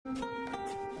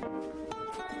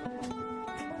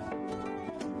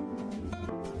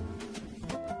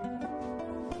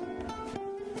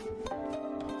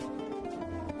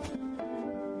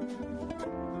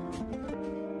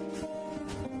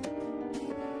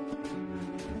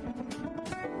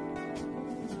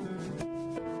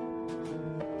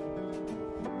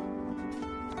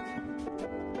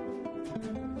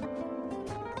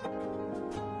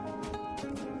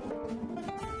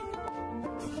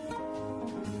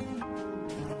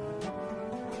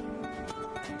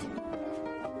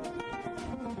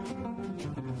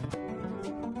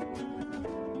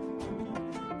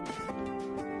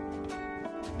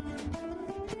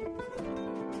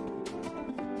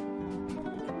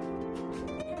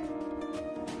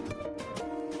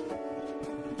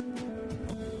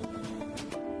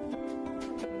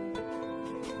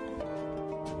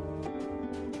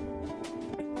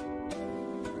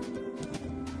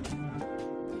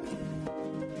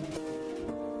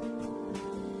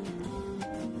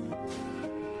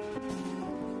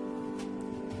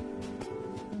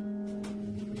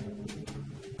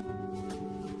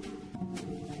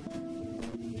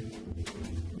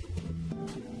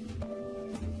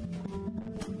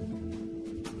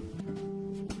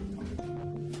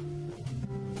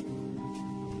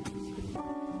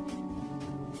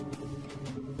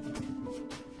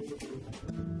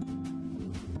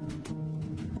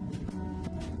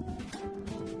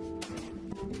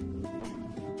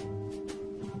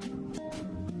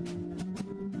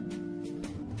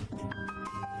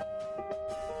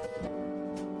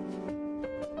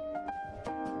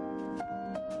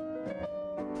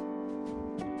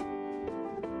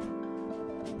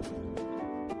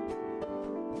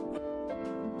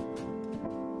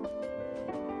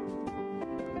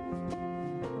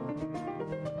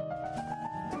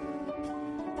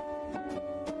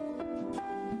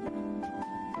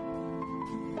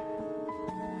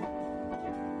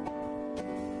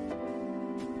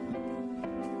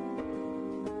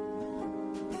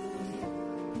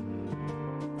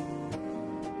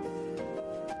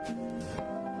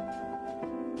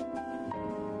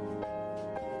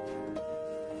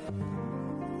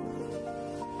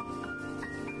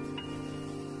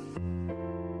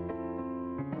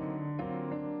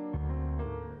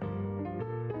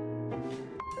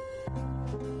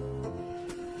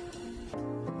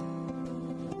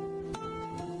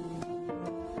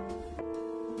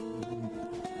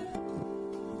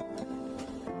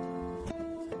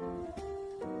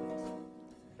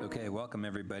welcome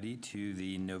everybody to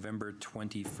the November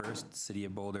 21st City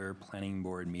of Boulder Planning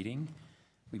Board meeting.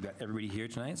 We've got everybody here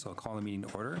tonight, so I'll call the meeting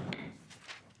to order.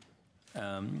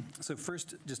 So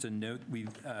first, just a note, we've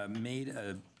made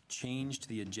a change to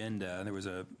the agenda. There was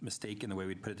a mistake in the way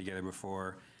we'd put it together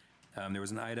before. There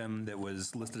was an item that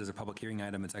was listed as a public hearing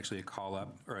item. It's actually a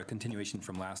call-up or a continuation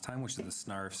from last time, which is the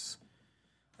SNARF's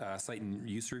site and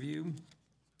use review.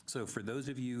 So for those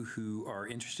of you who are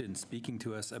interested in speaking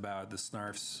to us about the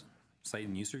SNARF's site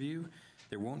and use review,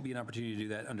 there won't be an opportunity to do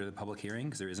that under the public hearing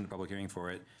because there isn't a public hearing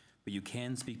for it, but you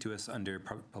can speak to us under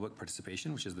public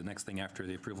participation, which is the next thing after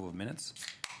the approval of minutes.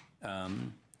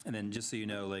 And then just so you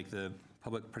know, like the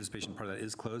public participation part of that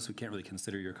is closed, so we can't really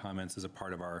consider your comments as a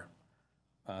part of our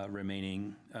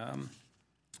remaining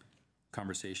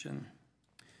conversation.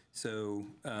 So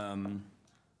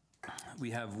we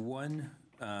have one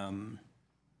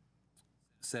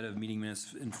set of meeting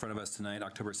minutes in front of us tonight,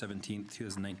 October 17th,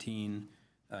 2019.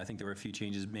 I think there were a few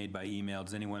changes made by email.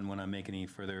 Does anyone want to make any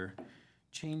further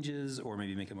changes or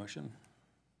maybe make a motion?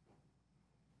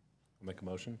 I'll make a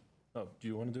motion. Oh, do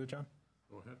you want to do it, John?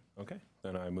 Go ahead. Okay.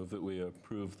 Then I move that we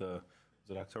approve the, is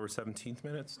it October 17th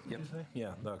minutes? Did you say?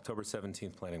 Yeah, the October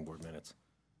 17th Planning Board minutes.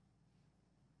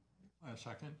 A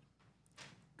second.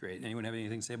 Great. Anyone have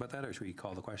anything to say about that, or should we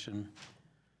call the question?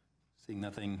 Seeing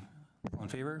nothing, all in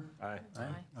favor? Aye.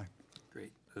 Aye.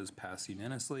 Great. Those pass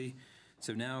unanimously.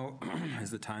 So now is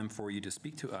the time for you to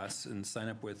speak to us and sign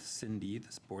up with Cindy,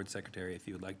 this board secretary, if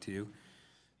you would like to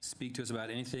speak to us about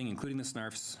anything, including the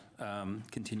SNARF's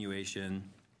continuation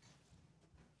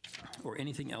or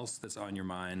anything else that's on your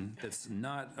mind that's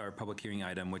not our public hearing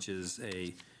item, which is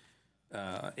a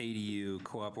ADU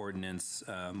co-op ordinance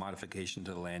modification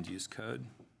to the land use code.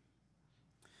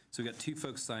 So we've got two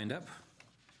folks signed up.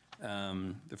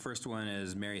 The first one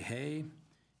is Mary Hay,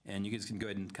 and you guys can go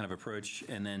ahead and kind of approach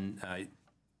and then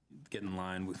get in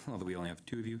line with, although we only have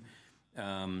two of you.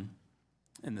 And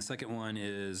the second one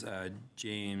is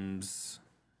James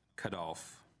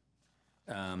Cadolph.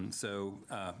 So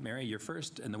Mary, you're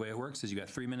first, and the way it works is you got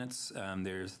 3 minutes.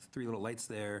 There's three little lights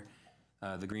there.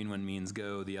 The green one means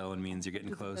go, the yellow one means you're getting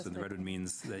close, and the red one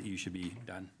means that you should be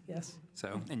done. Yes.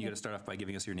 So, and you got to start off by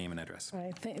giving us your name and address. All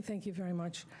right, thank you very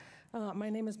much.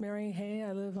 My name is Mary Hay.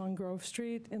 I live on Grove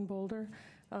Street in Boulder,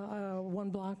 1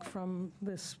 block from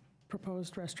this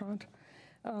proposed restaurant.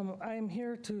 I am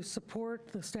here to support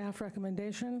the staff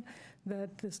recommendation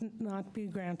that this not be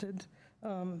granted,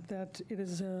 that it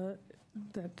is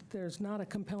that there's not a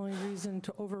compelling reason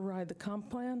to override the comp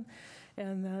plan,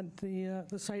 and that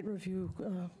the site review,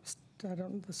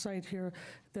 the site here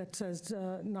that says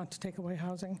not to take away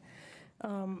housing.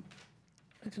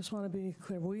 I just want to be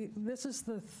clear. This is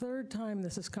the third time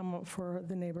this has come up for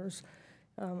the neighbors.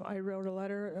 I wrote a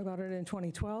letter about it in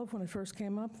 2012 when it first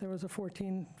came up. There was a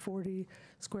 1,440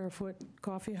 square foot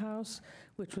coffee house,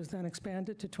 which was then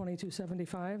expanded to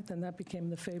 2,275. Then that became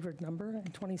the favored number.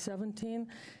 In 2017,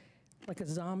 like a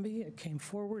zombie, it came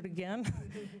forward again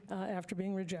after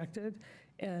being rejected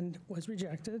and was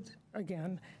rejected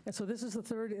again. And so this is the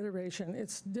third iteration.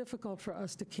 It's difficult for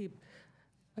us to keep,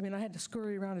 I mean, I had to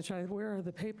scurry around to try, where are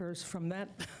the papers from that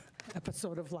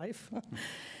episode of life?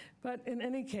 But in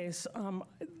any case,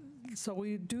 so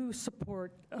we do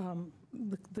support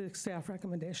the staff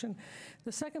recommendation.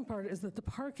 The second part is that the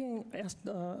parking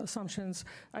assumptions,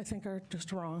 I think, are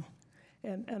just wrong.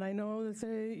 And I know that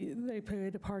they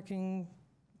paid a parking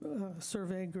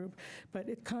survey group, but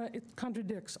it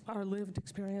contradicts our lived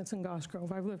experience in Goss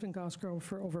Grove. I've lived in Goss Grove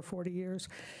for over 40 years,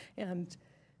 and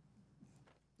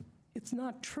it's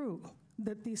not true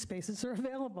that these spaces are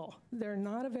available. They're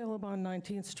not available on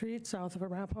 19th Street, south of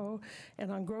Arapahoe,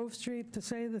 and on Grove Street. To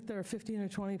say that there are 15 or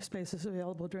 20 spaces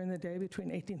available during the day between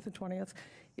 18th and 20th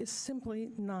is simply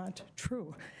not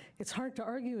true. It's hard to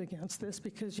argue against this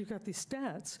because you've got these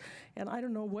stats, and I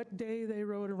don't know what day they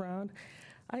rode around.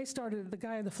 The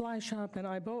guy at the fly shop and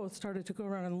I both started to go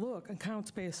around and look and count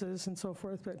spaces and so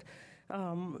forth, but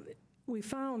we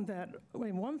found that,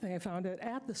 one thing I found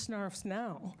at the SNARF's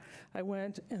now, I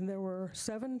went and there were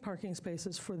 7 parking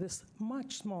spaces for this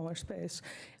much smaller space.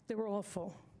 They were all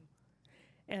full.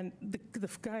 And the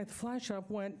guy at the fly shop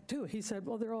went too. He said,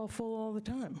 well, they're all full all the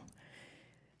time.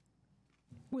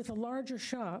 With a larger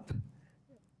shop,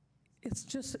 it's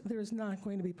just, there's not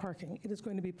going to be parking. It is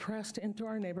going to be pressed into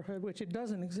our neighborhood, which it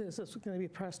doesn't exist. It's going to be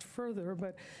pressed further,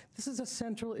 but this is a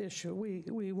central issue.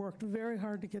 We worked very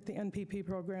hard to get the NPP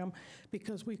program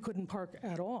because we couldn't park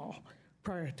at all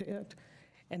prior to it.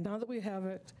 And now that we have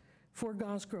it for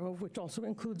Goss Grove, which also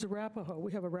includes Arapahoe,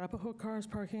 we have Arapahoe cars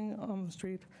parking on the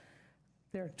street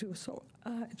there too. So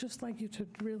I'd just like you to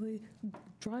really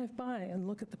drive by and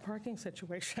look at the parking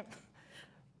situation.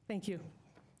 Thank you.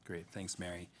 Great, thanks,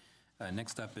 Mary.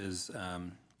 Next up is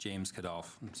James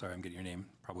Kadolf. I'm sorry, I'm getting your name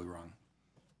probably wrong.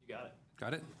 You got it.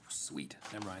 Got it? Sweet,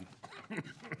 never mind.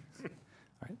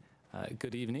 All right.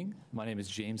 Good evening. My name is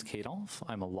James Kadolf.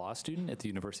 I'm a law student at the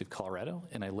University of Colorado,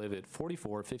 and I live at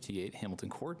 4458 Hamilton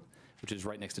Court, which is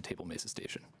right next to Table Mesa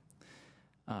Station.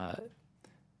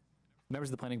 Members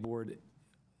of the Planning Board,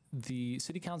 the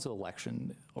City Council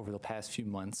election over the past few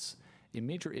months, a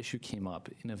major issue came up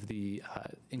in of the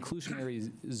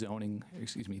inclusionary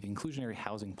the inclusionary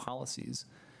housing policies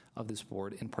of this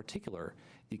board. In particular,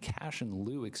 the cash in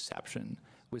lieu exception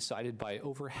was cited by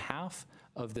over half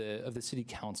of the City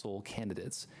Council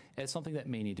candidates as something that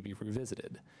may need to be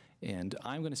revisited. And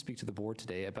I'm going to speak to the board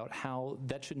today about how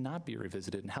that should not be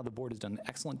revisited and how the board has done an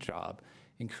excellent job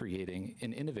in creating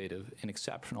an innovative and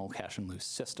exceptional cash in lieu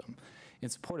system. In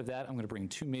support of that, I'm going to bring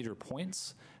two major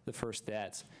points. The first,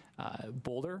 that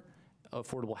Boulder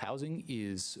affordable housing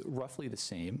is roughly the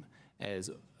same as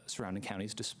surrounding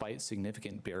counties despite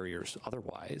significant barriers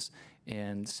otherwise.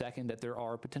 And second, that there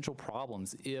are potential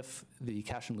problems if the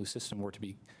cash in lieu system were to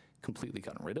be completely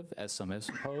gotten rid of, as some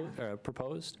have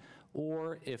proposed,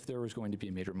 or if there was going to be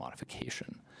a major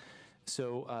modification.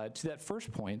 So to that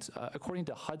first point, according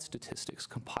to HUD statistics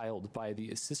compiled by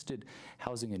the Assisted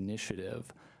Housing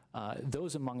Initiative,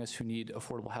 those among us who need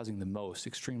affordable housing the most,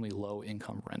 extremely low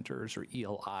income renters or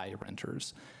ELI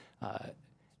renters,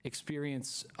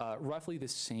 experience roughly the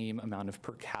same amount of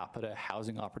per capita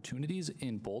housing opportunities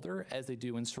in Boulder as they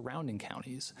do in surrounding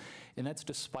counties. And that's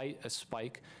despite a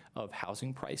spike of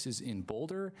housing prices in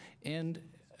Boulder and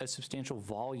a substantial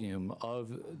volume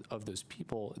of those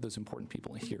people, those important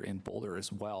people here in Boulder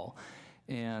as well.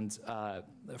 And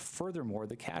furthermore,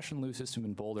 the cash in lieu system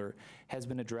in Boulder has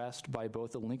been addressed by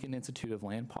both the Lincoln Institute of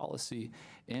Land Policy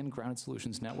and Grounded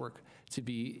Solutions Network to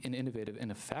be an innovative and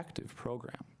effective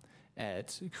program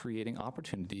at creating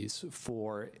opportunities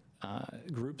for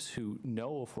groups who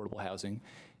know affordable housing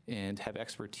and have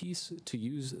expertise to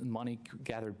use money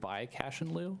gathered by cash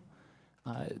in lieu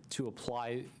to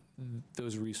apply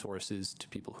those resources to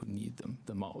people who need them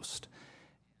the most.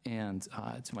 And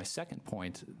to my second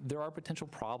point, there are potential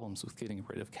problems with getting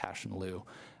rid of cash in lieu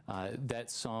that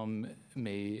some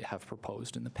may have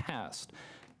proposed in the past.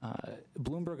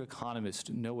 Bloomberg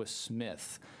economist Noah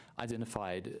Smith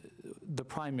identified the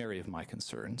primary of my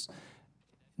concerns,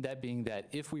 that being that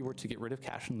if we were to get rid of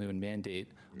cash in lieu and mandate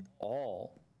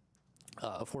all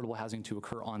affordable housing to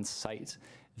occur on site,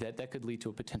 that could lead to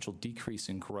a potential decrease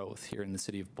in growth here in the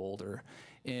city of Boulder.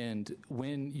 And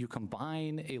when you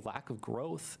combine a lack of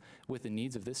growth with the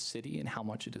needs of this city and how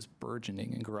much it is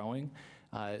burgeoning and growing,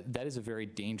 that is a very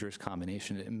dangerous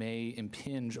combination. It may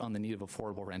impinge on the need of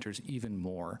affordable renters even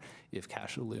more if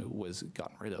cash in lieu was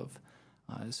gotten rid of.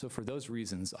 So for those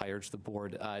reasons, I urge the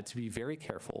board to be very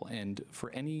careful and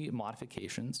for any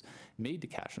modifications made to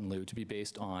cash in lieu to be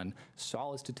based on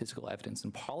solid statistical evidence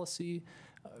and policy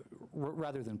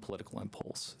rather than political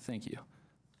impulse. Thank you.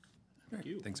 Thank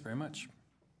you. Thanks very much.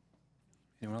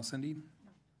 Anyone else, Cindy?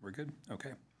 We're good?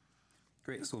 Okay.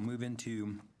 Great, so we'll move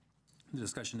into the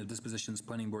discussion of dispositions,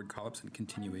 planning board call-ups and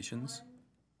continuations.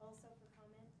 Also for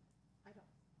comment?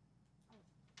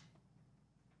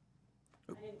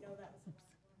 I didn't know that was the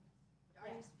last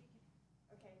one. Are you speaking?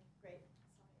 Okay, great.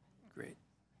 Great.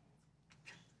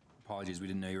 Apologies, we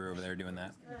didn't know you were over there doing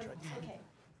that.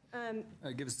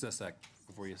 Okay. Give us a sec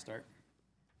before you start.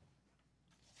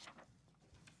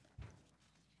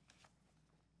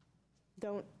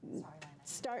 Don't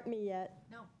start me yet.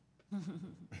 No.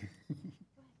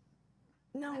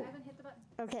 No. I haven't hit the button.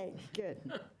 Okay, good.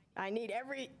 I need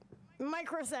every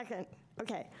microsecond.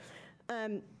 Okay.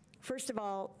 First of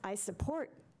all, I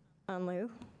support on lieu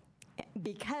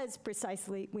because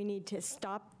precisely we need to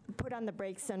stop, put on the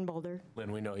brakes on Boulder.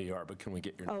 Lynn, we know who you are, but can we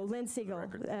get your name? Oh, Lynn Siegel,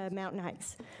 record, Mountain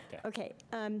Heights. Okay.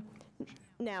 Okay.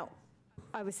 Now,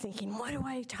 I was thinking, what do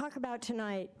I talk about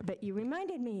tonight? But you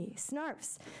reminded me,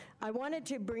 SNARFs. I wanted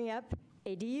to bring up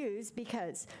ADUs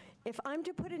because if I'm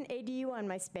to put an ADU on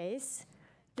my space,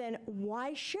 then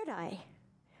why should I?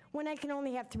 When I can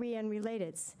only have 3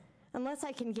 unrelateds, unless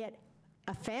I can get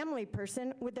a family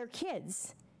person with their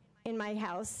kids in my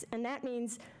house, and that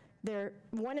means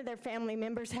one of their family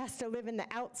members has to live in the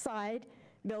outside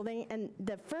building, and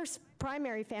the first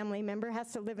primary family member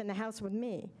has to live in the house with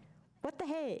me. What the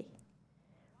hey?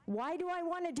 Why do I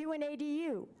want to do an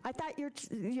ADU? I thought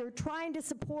you're trying to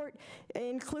support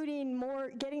including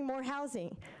getting more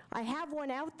housing. I have one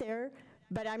out there,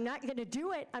 but I'm not going to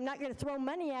do it. I'm not going to throw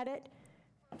money at it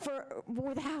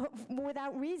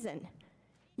without reason.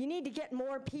 You need to get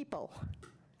more people,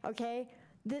 okay?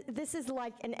 This is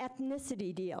like an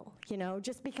ethnicity deal, you know,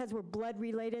 just because we're blood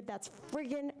related, that's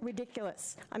friggin'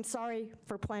 ridiculous. I'm sorry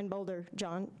for Plan Boulder,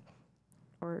 John,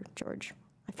 or George,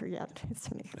 I forget. It's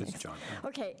John.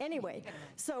 Okay, anyway,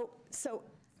 so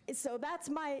that's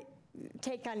my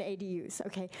take on ADUs,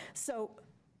 okay? So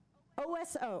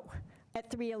OSO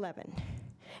at 311,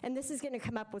 and this is gonna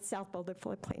come up with South Boulder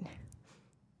floodplain.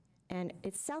 And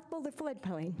it's South Boulder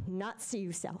floodplain, not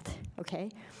CU South, okay?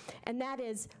 And that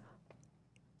is,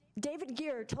 David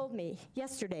Gear told me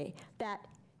yesterday that,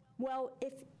 well,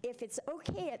 if it's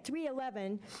okay at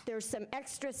 311, there's some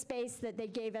extra space that they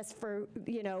gave us for,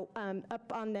 you know,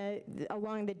 up on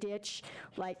along the ditch,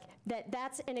 like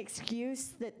that's an excuse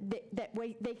that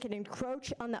they can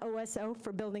encroach on the OSO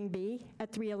for Building B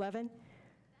at 311.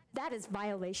 That is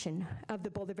violation of the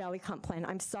Boulder Valley Comp Plan.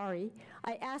 I'm sorry.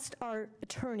 I asked our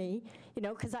attorney, you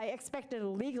know, because I expected a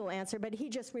legal answer, but he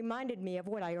just reminded me of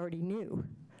what I already knew.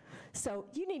 So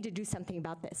you need to do something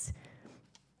about this.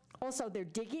 Also, they're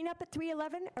digging up at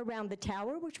 311 around the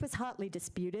tower, which was hotly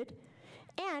disputed,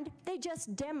 and they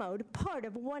just demoed part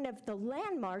of one of the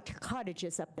landmarked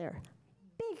cottages up there.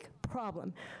 Big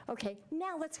problem. Okay,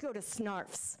 now let's go to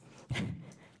Snarfs.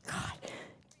 God,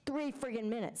 3 friggin'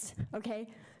 minutes, okay?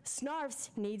 Snarfs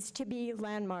needs to be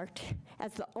landmarked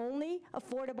as the only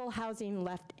affordable housing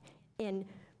left in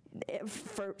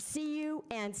for CU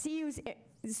and CU's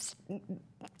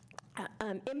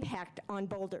impact on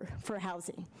Boulder for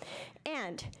housing.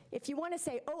 And if you want to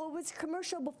say, oh, it was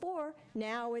commercial before,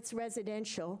 now it's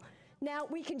residential, now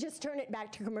we can just turn it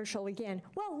back to commercial again.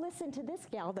 Well, listen to this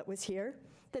gal that was here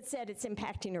that said it's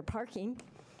impacting her parking.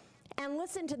 And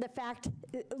listen to the fact,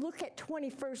 look at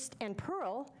 21st and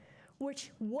Pearl,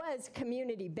 which was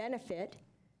community benefit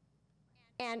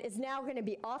and is now going to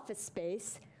be office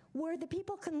space, where the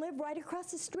people can live right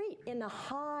across the street in the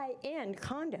high-end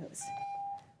condos.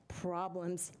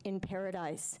 Problems in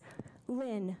paradise.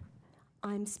 Lynn,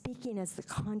 I'm speaking as the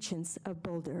conscience of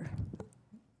Boulder.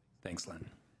 Thanks, Lynn.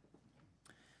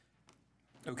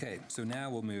 Okay, so now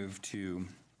we'll move to,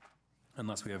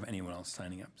 unless we have anyone else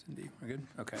signing up, Cindy, we're good?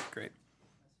 Okay, great.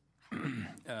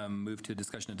 Move to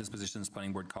discussion of dispositions,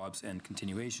 planning board call-ups, and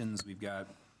continuations. We've got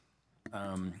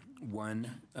one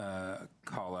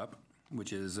call-up,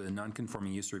 which is a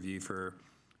non-conforming use review for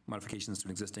modifications to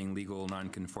an existing legal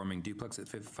non-conforming duplex at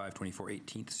 524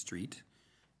 18th Street.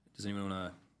 Does anyone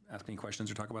want to ask any questions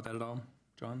or talk about that at all?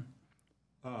 John?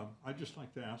 I'd just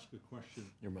like to ask a question.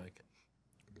 Your mic.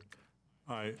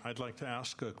 I'd like to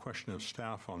ask a question of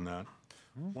staff on that.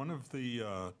 One of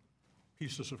the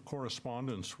pieces of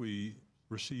correspondence we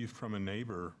received from a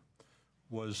neighbor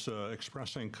was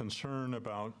expressing concern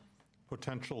about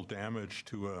potential damage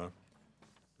to a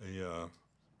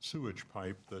sewage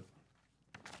pipe that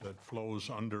flows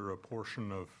under a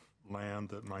portion of land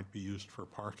that might be used for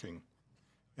parking.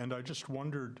 And I just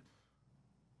wondered,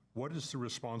 what is the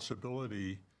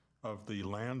responsibility of the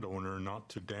landowner not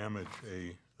to damage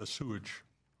a sewage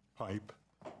pipe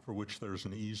for which there's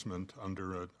an easement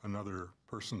under another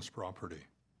person's property?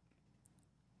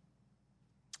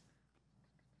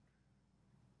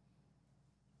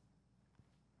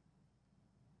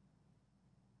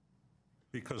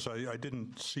 Because I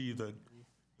didn't see that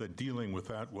dealing with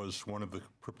that was one of the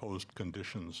proposed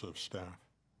conditions of staff.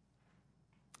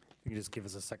 You can just give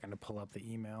us a second to pull up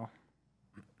the email.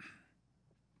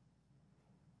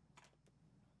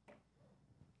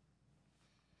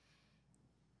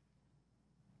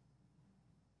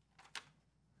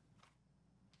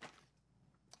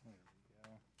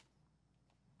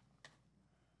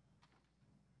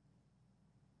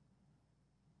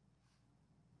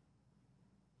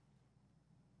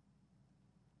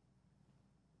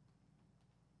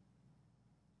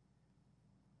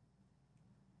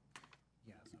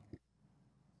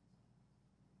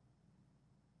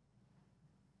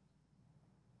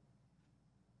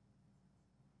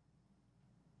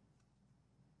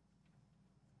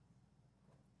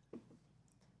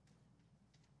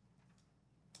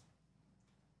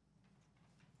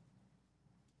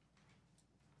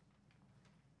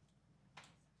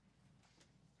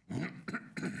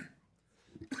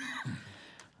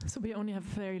 So we only have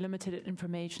very limited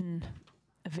information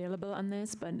available on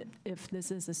this, but if this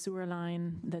is a sewer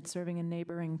line that's serving a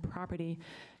neighboring property,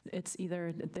 it's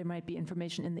either that there might be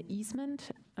information in the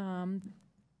easement on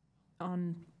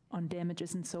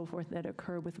damages and so forth that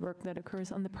occur with work that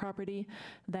occurs on the property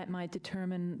that might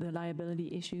determine the liability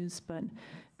issues, but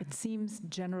it seems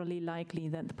generally likely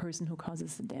that the person who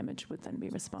causes the damage would then be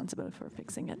responsible for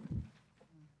fixing it.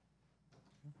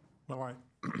 Well,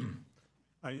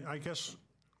 I guess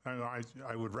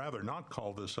I would rather not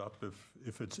call this up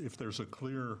if there's a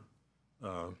clear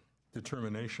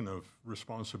determination of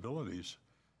responsibilities.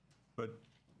 But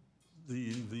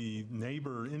the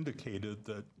neighbor indicated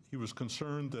that he was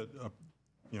concerned that,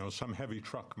 some heavy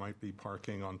truck might be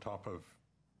parking on top of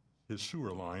his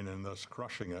sewer line and thus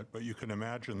crushing it. But you can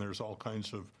imagine there's all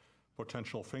kinds of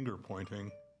potential finger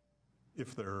pointing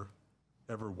if there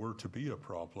ever were to be a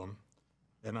problem.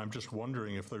 And I'm just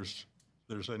wondering if there's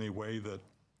any way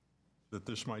that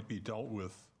this might be dealt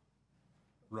with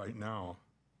right now.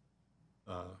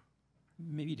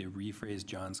 Maybe to rephrase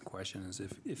John's question is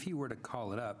if he were to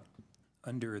call it up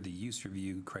under the use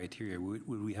review criteria,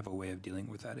 would we have a way of dealing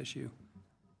with that issue?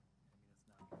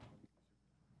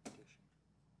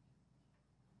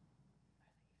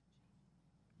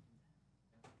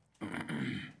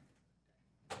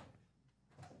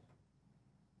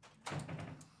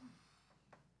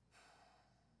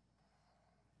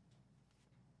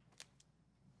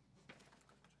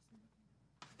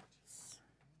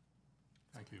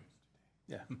 Thank you.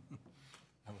 Yeah,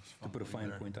 That was to put a fun fine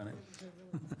there. point on it.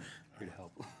 Here to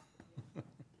help.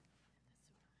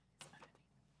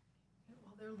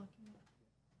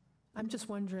 I'm just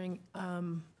wondering,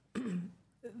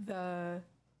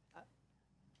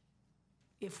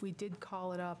 if we did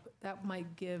call it up, that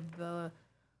might give the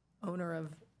owner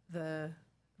of the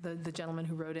gentleman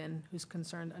who wrote in, who's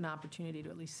concerned, an opportunity to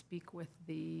at least speak with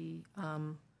the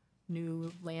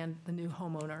new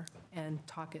homeowner and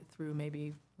talk it through,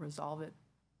 maybe resolve it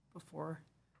before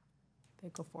they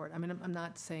go forward. I mean, I'm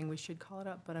not saying we should call it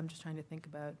up, but I'm just trying to think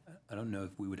about. I don't know if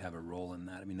we would have a role in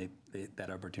that. I mean, that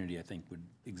opportunity, I think, would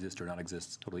exist or not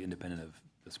exist, totally independent of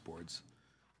this board's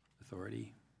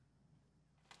authority.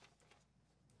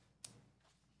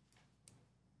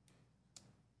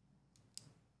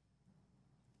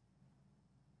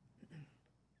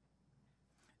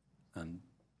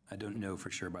 I don't know for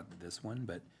sure about this one,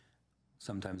 but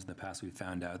sometimes in the past we've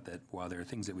found out that while there are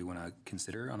things that we want to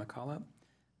consider on a call-up,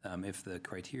 if the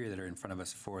criteria that are in front of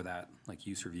us for that, like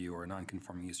use review or a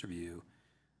non-conforming use review,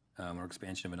 or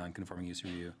expansion of a non-conforming use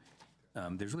review,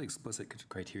 there's really explicit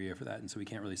criteria for that, and so we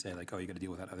can't really say like, oh, you got to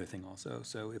deal with that other thing also.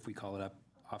 So if we call it up,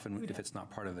 often if it's not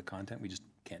part of the content, we just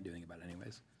can't do anything about it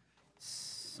anyways.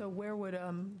 So where would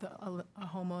a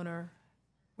homeowner,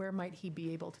 where might he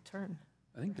be able to turn?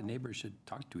 I think the neighbors should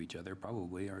talk to each other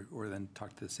probably, or then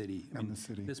talk to the city. I mean, the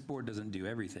city. This board doesn't do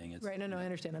everything. It's, Right, no, I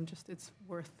understand. It's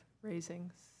worth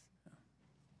raising.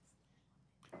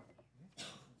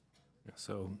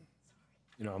 So,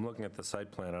 I'm looking at the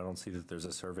site plan. I don't see that there's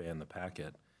a survey in the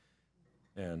packet.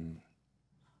 And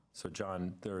so,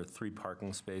 John, there are 3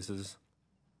 parking spaces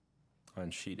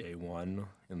on sheet A1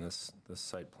 in this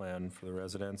site plan for the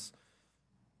residents.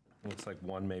 It looks like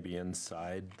 1 maybe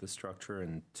inside the structure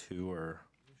and 2 are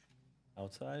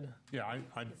outside. Yeah,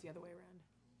 It's the other way around.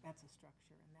 That's a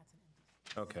structure and that's an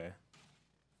empty. Okay.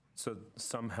 So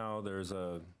somehow there's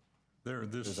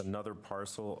another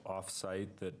parcel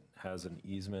off-site that has an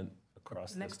easement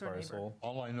across this Next-door neighbor. parcel.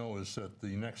 all I know is that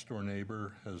the next-door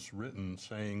neighbor has written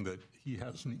saying that he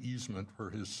has an easement for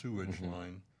his sewage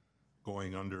line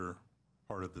going under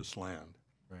part of this land.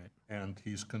 Right. And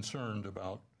he's concerned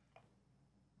about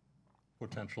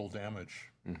potential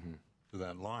damage to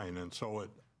that line. And so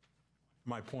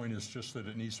my point is just that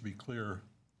it needs to be clear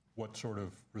what sort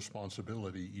of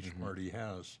responsibility each party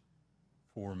has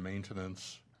for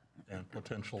maintenance and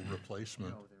potential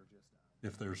replacement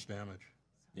if there's damage.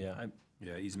 Yeah,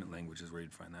 yeah, easement language is where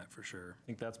you'd find that for sure. I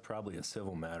think that's probably a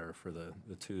civil matter for the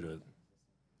two to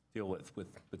deal with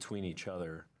between each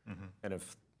other. And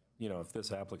if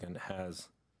this applicant has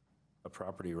a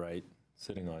property right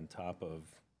sitting on top of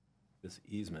this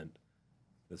easement,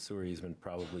 the sewer easement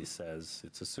probably says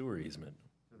it's a sewer easement.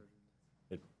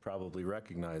 It probably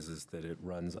recognizes that it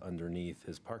runs underneath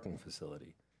his parking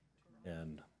facility.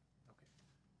 And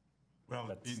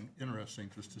Well, it'd be interesting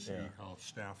just to see Yeah. how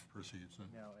staff proceeds. And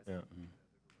yeah.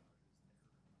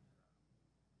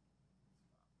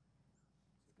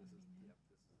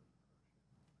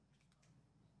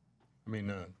 I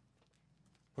mean,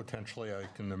 potentially, I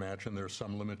can imagine there's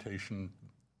some limitation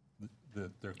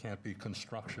that there can't be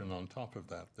construction on top of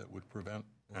that would prevent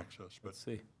access, but Let's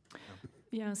see.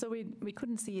 Yeah, so we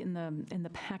couldn't see in the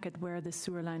packet where the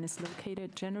sewer line is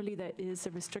located. Generally, there is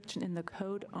a restriction in the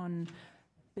code on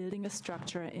building a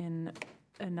structure in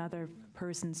another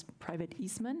person's private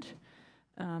easement.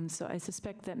 So I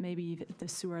suspect that maybe the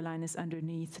sewer line is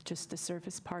underneath just the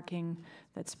surface parking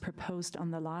that's proposed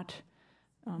on the lot.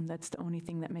 That's the only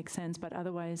thing that makes sense. But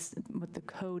otherwise, what the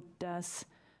code does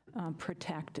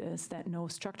protect is that no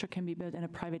structure can be built in a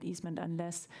private easement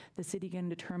unless the city can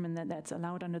determine that that's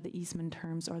allowed under the easement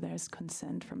terms or there's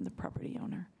consent from the property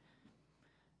owner.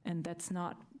 And that's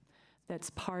that's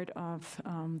part of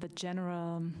the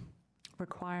general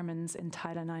requirements in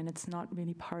Title IX. It's not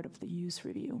really part of the use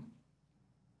review.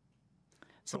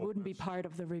 So it wouldn't be part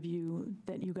of the review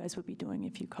that you guys would be doing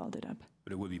if you called it up.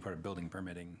 But it would be part of building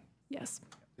permitting. Yes.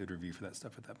 They would review for that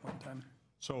stuff at that point in time.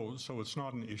 So it's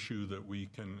not an issue that we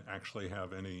can actually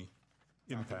have any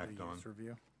impact on?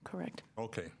 Review. Correct.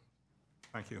 Okay,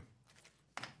 thank you.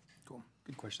 Cool.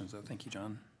 Good questions, though. Thank you,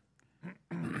 John.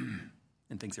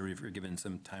 And thanks, everybody, for giving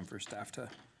some time for staff to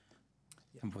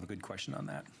come up with a good question on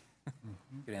that.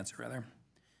 Good answer, rather.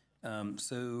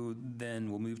 So then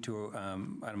we'll move to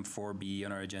item 4B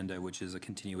on our agenda, which is a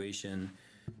continuation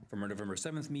from our November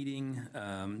 7th meeting,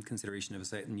 consideration of a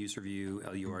site and use review,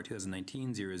 LUR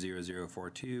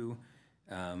 2019-00042,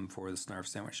 for the Snarf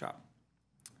Sandwich Shop.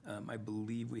 I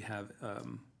believe we have,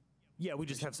 Yeah, we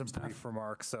just have some brief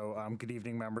remarks. So good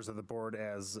evening, members of the board.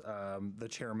 As the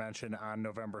chair mentioned, on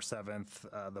November 7th,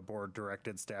 the board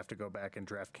directed staff to go back and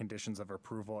draft conditions of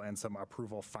approval and some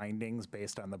approval findings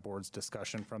based on the board's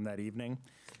discussion from that evening.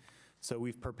 So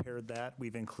we've prepared that.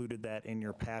 We've included that in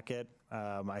your packet.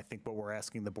 I think what we're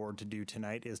asking the board to do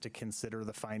tonight is to consider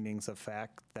the findings of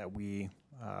fact that we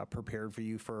prepared for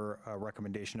you for a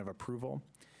recommendation of approval,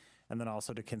 and then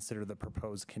also to consider the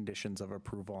proposed conditions of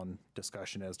approval and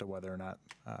discussion as to whether or not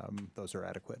those are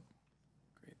adequate.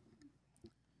 great.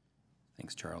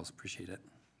 Thanks, Charles. Appreciate it.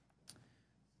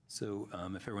 So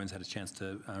if everyone's had a chance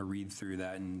to read through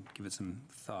that and give it some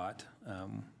thought,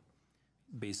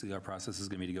 basically our process is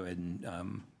going to be to go ahead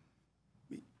and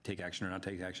take action or not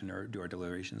take action or do our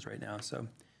deliberations right now. So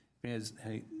if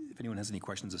anyone has any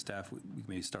questions of staff, we can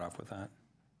maybe start off with that.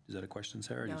 Is that a question,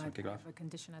 Sarah, or do you No, just want to kick it I off? have a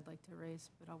condition I'd like to raise,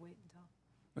 but I'll wait until.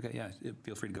 Okay, yeah,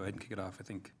 feel free to go ahead and kick it off, I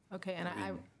think. Okay, and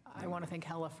I want to thank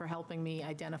Hella for helping me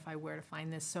identify where to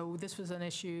find this. So this was an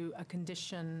issue, a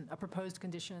condition, a proposed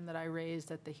condition that I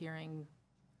raised at the hearing,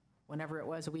 whenever it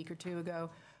was, a week or two ago,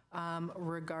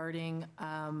 regarding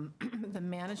the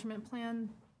management plan.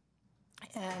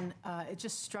 And it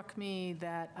just struck me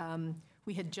that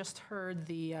we had just heard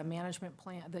the management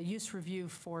plan, the use review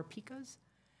for Picas,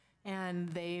 and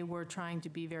they were trying to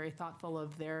be very thoughtful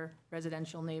of their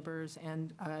residential neighbors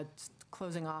and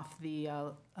closing off the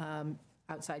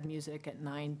outside music at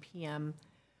 9 p.m.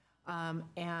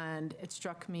 And it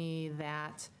struck me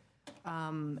that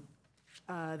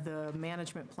the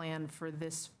management plan for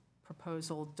this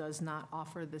proposal does not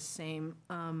offer the same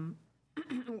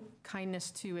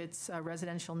kindness to its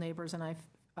residential neighbors, and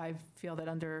I feel that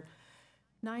under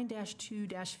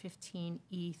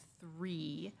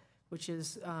 9-2-15E3, which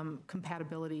is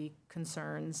compatibility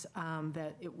concerns,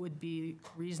 that it would be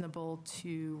reasonable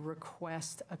to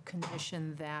request a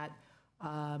condition that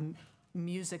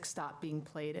music stop being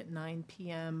played at 9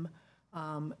 p.m.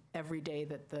 Every day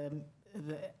that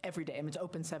every day. I mean, it's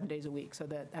open 7 days a week, so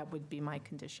that would be my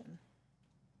condition.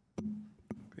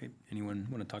 Great. Anyone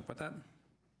want to talk about that?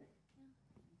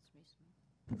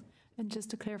 And just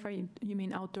to clarify, you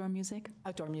mean outdoor music?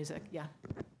 Outdoor music, yeah.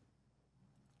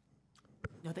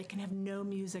 No, they can have no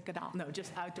music at all. No,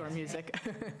 just outdoor music.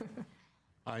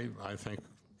 I think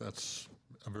that's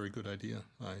a very good idea.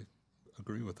 I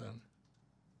agree with that.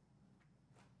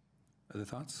 Other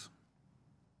thoughts?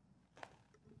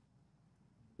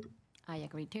 I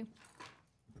agree too.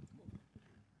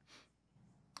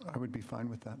 I would be fine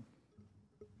with that.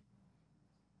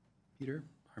 Peter,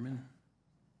 Harmon,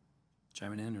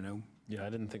 chiming in or no? Yeah, I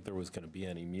didn't think there was going to be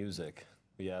any music.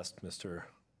 We asked Mr.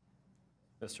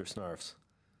 Snarfs.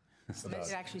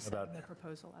 It actually said about- in the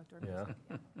proposal, outdoor Yeah. music.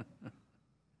 Yeah.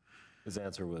 His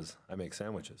answer was, I make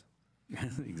sandwiches.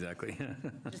 Exactly.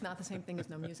 Which is not the same thing as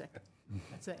no music.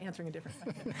 That's answering a different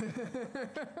question.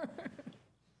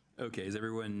 Okay, is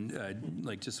everyone,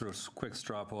 just sort of quick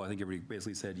straw poll? I think everybody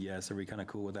basically said yes. Are we kind of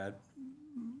cool with that?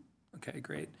 Okay,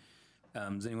 great.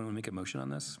 Does anyone want to make a motion on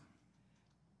this?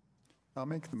 I'll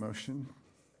make the motion,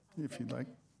 if you'd like.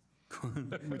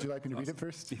 Would you like me to read it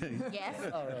first? Yes.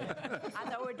 I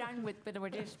thought we're done with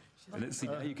this. And see,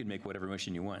 now you can make whatever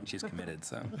motion you want. She's committed,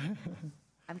 so.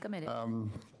 I'm committed.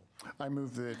 I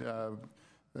move that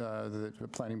the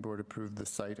planning board approve the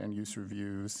site and use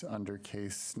reviews under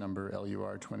case number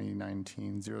LUR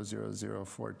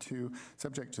 2019-00042,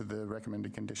 subject to the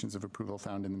recommended conditions of approval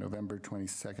found in the November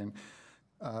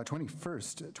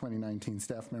 21st, 2019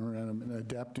 staff memorandum, and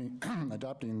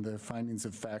adopting the findings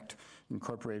of fact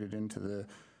incorporated into the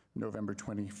November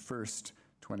 21st,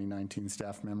 2019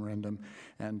 staff memorandum,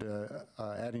 and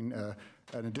adding an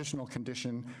additional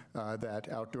condition that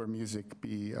outdoor music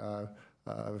be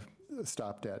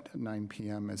stopped at 9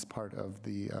 p.m. as part of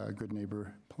the Good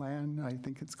Neighbor Plan, I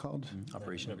think it's called.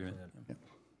 Operation agreement. Yeah.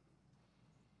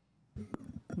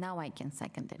 Now I can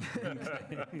second it.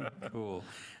 Cool.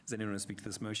 Does anyone want to speak to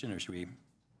this motion, or should we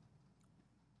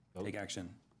take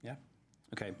action? Yeah?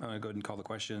 Okay, I'm going to go ahead and call the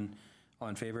question. All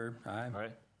in favor? Aye. All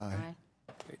right. Aye.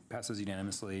 Great. Passes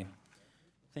unanimously.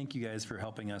 Thank you guys for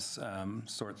helping us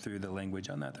sort through the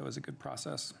language on that. That was a good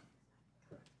process.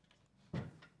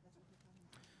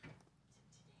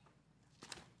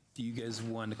 Do you guys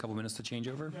want a couple minutes to change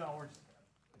over? No, we're just,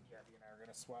 Kathy and I are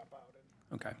going to swap out.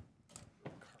 Okay.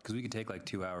 Because we could take like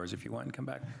 2 hours if you want and come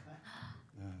back.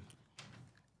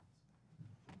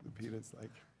 Peter's like,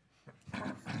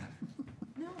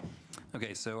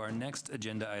 Okay, so our next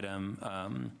agenda item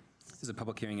is a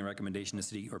public hearing and recommendation to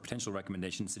city, or potential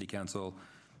recommendation to City Council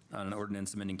on an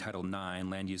ordinance amending Title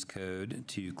IX Land Use Code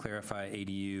to clarify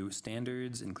ADU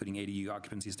standards, including ADU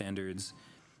occupancy standards,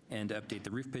 and to update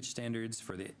the roof pitch standards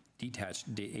for the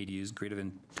detached ADUs greater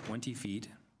than 20 feet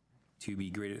to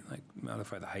be greater, like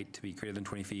modify the height to be greater than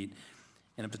 20 feet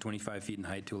and up to 25 feet in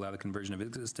height to allow the conversion of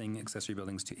existing accessory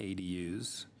buildings to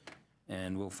ADUs.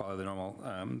 And we'll follow the normal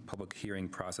public hearing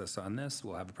process on this.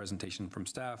 We'll have a presentation from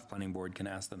staff. Planning board can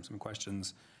ask them some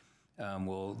questions.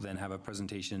 We'll then have a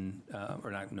presentation,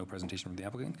 or no presentation from the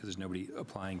applicant because there's nobody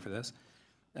applying for this.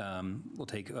 We'll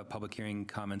take public hearing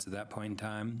comments at that point in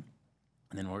time,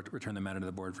 and then we'll return the matter to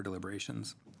the board for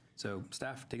deliberations. So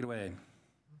staff, take it away.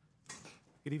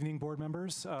 Good evening, board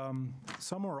members.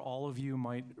 Some or all of you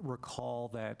might recall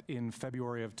that in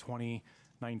February of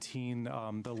 2019,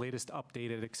 the latest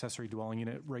updated accessory dwelling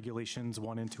unit regulations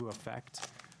went into effect.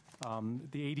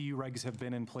 The ADU regs have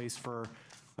been in place for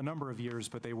a number of years,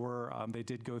 but they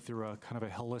did go through a kind of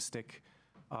a holistic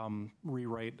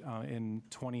rewrite in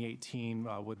 2018,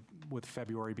 with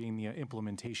February being the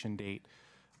implementation date.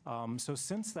 So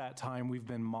since that time, we've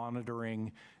been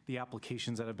monitoring the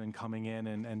applications that have been coming in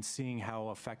and seeing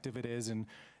how effective it is. And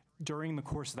during the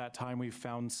course of that time, we've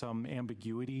found some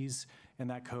ambiguities in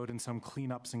that code and some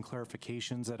cleanups and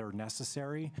clarifications that are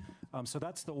necessary. So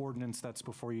that's the ordinance that's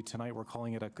before you tonight. We're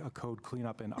calling it a code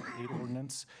cleanup and update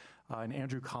ordinance. And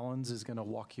Andrew Collins is going to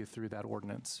walk you through that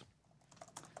ordinance.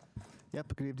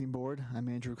 Yep, good evening, board. I'm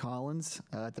Andrew Collins.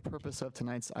 The purpose of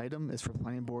tonight's item is for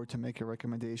planning board to make a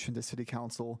recommendation to city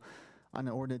council on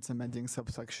an ordinance amending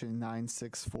subsection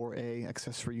 964A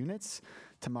accessory units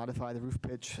to modify the roof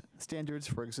pitch standards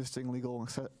for existing legal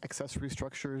accessory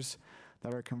structures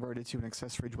that are converted to an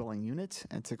accessory dwelling unit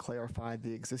and to clarify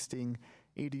the existing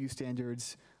ADU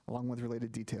standards along with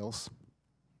related details.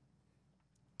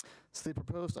 So the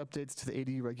proposed updates to the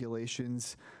ADU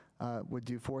regulations would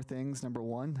do four things. Number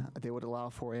one, they would allow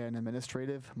for an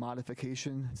administrative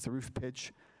modification to the roof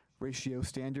pitch ratio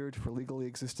standard for legally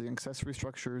existing accessory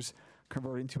structures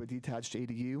converting to a detached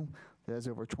ADU that is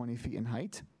over 20 feet in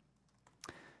height.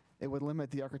 It would limit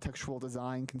the architectural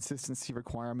design consistency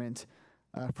requirement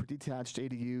for detached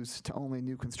ADUs to only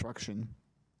new construction.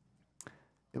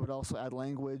 It would also add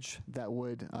language that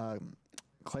would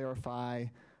clarify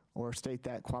or state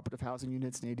that cooperative housing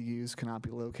units and ADUs cannot be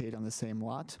located on the same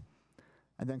lot,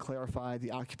 and then clarify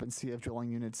the occupancy of dwelling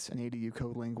units and ADU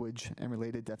code language and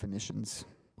related definitions.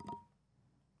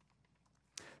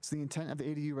 So the intent of the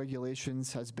ADU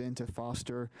regulations has been to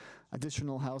foster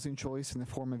additional housing choice in the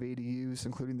form of ADUs,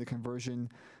 including the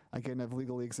conversion, again, of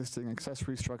legally existing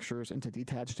accessory structures into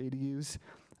detached ADUs.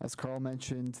 As Carl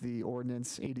mentioned, the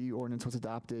ADU ordinance was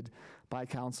adopted by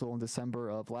council in December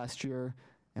of last year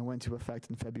and went into effect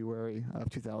in February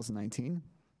of 2019.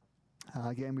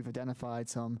 Again, we've identified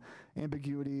some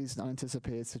ambiguities and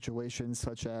unanticipated situations,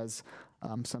 such as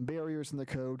some barriers in the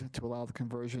code to allow the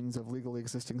conversions of legally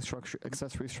existing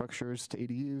accessory structures to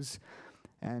ADUs,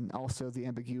 and also the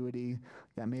ambiguity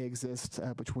that may exist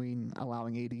between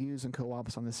allowing ADUs and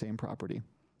co-ops on the same property.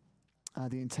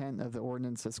 The intent of the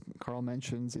ordinance, as Carl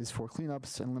mentions, is for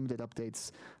cleanups and limited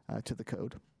updates to the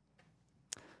code.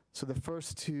 So the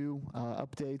first two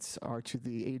updates are to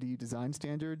the ADU design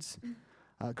standards.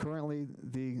 Currently,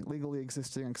 the legally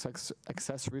existing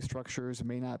accessory structures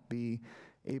may not be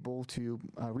able to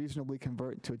reasonably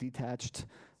convert to a detached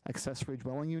accessory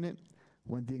dwelling unit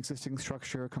when the existing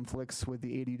structure conflicts with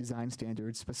the ADU design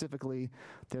standards. Specifically,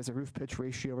 there's a roof pitch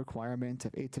ratio requirement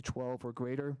of 8 to 12 or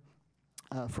greater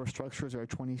for structures that are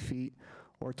 20 feet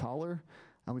or taller.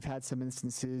 We've had some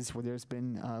instances where there's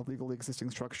been legally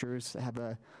existing structures that have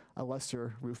a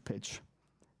lesser roof pitch.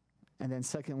 And then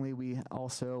secondly, we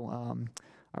also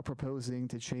are proposing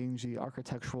to change the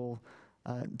architectural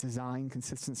design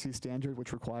consistency standard,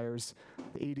 which requires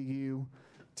the ADU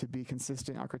to be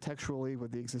consistent architecturally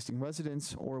with the existing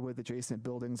residence or with adjacent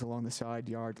buildings along the side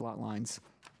yard lot lines.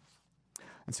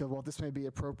 And so while this may be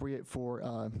appropriate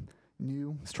for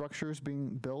new structures being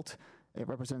built It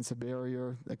represents a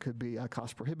barrier that could be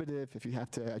cost prohibitive if you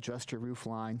have to adjust your roof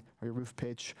line or your roof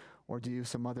pitch or do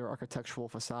some other architectural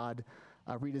facade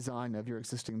redesign of your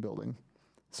existing building.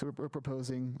 So we're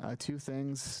proposing two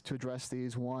things to address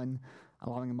these. One,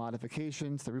 allowing a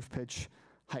modification to the roof pitch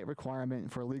height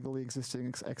requirement for legally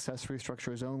existing accessory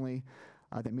structures only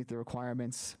that meet the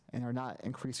requirements and are not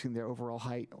increasing their overall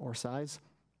height or size.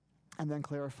 And then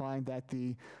clarifying that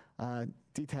the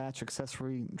detached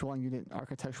accessory dwelling unit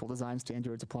architectural design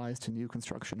standards applies to new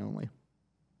construction only.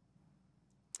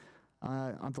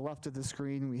 On the left of the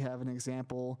screen, we have an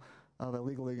example of a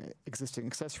legally existing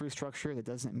accessory structure that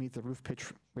doesn't meet the roof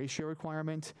pitch ratio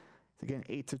requirement. It's again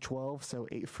 8 to 12, so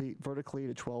 8 feet vertically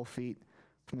to 12 feet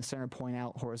from the center point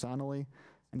out horizontally.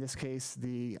 In this case,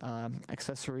 the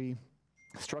accessory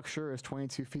structure is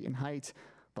 22 feet in height,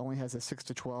 but only has a 6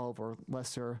 to 12 or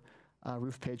lesser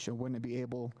roof pitch and wouldn't be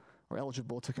able or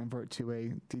eligible to convert to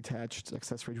a detached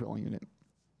accessory dwelling unit.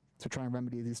 So try and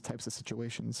remedy these types of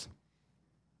situations.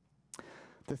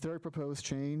 The third proposed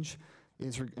change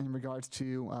is in regards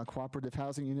to cooperative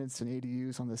housing units and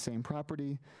ADUs on the same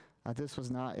property. This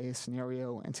was not a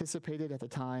scenario anticipated at the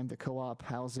time the co-op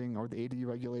housing or the ADU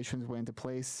regulations went into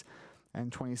place in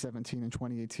 2017 and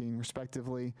 2018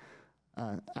 respectively.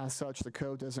 As such, the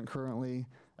code doesn't currently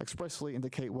expressly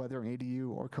indicate whether an ADU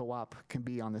or co-op can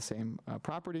be on the same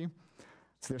property.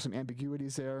 So there's some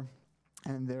ambiguities there,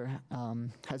 and there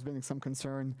has been some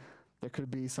concern there could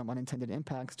be some unintended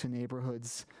impacts to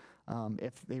neighborhoods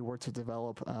if they were to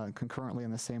develop concurrently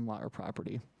on the same lot or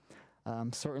property.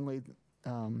 Certainly,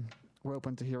 we're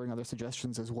open to hearing other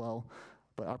suggestions as well,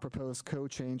 but our proposed code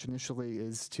change initially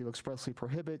is to expressly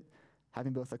prohibit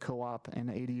having both a co-op and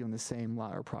an ADU in the same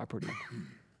lot or property.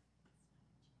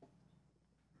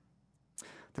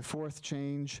 The fourth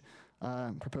change,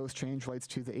 proposed change, relates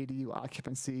to the ADU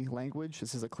occupancy language.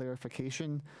 This is a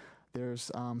clarification.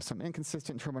 There's some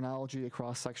inconsistent terminology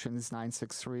across sections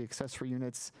 963, accessory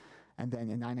units, and then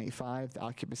in 985, the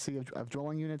occupancy of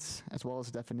dwelling units, as well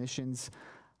as definitions.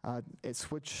 It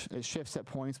shifts at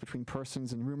points between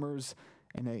persons and roomers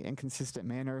in an inconsistent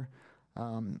manner,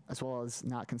 as well as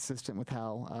not consistent with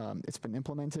how it's been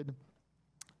implemented.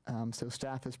 So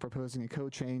staff is proposing a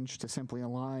code change to simply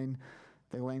align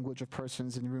the language of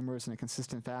persons and roomers in a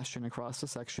consistent fashion across the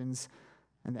sections,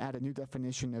 and add a new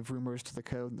definition of roomers to the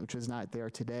code, which is not there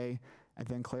today, and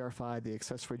then clarify the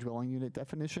accessory dwelling unit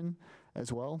definition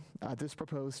as well. This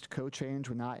proposed code change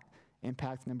would not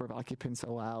impact the number of occupants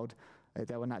allowed.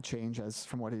 That would not change as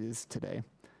from what it is today.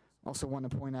 Also want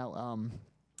to point out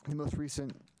the most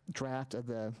recent draft of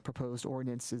the proposed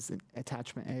ordinance is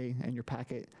attachment A in your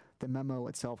packet. The memo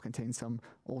itself contains some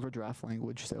older draft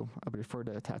language, so I would refer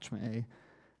to attachment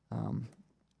A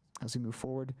as we move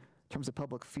forward. In terms of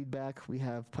public feedback, we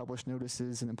have published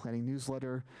notices in the planning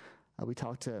newsletter. We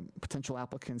talked to potential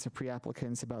applicants and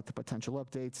pre-applicants about the potential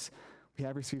updates. We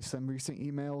have received some recent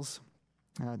emails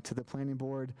to the planning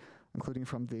board, including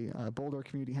from the Boulder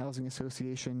Community Housing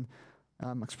Association,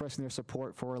 expressing their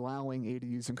support for allowing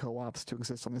ADUs and co-ops to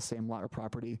exist on the same lot or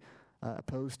property,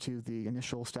 opposed to the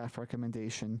initial staff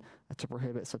recommendation to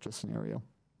prohibit such a scenario.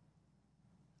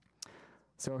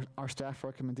 So our staff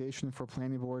recommendation for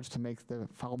planning boards to make the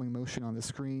following motion on the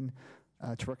screen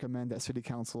to recommend that City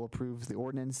Council approves the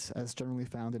ordinance as generally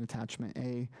found in attachment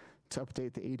A to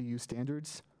update the ADU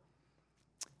standards.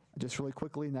 Just really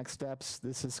quickly, next steps,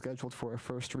 this is scheduled for a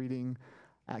first reading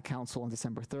at Council on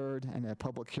December 3rd and a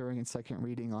public hearing and second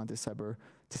reading on December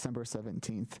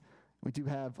 17th. We do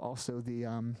have also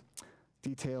the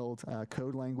detailed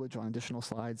code language on additional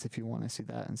slides if you want to see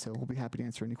that, and so we'll be happy to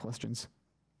answer any questions.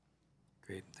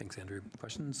 Great, thanks, Andrew.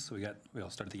 Questions? We'll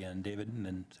start at the end. David, and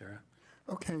then Sarah.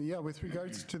 Okay, yeah, with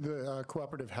regards to the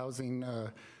cooperative housing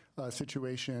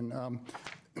situation,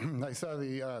 I saw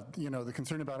the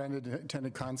concern about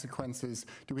unintended consequences.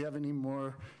 Do we have any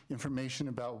more information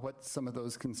about what some of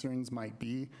those concerns might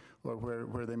be, or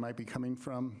where they might be coming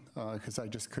from? Because I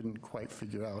just couldn't quite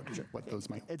figure out what those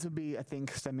might be. It would be, I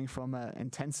think, stemming from an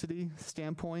intensity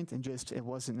standpoint, and just it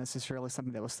wasn't necessarily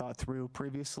something that was thought through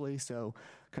previously. So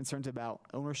concerns about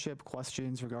ownership,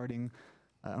 questions regarding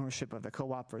ownership of the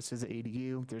co-op versus the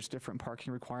ADU. There's different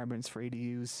parking requirements for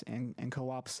ADUs and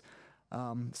co-ops.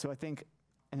 So I think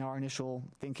in our initial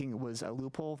thinking, it was a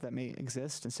loophole that may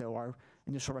exist, and so our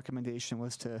initial recommendation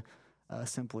was to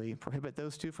simply prohibit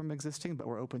those two from existing, but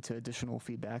we're open to additional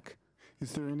feedback.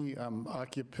 Is there any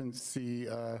occupancy,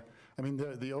 I mean,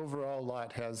 the overall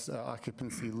lot has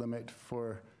occupancy limit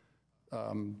for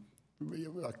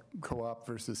a co-op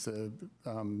versus a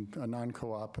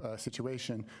non-co-op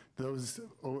situation. Those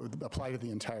apply to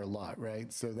the entire lot,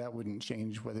 right? So that wouldn't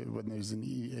change when there's an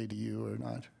ADU or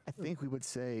not. think we would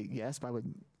say yes, but I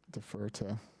would defer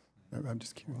to. I'm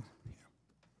just curious.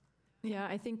 Yeah,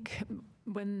 I think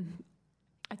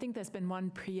there's been one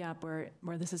pre-app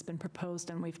where this has been proposed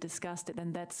and we've discussed it,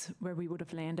 and that's where we would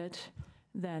have landed.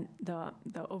 Then the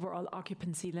overall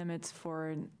occupancy limits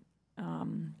for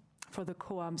the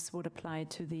co-ops would apply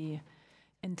to the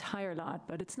entire lot,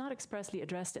 but it's not expressly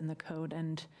addressed in the code.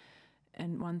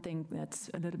 And one thing that's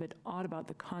a little bit odd about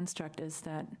the construct is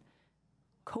that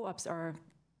co-ops are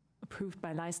approved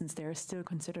by license. They're still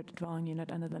considered a dwelling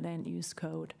unit under the land use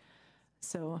code.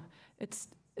 So it's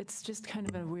just kind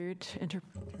of a weird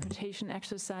interpretation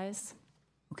exercise.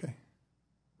 Okay.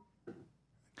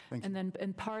 Thank you. And then,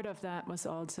 and part of that was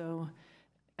also,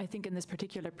 I think in this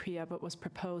particular pre-app, what was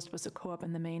proposed was a co-op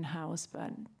in the main house,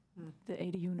 but the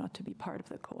ADU not to be part of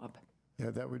the co-op.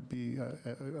 Yeah, that would be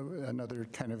another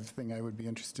kind of thing I would be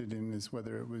interested in, is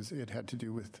whether it had to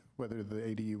do with whether the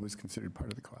ADU was considered part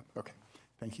of the co-op. Okay,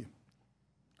 thank you.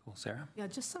 Cool. Sarah? Yeah,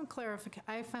 just some clarification.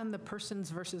 I found the persons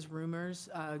versus roomers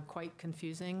quite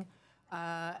confusing,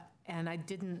 and I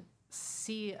didn't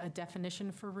see a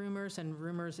definition for roomers, and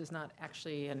roomers is not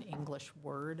actually an English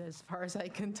word as far as I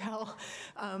can tell.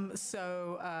 I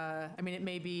mean, it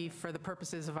may be for the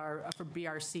purposes of for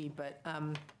BRC, but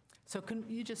so can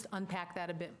you just unpack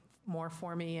that a bit more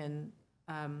for me? And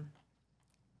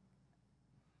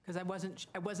because it wasn't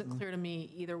clear to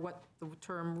me either what the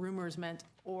term roomers meant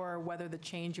or whether the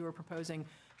change you were proposing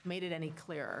made it any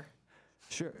clearer.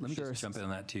 Sure. Let me just jump in on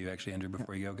that too, actually, Andrew,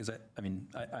 before you go, because I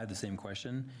had the same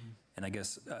question, and I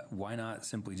guess why not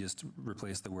simply just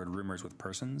replace the word roomers with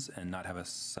persons and not have a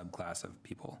subclass of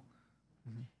people?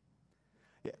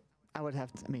 Yeah, I would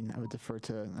defer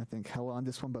to, I think, Hella on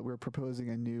this one, but we're proposing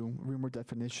a new roomer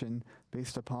definition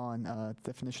based upon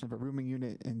definition of a rooming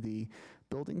unit in the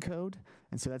building code,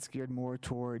 and so that's geared more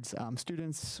towards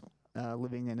students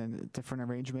living in a different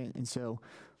arrangement, and so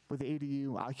with the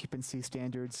ADU occupancy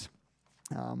standards,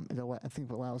 I think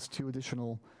it allows 2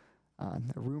 additional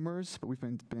roomers, but we've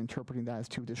been interpreting that as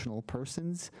 2 additional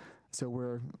persons. So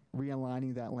we're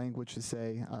realigning that language to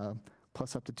say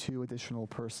plus up to 2 additional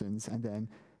persons. And then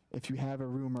if you have a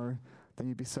roomer, then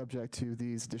you'd be subject to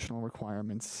these additional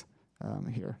requirements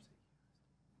here.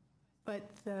 But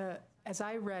as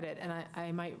I read it, and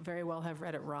I might very well have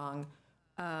read it wrong,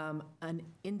 an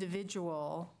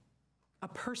individual, a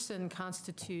person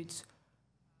constitutes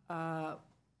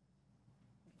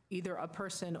either a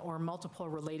person or multiple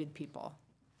related people.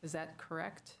 Is that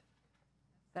correct?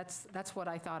 That's what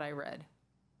I thought I read.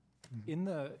 In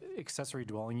the accessory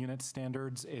dwelling unit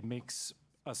standards, it makes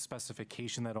a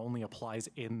specification that only applies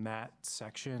in that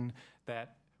section,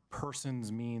 that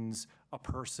persons means a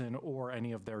person or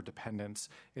any of their dependents.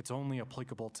 It's only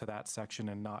applicable to that section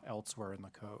and not elsewhere in the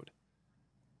code.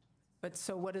 But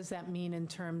so what does that mean in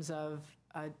terms of,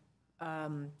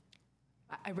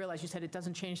 I realize you said it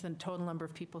doesn't change the total number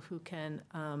of people who can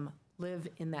live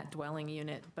in that dwelling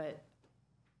unit, but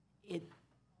it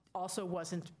also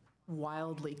wasn't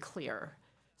wildly clear.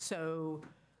 So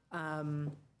I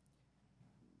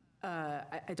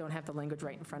don't have the language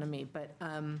right in front of me, but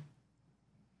I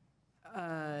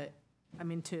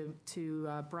mean, to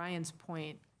Brian's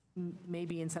point,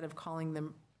 maybe instead of calling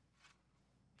them,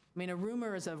 I mean, a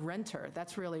roomer is a renter.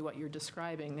 That's really what you're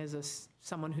describing, is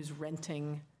someone who's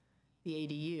renting the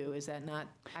ADU. Is that not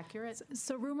accurate?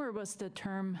 So roomer was the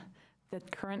term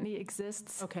that currently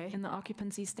exists in the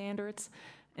occupancy standards.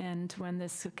 And when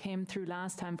this came through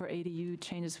last time for ADU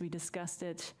changes, we discussed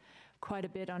it quite a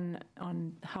bit on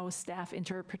how staff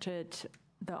interpreted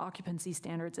the occupancy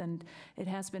standards. And it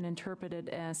has been interpreted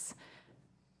as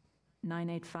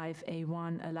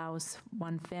 985A1 allows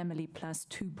 1 family plus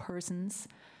 2 persons,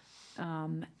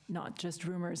 not just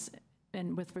roomers.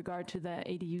 And with regard to the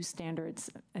ADU standards,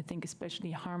 I think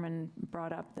especially Harmon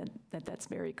brought up that that's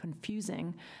very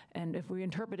confusing. And if we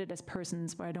interpret it as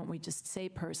persons, why don't we just say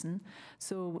person?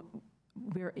 So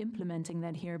we're implementing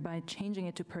that here by changing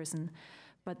it to person.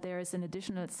 But there is an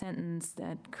additional sentence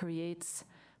that creates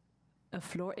a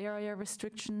floor area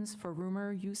restrictions for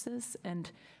roomer uses.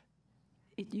 And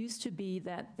it used to be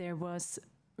that there was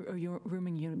a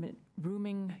rooming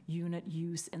unit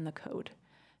use in the code.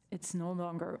 It's no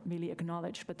longer really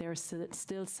acknowledged, but there's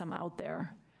still some out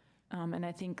there. And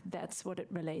I think that's what it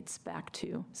relates back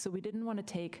to. So we didn't want to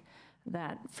take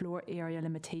that floor area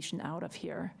limitation out of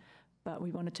here, but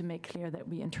we wanted to make clear that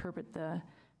we interpret the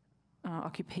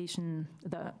occupancy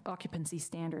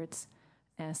standards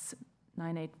as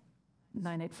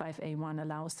 985A1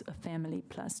 allows a family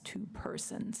plus 2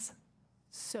 persons.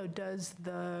 So does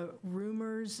the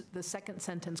roomers, the second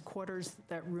sentence, quarters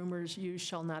that roomers use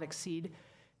shall not exceed,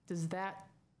 does that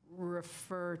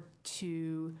refer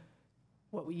to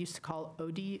what we used to call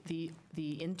the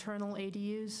internal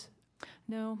ADUs?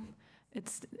 No,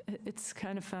 it's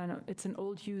kind of it's an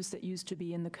old use that used to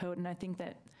be in the code, and I think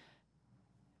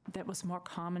that was more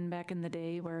common back in the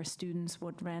day, where students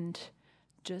would rent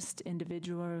just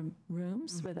individual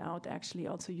rooms without actually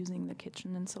also using the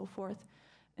kitchen and so forth.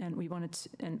 And we wanted to,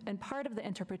 and part of the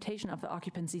interpretation of the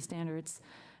occupancy standards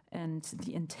and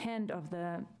the intent of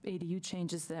the ADU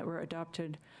changes that were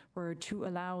adopted were to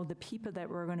allow the people that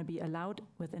were going to be allowed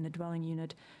within a dwelling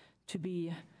unit to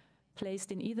be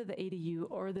placed in either the ADU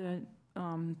or the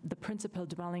principal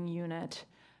dwelling unit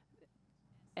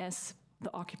as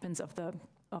the occupants of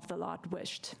the lot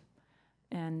wished.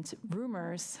 And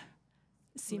roomers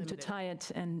seem to tie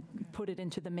it and put it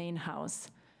into the main house,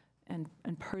 and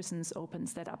persons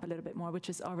opens that up a little bit more, which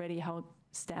is already how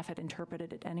staff had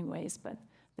interpreted it anyways, but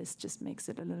this just makes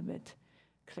it a little bit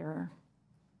clearer.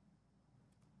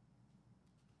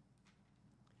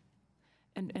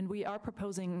 And we are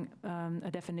proposing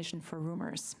a definition for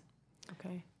roomers.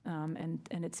 Okay. And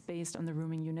it's based on the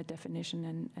rooming unit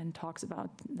definition, and talks about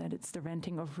that it's the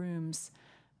renting of rooms,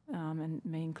 and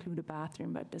may include a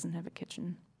bathroom, but doesn't have a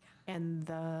kitchen. And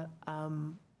the,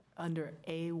 under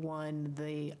A1,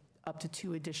 the up to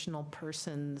 2 additional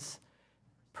persons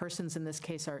in this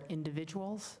case are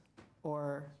individuals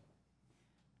or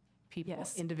people?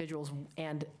 Yes. Individuals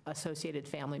and associated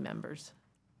family members?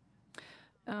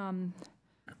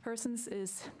 Persons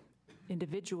is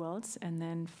individuals, and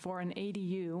then for an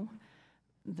ADU,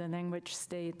 the language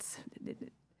states,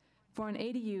 for an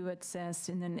ADU it says,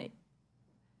 and then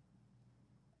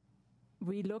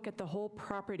we look at the whole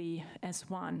property as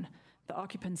one. The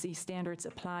occupancy standards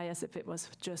apply as if it was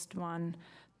just one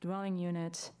dwelling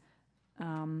unit.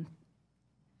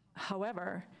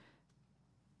 However,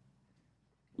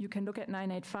 you can look at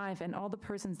 985, and all the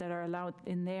persons that are allowed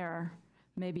in there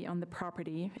may be on the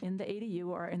property, in the ADU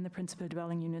or in the principal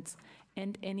dwelling units,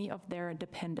 and any of their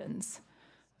dependents.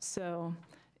 So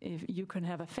if you can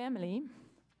have a family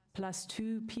plus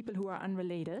 2 people who are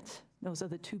unrelated, those are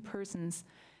the 2 persons,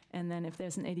 and then if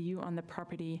there's an ADU on the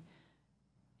property,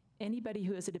 anybody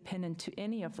who is a dependent to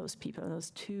any of those people,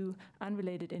 those 2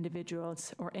 unrelated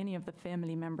individuals or any of the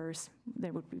family members,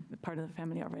 they would be part of the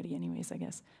family already anyways, I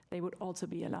guess, they would also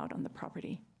be allowed on the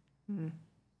property. Mm-hmm.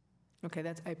 Okay,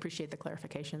 I appreciate the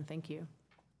clarification. Thank you.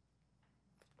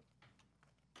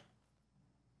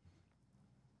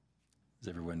 Is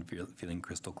everyone feeling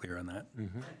crystal clear on that?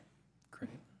 Mm-hmm.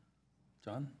 Great.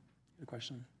 John, you had a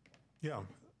question? Yeah.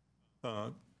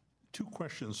 2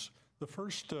 questions. The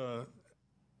first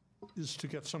is to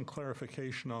get some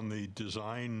clarification on the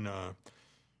design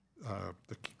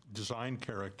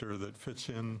character that fits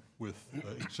in with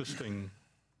existing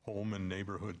home and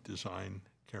neighborhood design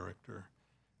character.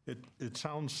 It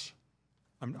sounds,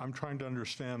 I'm trying to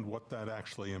understand what that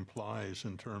actually implies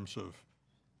in terms of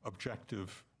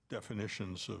objective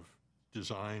definitions of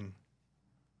design.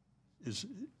 Is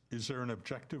there an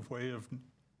objective way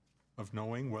of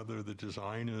knowing whether the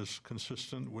design is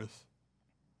consistent with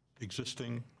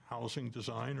existing housing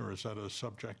design, or is that a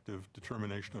subjective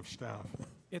determination of staff?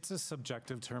 It's a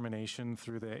subjective determination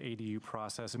through the ADU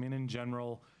process. I mean, in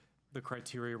general, the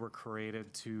criteria were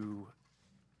created to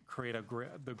create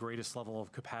the greatest level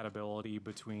of compatibility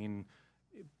between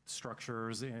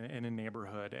structures in a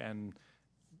neighborhood. And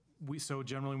so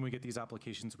generally when we get these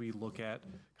applications, we look at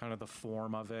kind of the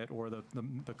form of it, or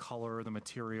the color, the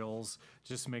materials,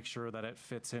 just to make sure that it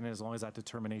fits in. As long as that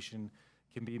determination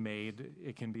can be made,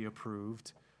 it can be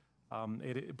approved.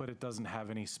 But it doesn't have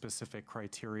any specific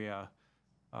criteria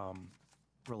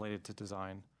related to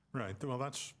design. Right.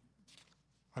 Well,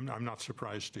 I'm not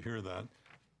surprised to hear that.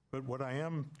 But what I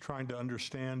am trying to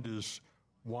understand is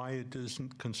why it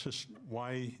doesn't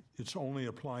why it's only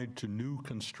applied to new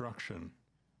construction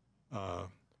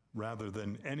rather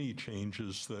than any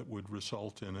changes that would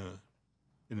result in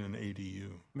an ADU.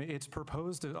 I mean, it's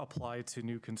proposed to apply to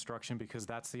new construction because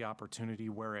that's the opportunity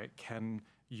where it can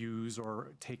use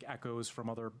or take echoes from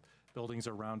other buildings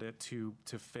around it to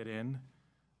fit in.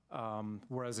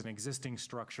 Whereas an existing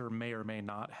structure may or may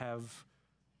not have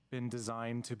been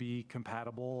designed to be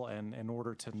compatible, and in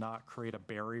order to not create a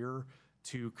barrier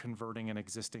to converting an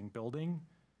existing building,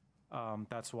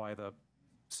 that's why the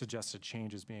suggested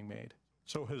change is being made.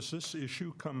 So has this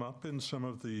issue come up in some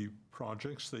of the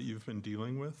projects that you've been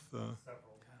dealing with? Several.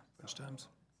 Which times?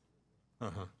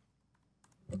 Uh-huh.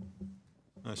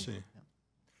 I see.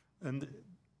 And,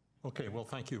 okay, well,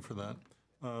 thank you for that.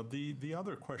 The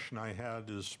other question I had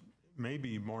is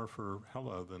maybe more for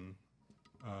Hella than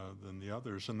the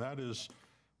others, and that is,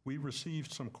 we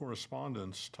received some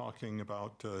correspondence talking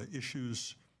about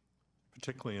issues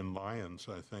particularly in Lyons,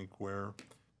 I think, where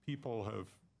people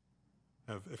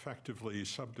have effectively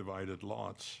subdivided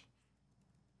lots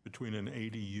between an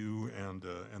ADU and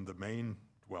the main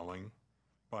dwelling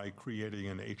by creating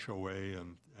an HOA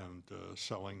and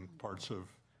selling parts of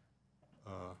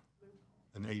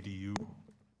an ADU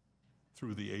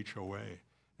through the HOA.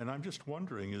 And I'm just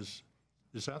wondering, is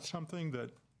that something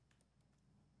that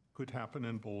could happen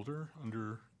in Boulder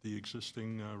under the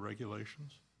existing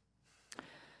regulations?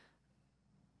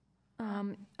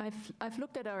 I've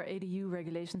looked at our ADU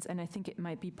regulations, and I think it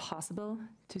might be possible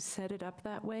to set it up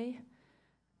that way.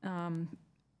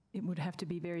 It would have to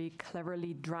be very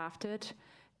cleverly drafted,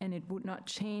 and it would not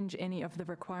change any of the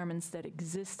requirements that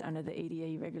exist under the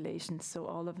ADA regulations. So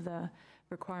all of the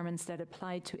requirements that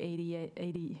apply to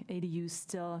ADUs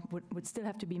still would still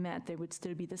have to be met. There would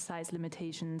still be the size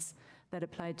limitations that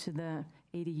apply to the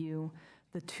ADU.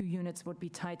 The two units would be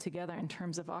tied together in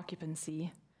terms of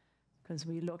occupancy, because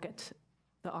we look at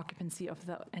the occupancy of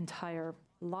the entire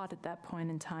lot at that point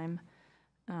in time.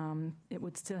 It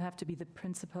would still have to be the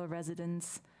principal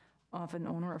residence of an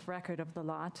owner of record of the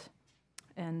lot,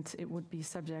 and it would be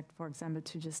subject, for example,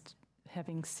 to just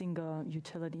having single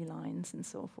utility lines and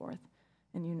so forth,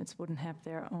 and units wouldn't have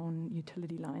their own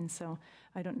utility lines. So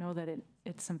I don't know that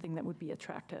it's something that would be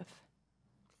attractive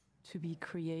to be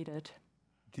created.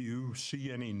 Do you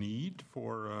see any need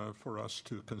for us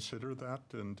to consider that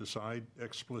and decide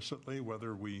explicitly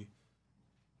whether we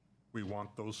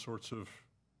want those sorts of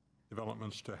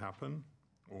developments to happen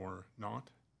or not?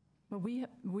 Well,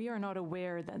 we are not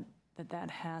aware that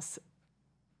has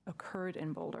occurred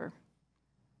in Boulder.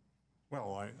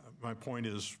 Well, my point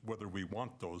is whether we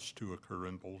want those to occur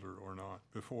in Boulder or not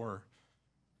before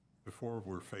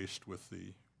we're faced with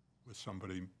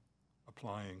somebody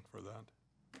applying for that.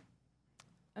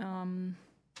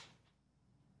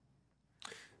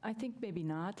 I think maybe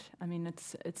not. I mean,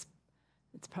 it's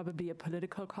probably a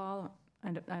political call.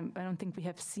 I don't think we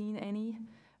have seen any.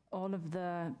 All of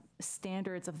the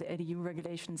standards of the ADU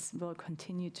regulations will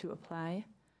continue to apply.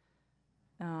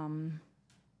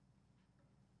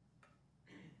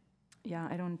 Yeah,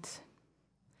 I don't.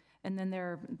 And then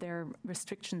there are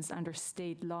restrictions under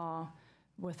state law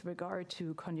with regard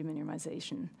to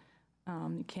condominiumization.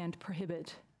 You can't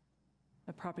prohibit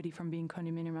a property from being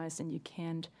condominiumized, and you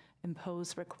can't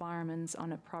impose requirements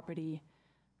on a property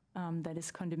that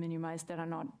is condominiumized that are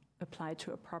not applied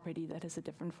to a property that is a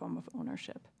different form of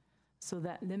ownership. So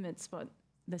that limits what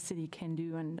the city can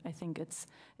do, and I think it's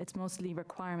mostly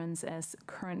requirements as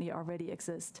currently already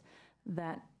exist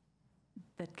that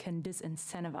can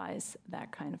disincentivize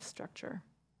that kind of structure.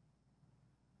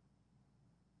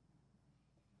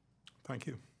 Thank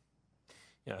you.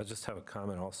 Yeah, I just have a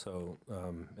comment also,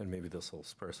 and maybe this will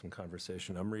spur some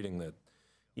conversation. I'm reading the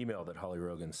email that Holly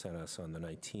Rogan sent us on the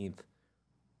 19th,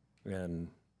 and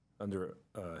under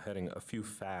heading A Few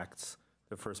Facts,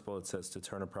 the first bullet says, to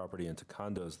turn a property into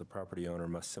condos, the property owner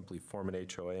must simply form an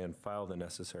HOA and file the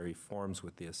necessary forms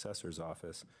with the assessor's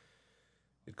office.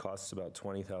 It costs about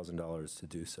 $20,000 to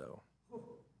do so.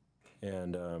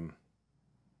 And,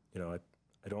 I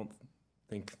don't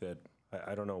think that,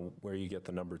 I don't know where you get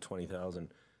the number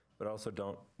 20,000, but I also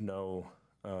don't know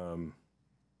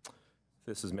if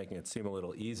this is making it seem a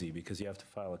little easy, because you have to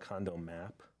file a condo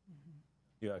map.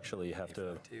 Mm-hmm. You actually have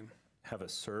to have a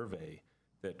survey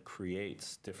that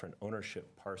creates different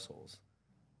ownership parcels.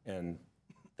 And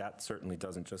that certainly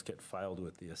doesn't just get filed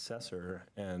with the assessor,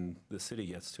 and the city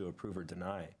gets to approve or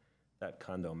deny that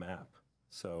condo map.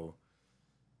 So,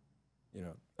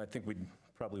 I think we'd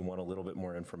probably want a little bit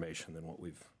more information than what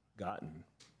we've gotten.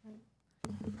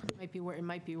 It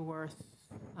might be worth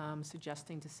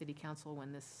suggesting to City Council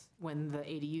when the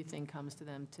ADU thing comes to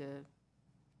them, to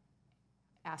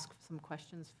ask some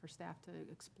questions for staff to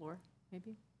explore,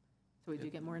 maybe, so we do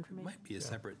get more information. It might be a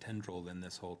separate tendril than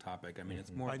this whole topic. I mean,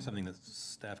 it's more something that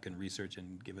staff can research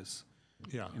and give us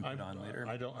input on later.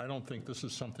 I don't think this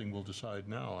is something we'll decide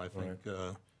now. I think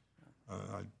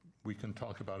we can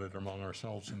talk about it among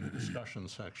ourselves in the discussion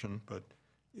section, but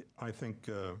I think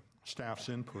staff's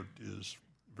input is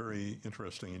very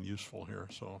interesting and useful here.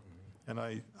 So, and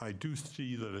I do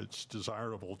see that it's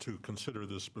desirable to consider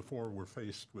this before we're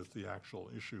faced with the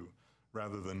actual issue,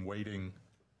 rather than waiting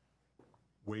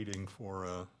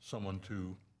for someone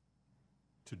to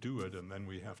do it, and then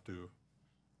we have to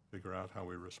figure out how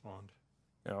we respond.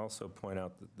 And I'll also point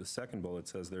out that the second bullet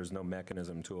says there's no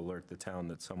mechanism to alert the town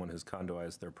that someone has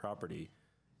condoized their property.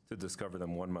 To discover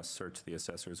them, one must search the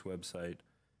assessor's website.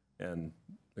 And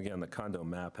again, the condo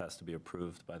map has to be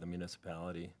approved by the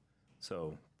municipality.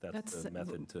 So that's the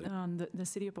method to... The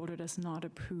city of Boulder does not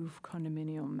approve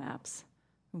condominium maps.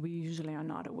 We usually are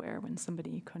not aware when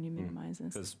somebody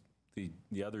condominiumizes. Because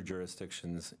the other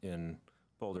jurisdictions in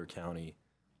Boulder County,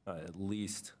 at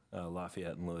least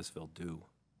Lafayette and Louisville do.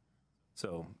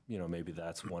 So, maybe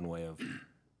that's one way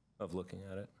of looking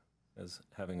at it, as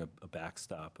having a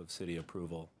backstop of city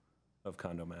approval of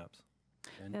condo maps.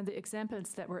 And the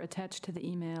examples that were attached to the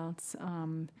emails,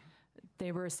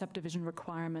 they were subdivision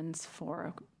requirements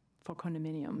for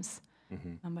condominiums.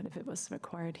 But if it was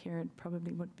required here, it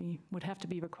probably would have to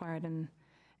be required in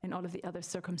all of the other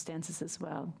circumstances as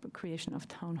well, the creation of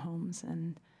townhomes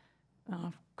and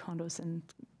condos and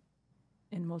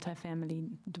in multifamily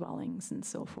dwellings and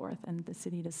so forth. And the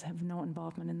city does have no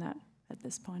involvement in that at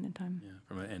this point in time. Yeah,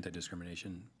 from an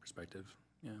anti-discrimination perspective,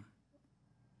 yeah.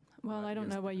 Well, I don't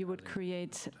know why you would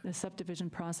create a subdivision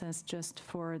process just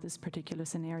for this particular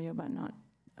scenario, but not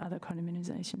other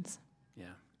condominiumizations. Yeah.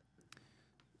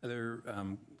 Other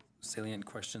salient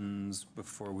questions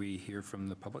before we hear from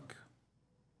the public?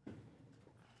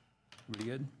 Everybody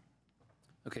good?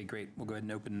 Okay, great. We'll go ahead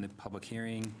and open the public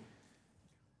hearing.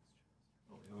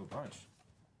 Oh, we have a bunch.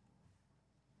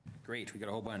 Great, we got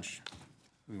a whole bunch.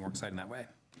 We'll be more exciting that way.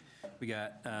 We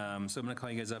got, so I'm gonna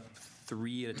call you guys up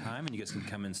 3 at a time, and you guys can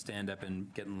come and stand up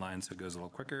and get in line so it goes a little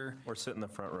quicker. Or sit in the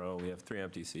front row. We have 3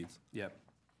 empty seats. Yep.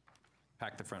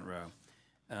 Pack the front row.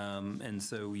 And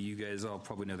so you guys all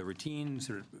probably know the routine,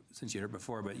 sort of, since you heard it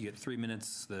before, but you get 3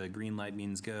 minutes. The green light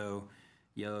means go,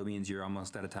 yellow means you're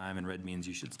almost out of time, and red means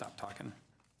you should stop talking.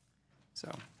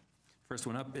 So first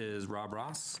one up is Rob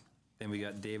Ross. Then we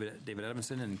got David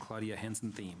Adamson and Claudia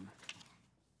Hansen-Thiem.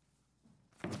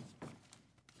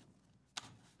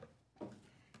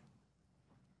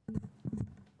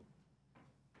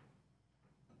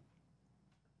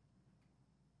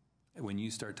 When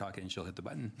you start talking, she'll hit the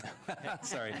button.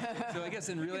 Sorry. So I guess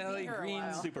in reality, green.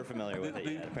 Super familiar with it.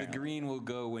 Yeah, the green will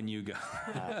go when you go.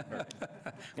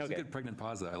 It's Okay. a good pregnant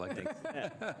pause, though. I like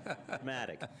that.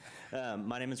 Dramatic.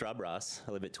 My name is Rob Ross.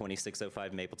 I live at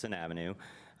 2605 Mapleton Avenue.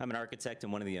 I'm an architect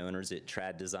and one of the owners at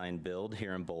Trad Design Build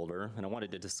here in Boulder, and I wanted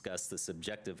to discuss the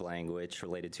subjective language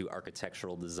related to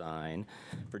architectural design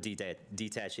for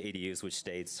detached ADUs, which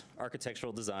states,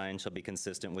 architectural design shall be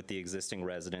consistent with the existing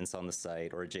residence on the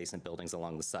site or adjacent buildings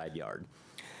along the side yard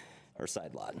or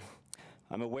side lot.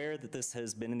 I'm aware that this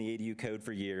has been in the ADU code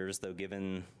for years, though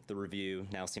given the review,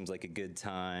 now seems like a good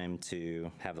time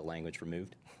to have the language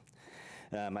removed.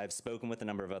 I've spoken with a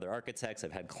number of other architects.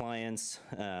 I've had clients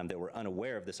that were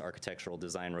unaware of this architectural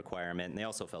design requirement, and they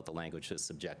also felt the language is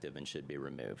subjective and should be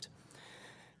removed.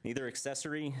 Neither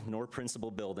accessory nor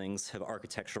principal buildings have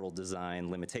architectural design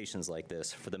limitations like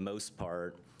this. For the most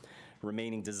part,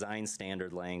 remaining design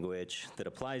standard language that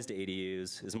applies to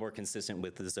ADUs is more consistent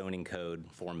with the zoning code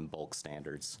form and bulk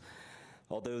standards.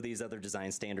 Although these other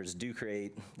design standards do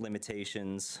create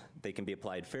limitations, they can be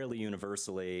applied fairly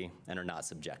universally and are not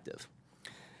subjective.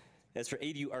 As for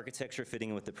ADU architecture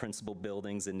fitting with the principal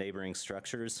buildings and neighboring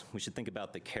structures, we should think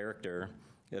about the character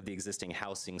of the existing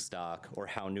housing stock or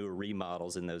how newer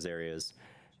remodels in those areas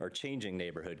are changing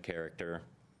neighborhood character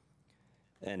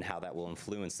and how that will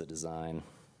influence the design.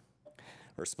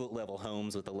 Or split-level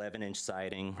homes with 11-inch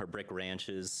siding or brick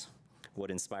ranches, what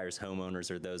inspires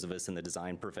homeowners or those of us in the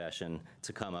design profession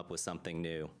to come up with something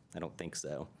new? I don't think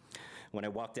so. When I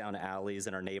walk down alleys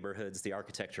in our neighborhoods, the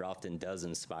architecture often does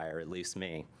inspire, at least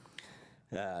me.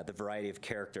 The variety of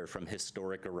character from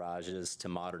historic garages to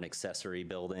modern accessory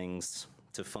buildings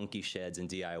to funky sheds and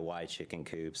DIY chicken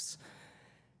coops.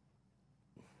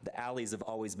 The alleys have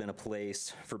always been a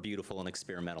place for beautiful and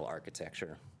experimental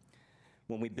architecture.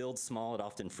 When we build small, it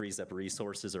often frees up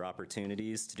resources or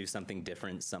opportunities to do something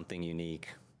different, something unique.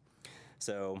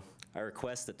 So I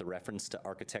request that the reference to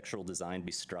architectural design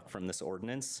be struck from this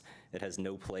ordinance. It has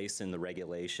no place in the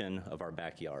regulation of our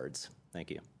backyards.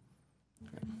 Thank you.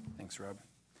 Thanks, Rob.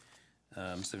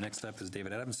 So next up is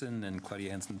David Adamson and Claudia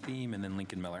Hansen-Thiem, and then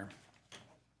Lincoln Miller.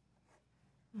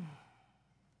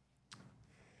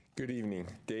 Good evening.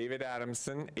 David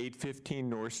Adamson, 815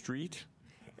 North Street,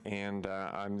 and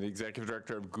I'm the executive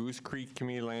director of Goose Creek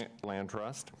Community Land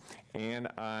Trust, and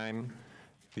I'm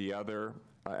the other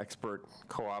expert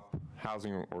co-op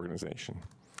housing organization.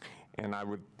 And I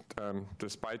would,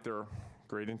 despite their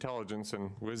great intelligence and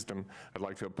wisdom, I'd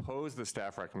like to oppose the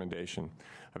staff recommendation.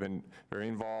 I've been very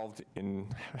involved in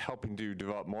helping to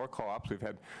develop more co-ops. We've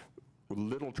had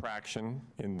little traction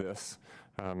in this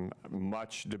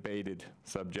much debated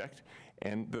subject,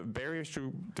 and the barriers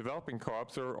to developing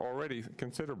co-ops are already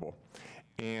considerable.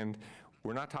 And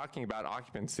we're not talking about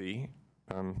occupancy.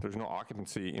 There's no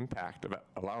occupancy impact of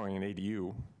allowing an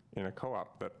ADU in a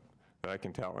co-op that that I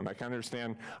can tell. And I can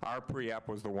understand our pre-app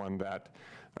was the one that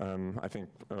I think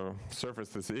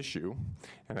surfaced this issue,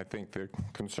 and I think the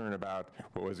concern about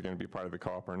what was going to be part of the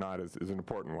co-op or not is an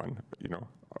important one. You know,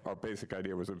 our basic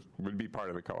idea was it would be part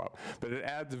of the co-op, but it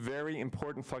adds very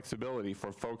important flexibility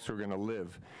for folks who are going to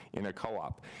live in a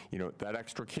co-op. You know, that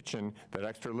extra kitchen, that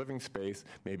extra living space,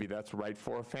 maybe that's right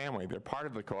for a family. They're part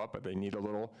of the co-op, but they need a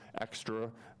little extra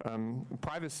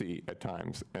privacy at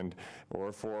times,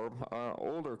 or for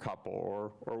older couple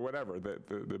or whatever.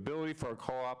 The ability for a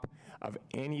co-op of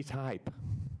any type,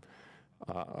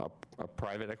 a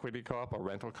private equity co-op, a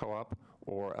rental co-op,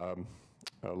 or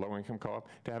a low-income co-op,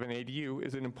 to have an ADU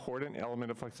is an important element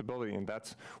of flexibility, and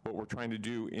that's what we're trying to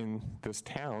do in this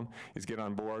town, is get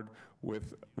on board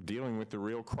with dealing with the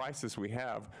real crisis we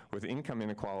have with income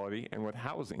inequality and with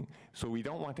housing. So we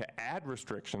don't want to add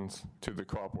restrictions to the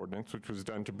co-op ordinance, which was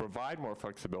done to provide more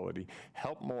flexibility,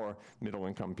 help more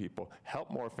middle-income people,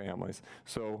 help more families.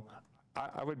 So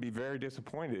I would be very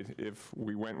disappointed if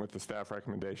we went with the staff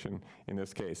recommendation in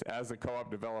this case. As a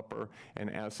co-op developer and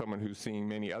as someone who's seeing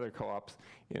many other co-ops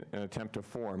in an attempt to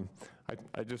form,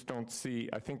 I just don't see,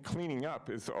 I think cleaning up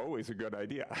is always a good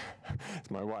idea, as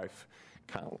my wife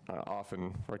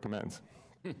often recommends.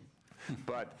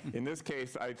 But in this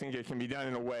case, I think it can be done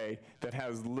in a way that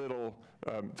has little,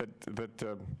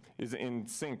 that is in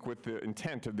sync with the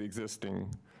intent of the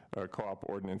existing co-op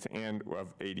ordinance and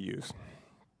of ADUs.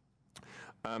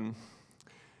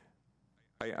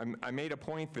 I made a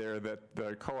point there that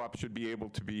the co-op should be able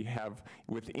to have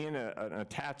within an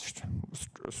attached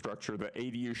structure, the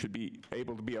ADU should be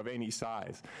able to be of any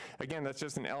size. Again, that's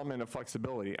just an element of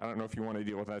flexibility. I don't know if you want to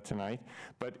deal with that tonight,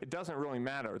 but it doesn't really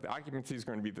matter. The occupancy is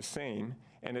going to be the same,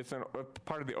 and it's a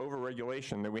part of the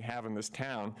overregulation that we have in this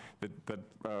town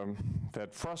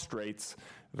that frustrates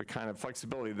the kind of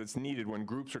flexibility that's needed when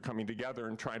groups are coming together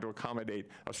and trying to accommodate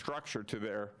a structure to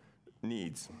their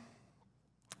needs.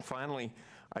 Finally,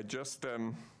 I'd just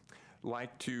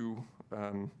like to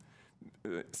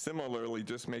similarly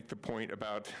just make the point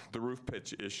about the roof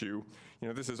pitch issue. You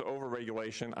know, this is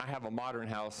overregulation. I have a modern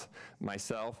house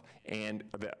myself, and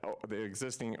the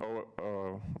existing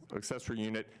accessory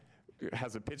unit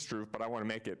has a pitched roof, but I want to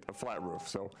make it a flat roof.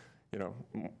 So, you know,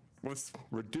 let's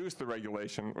reduce the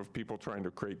regulation of people trying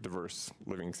to create diverse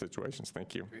living situations.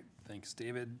 Thank you. Great. Thanks,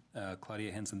 David.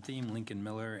 Claudia Henson-Thiem, Lincoln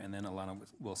Miller, and then Alana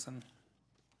Wilson.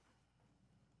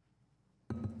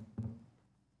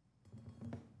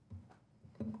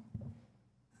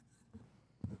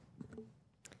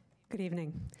 Good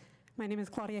evening. My name is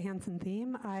Claudia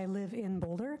Hansen-Thiem. I live in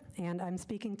Boulder, and I'm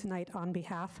speaking tonight on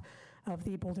behalf of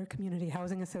the Boulder Community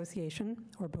Housing Association,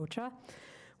 or BOCHA,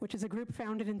 which is a group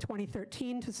founded in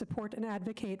 2013 to support and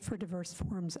advocate for diverse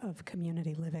forms of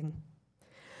community living.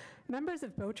 Members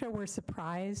of BOCHA were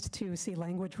surprised to see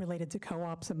language related to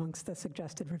co-ops amongst the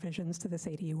suggested revisions to this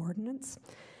ADU ordinance.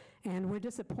 And we're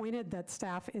disappointed that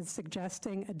staff is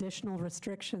suggesting additional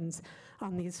restrictions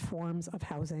on these forms of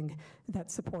housing that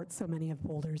support so many of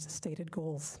Boulder's stated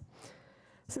goals.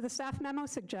 So the staff memo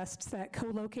suggests that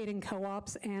co-locating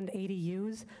co-ops and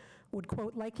ADUs would,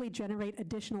 quote, likely generate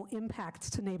additional impacts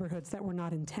to neighborhoods that were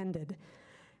not intended.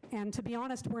 And to be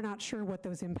honest, we're not sure what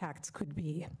those impacts could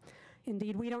be.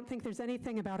 Indeed, we don't think there's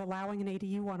anything about allowing an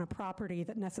ADU on a property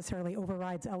that necessarily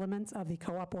overrides elements of the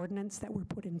co-op ordinance that were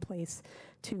put in place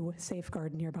to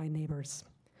safeguard nearby neighbors.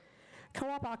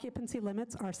 Co-op occupancy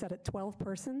limits are set at 12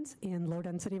 persons in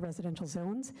low-density residential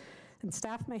zones, and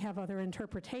staff may have other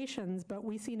interpretations, but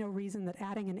we see no reason that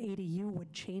adding an ADU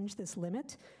would change this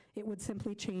limit. It would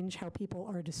simply change how people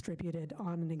are distributed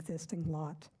on an existing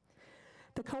lot.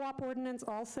 The co-op ordinance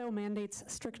also mandates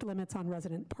strict limits on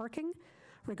resident parking.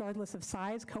 Regardless of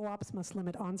size, co-ops must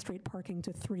limit on-street parking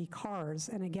to 3 cars,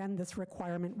 and again, this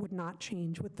requirement would not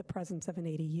change with the presence of an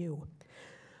ADU.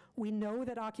 We know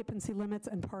that occupancy limits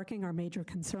and parking are major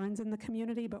concerns in the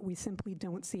community, but we simply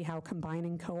don't see how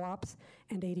combining co-ops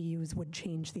and ADUs would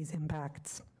change these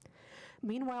impacts.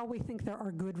 Meanwhile, we think there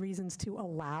are good reasons to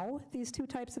allow these two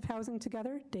types of housing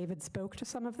together. David spoke to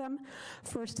some of them.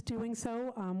 First, doing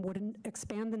so would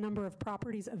expand the number of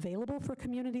properties available for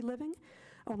community living.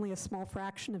 Only a small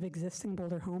fraction of existing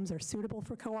Boulder homes are suitable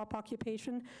for co-op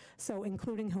occupation, so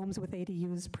including homes with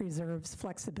ADUs preserves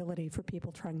flexibility for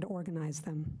people trying to organize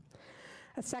them.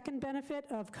 A second benefit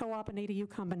of co-op and ADU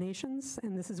combinations,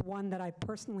 and this is one that I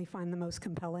personally find the most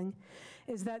compelling,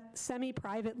 is that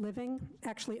semi-private living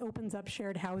actually opens up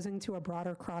shared housing to a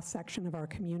broader cross-section of our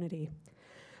community.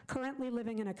 Currently,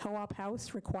 living in a co-op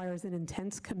house requires an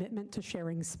intense commitment to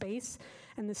sharing space,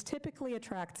 and this typically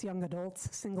attracts young adults,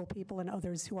 single people, and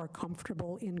others who are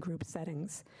comfortable in group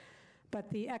settings. but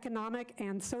the economic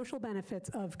and social benefits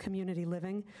of community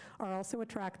living are also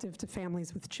attractive to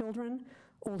families with children,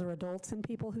 older adults, and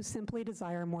people who simply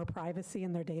desire more privacy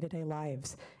in their day-to-day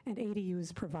lives, and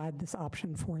ADUs provide this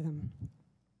option for them.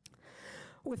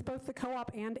 With both the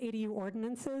co-op and ADU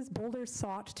ordinances, Boulder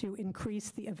sought to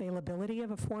increase the availability of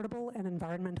affordable and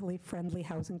environmentally friendly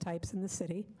housing types in the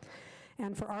city.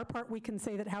 And for our part, we can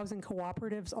say that housing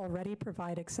cooperatives already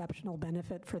provide exceptional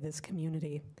benefit for this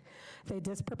community. They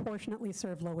disproportionately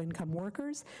serve low-income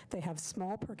workers. They have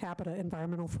small per capita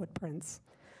environmental footprints.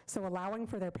 So allowing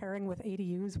for their pairing with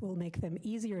ADUs will make them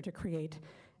easier to create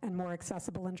and more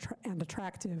accessible and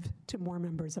attractive to more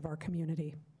members of our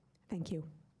community. Thank you.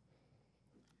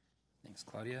 Thanks,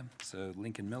 Claudia. So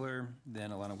Lincoln Miller,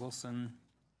 then Alana Wilson,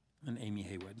 and Amy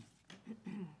Haywood.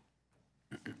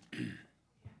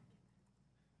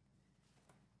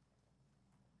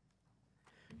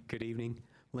 Good evening.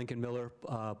 Lincoln Miller,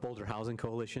 Boulder Housing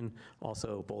Coalition,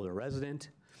 also Boulder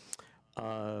resident.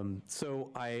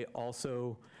 So I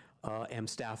also am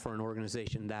staff for an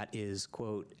organization that is,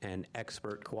 quote, an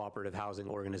expert cooperative housing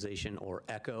organization, or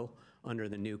ECHO, under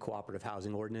the new cooperative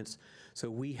housing ordinance. So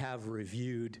we have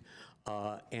reviewed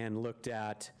and looked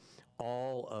at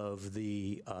all of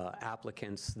the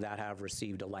applicants that have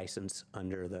received a license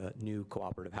under the new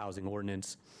cooperative housing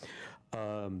ordinance.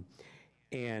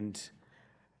 And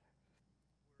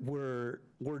we're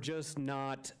just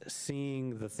not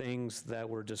seeing the things that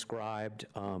were described,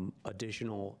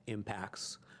 additional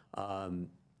impacts.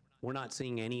 We're not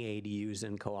seeing any ADUs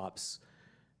and co-ops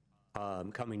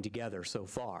coming together so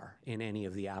far in any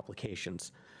of the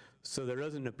applications. So there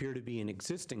doesn't appear to be an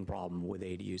existing problem with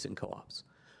ADUs and co-ops.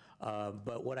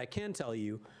 But what I can tell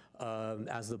you,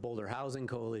 as the Boulder Housing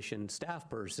Coalition staff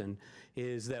person,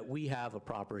 is that we have a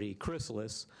property,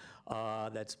 Chrysalis,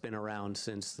 that's been around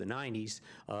since the 90s.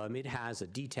 It has a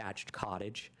detached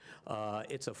cottage.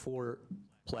 It's a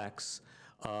fourplex,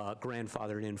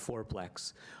 grandfathered in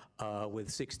fourplex. With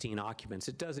 16 occupants.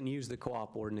 It doesn't use the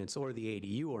co-op ordinance or the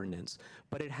ADU ordinance,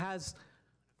 but it has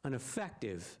an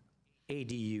effective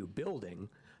ADU building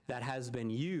that has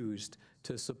been used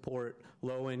to support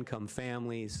low-income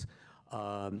families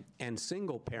and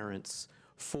single parents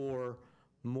for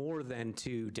more than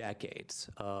 2 decades.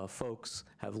 Folks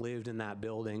have lived in that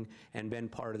building and been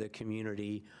part of the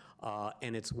community,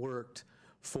 and it's worked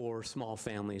for small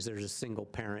families. There's a single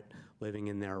parent living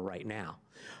in there right now.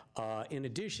 In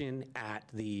addition, at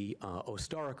the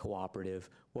Ostara Cooperative,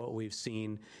 what we've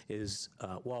seen is,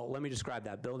 well, let me describe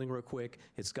that building real quick.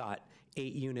 It's got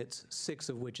 8 units, 6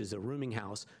 of which is a rooming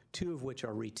house, 2 of which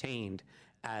are retained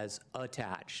as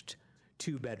attached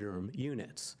 2-bedroom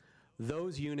units.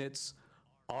 Those units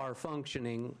are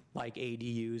functioning like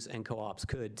ADUs and co-ops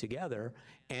could together,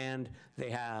 and they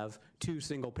have 2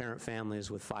 single-parent families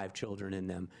with 5 children in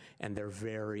them, and they're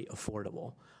very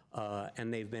affordable.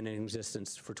 And they've been in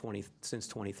existence for since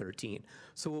 2013.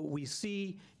 So what we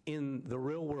see in the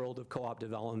real world of co-op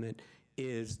development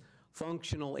is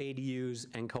functional ADUs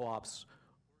and co-ops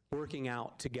working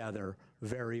out together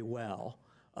very well.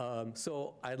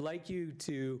 So I'd like you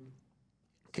to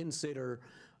consider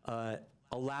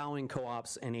allowing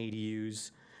co-ops and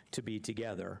ADUs to be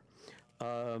together.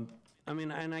 I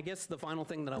mean, and I guess the final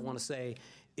thing that I want to say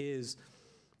is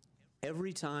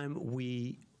every time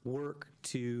we work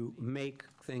to make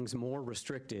things more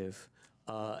restrictive,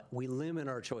 we limit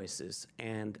our choices.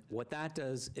 And what that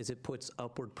does is it puts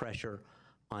upward pressure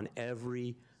on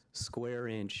every square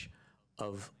inch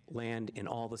of land in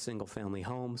all the single-family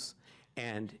homes,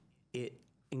 and it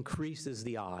increases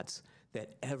the odds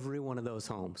that every one of those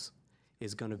homes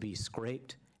is going to be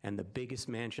scraped, and the biggest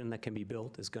mansion that can be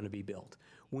built is going to be built.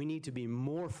 We need to be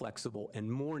more flexible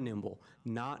and more nimble,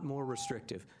 not more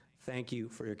restrictive. Thank you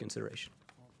for your consideration.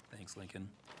 Thanks, Lincoln.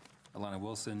 Alana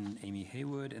Wilson, Amy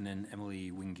Haywood, and then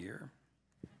Emily Wingier.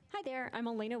 Hi there, I'm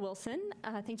Elena Wilson.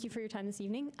 Thank you for your time this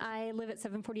evening. I live at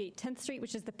 748 10th Street,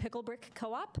 which is the Pickle Brick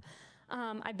Co-op.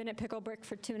 I've been at Pickle Brick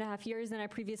for 2.5 years, and I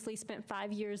previously spent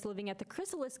 5 years living at the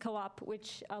Chrysalis Co-op,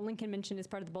 which Lincoln mentioned is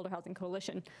part of the Boulder Housing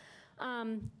Coalition.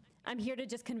 I'm here to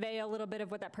just convey a little bit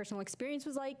of what that personal experience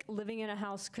was like, living in a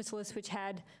house, Chrysalis, which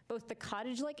had both the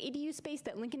cottage-like ADU space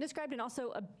that Lincoln described and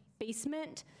also a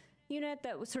basement unit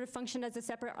that was sort of functioned as a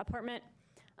separate apartment.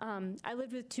 I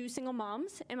lived with 2 single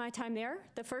moms in my time there,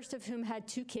 the first of whom had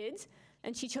 2 kids,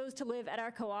 and she chose to live at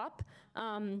our co-op,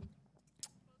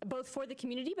 both for the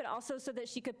community, but also so that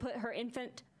she could put her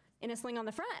infant in a sling on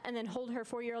the front and then hold her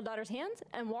 4-year-old daughter's hands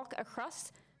and walk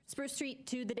across Spruce Street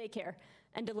to the daycare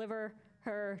and deliver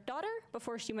her daughter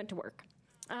before she went to work.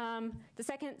 The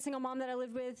second single mom that I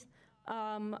lived with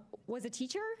was a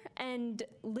teacher and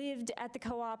lived at the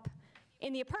co-op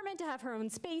in the apartment to have her own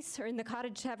space, or in the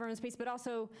cottage to have her own space, but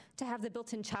also to have the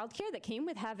built-in childcare that came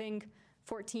with having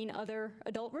 14 other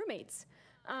adult roommates.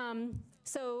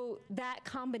 So that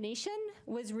combination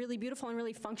was really beautiful and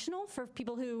really functional for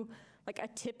people who, like a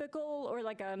typical or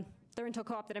like the rental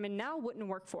co-op that I'm in now wouldn't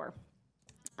work for.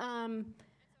 And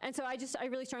so I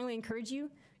really strongly encourage you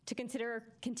to consider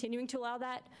continuing to allow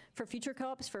that for future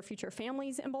co-ops, for future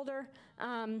families in Boulder.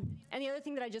 And the other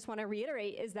thing that I just want to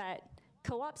reiterate is that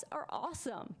co-ops are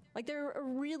awesome. Like, they're a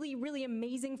really, really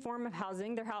amazing form of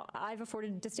housing. They're how I've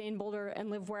afforded to stay in Boulder and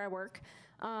live where I work.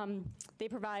 They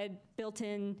provide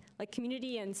built-in like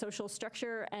community and social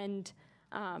structure and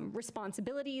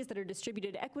responsibilities that are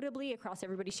distributed equitably across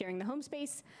everybody sharing the home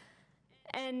space.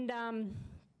 And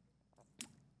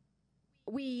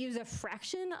we use a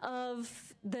fraction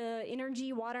of the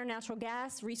energy, water, natural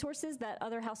gas resources that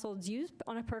other households use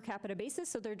on a per capita basis,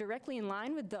 so they're directly in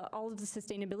line with all of the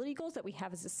sustainability goals that we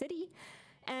have as a city.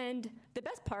 And the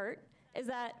best part is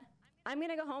that I'm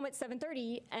gonna go home at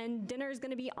 7:30 and dinner is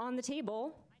gonna be on the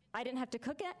table. I didn't have to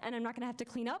cook it, and I'm not gonna have to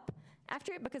clean up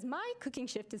after it because my cooking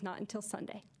shift is not until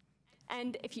Sunday.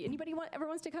 And if anybody ever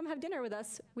wants to come have dinner with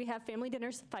us, we have family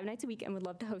dinners 5 nights a week and would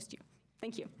love to host you.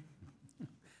 Thank you.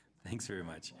 Thanks very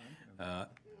much.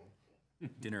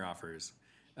 Dinner offers.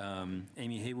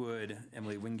 Amy Haywood,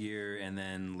 Emily Wingear, and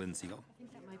then Lynn Siegel. I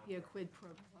think that might be a quid pro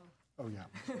quo. Oh, yeah.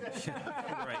 Right,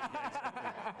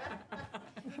 yeah,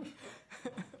 exactly.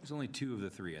 There's only 2 of the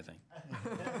 3, I think.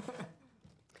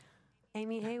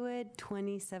 Amy Haywood,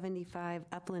 2075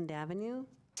 Upland Avenue.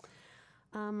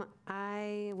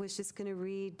 I was just going to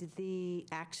read the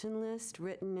action list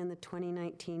written in the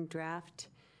 2019 draft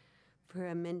for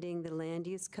amending the land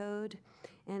use code,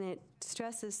 and it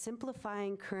stresses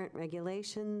simplifying current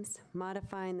regulations,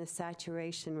 modifying the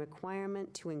saturation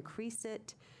requirement to increase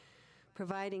it,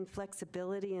 providing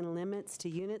flexibility and limits to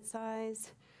unit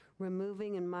size,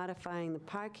 removing and modifying the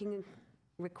parking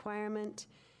requirement,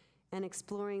 and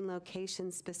exploring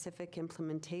location-specific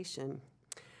implementation.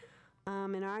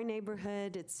 In our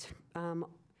neighborhood, it's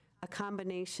a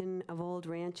combination of old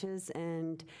ranches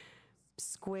and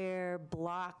square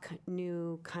block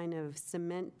new kind of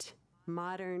cement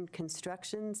modern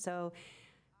construction. So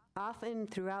often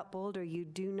throughout Boulder you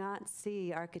do not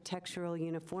see architectural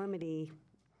uniformity.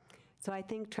 So I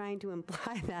think trying to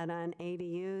imply that on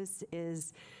ADUs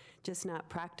is just not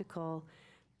practical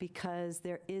because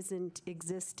there isn't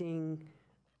existing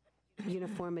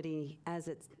uniformity as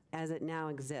it now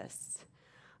exists.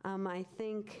 I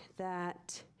think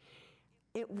that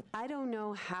I don't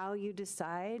know how you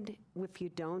decide if you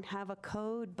don't have a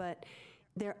code, but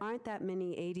there aren't that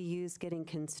many ADUs getting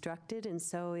constructed, and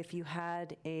so if you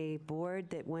had a board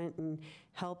that went and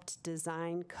helped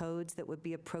design codes that would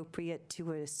be appropriate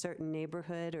to a certain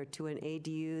neighborhood or to an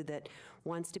ADU that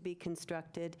wants to be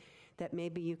constructed, that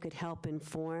maybe you could help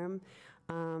inform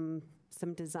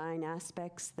some design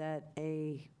aspects that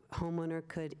a homeowner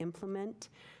could implement.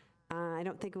 I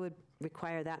don't think it would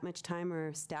require that much time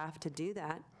or staff to do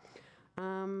that.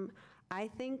 I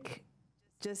think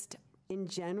just in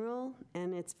general,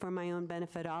 and it's for my own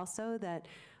benefit also, that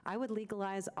I would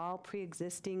legalize all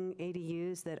pre-existing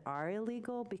ADUs that are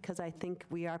illegal because I think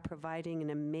we are providing an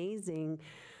amazing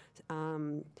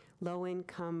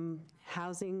low-income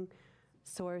housing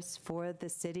source for the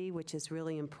city, which is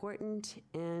really important.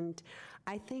 And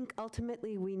I think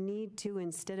ultimately we need to,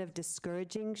 instead of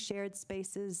discouraging shared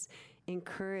spaces,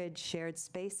 encourage shared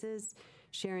spaces.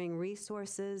 Sharing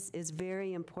resources is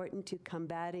very important to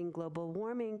combating global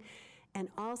warming and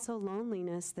also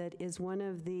loneliness, that is one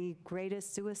of the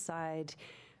greatest suicide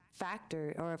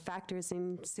factors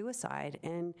in suicide.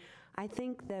 And I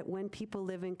think that when people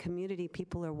live in community,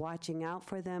 people are watching out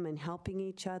for them and helping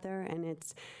each other, and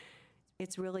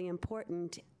it's really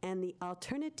important. And the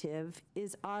alternative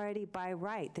is already by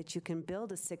right that you can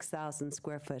build a 6,000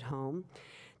 square foot home,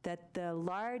 that the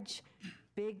large,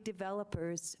 big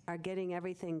developers are getting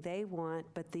everything they want,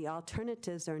 but the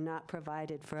alternatives are not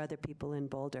provided for other people in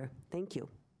Boulder. Thank you.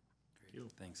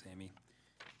 Great. Thanks, Amy.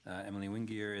 Emily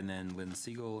Wingear, and then Lynn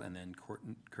Siegel, and then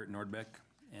Kurt Nordbeck.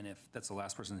 And if that's the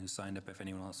last person who signed up, if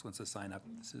anyone else wants to sign up,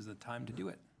 this is the time to do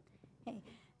it. Hey,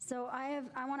 so I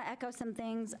want to echo some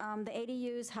things. The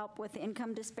ADUs help with the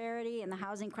income disparity and the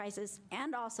housing crisis,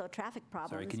 and also traffic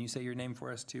problems. Sorry, can you say your name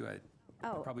for us too? I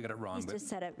probably got it wrong. Just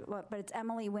said it, but it's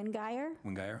Emily Wingear.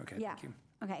 Wingear, okay, Yeah. thank you.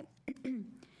 Okay.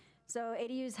 So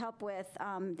ADUs help with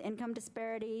the income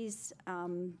disparities,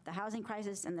 the housing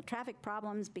crisis, and the traffic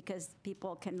problems because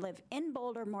people can live in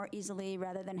Boulder more easily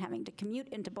rather than having to commute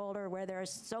into Boulder, where there are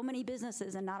so many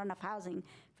businesses and not enough housing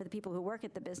for the people who work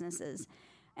at the businesses.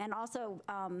 And also,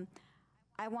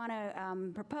 I want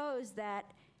to propose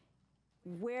that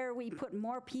where we put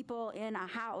more people in a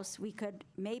house, we could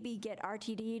maybe get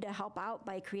RTD to help out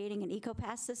by creating an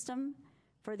EcoPass system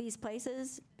for these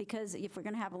places, because if we're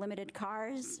going to have limited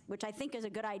cars, which I think is a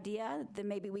good idea, then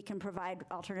maybe we can provide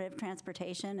alternative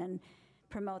transportation and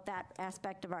promote that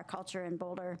aspect of our culture in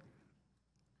Boulder.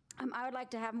 I would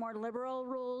like to have more liberal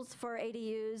rules for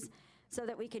ADUs so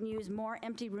that we can use more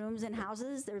empty rooms in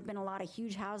houses. There have been a lot of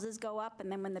huge houses go up,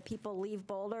 and then when the people leave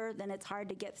Boulder, then it's hard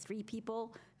to get 3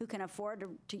 people who can afford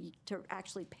to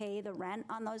actually pay the rent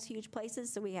on those huge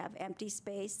places, so we have empty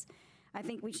space. I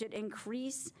think we should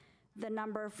increase the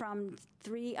number from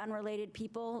 3 unrelated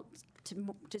people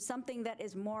to something that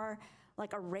is more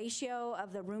like a ratio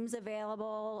of the rooms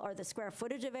available or the square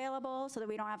footage available, so that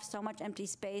we don't have so much empty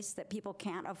space that people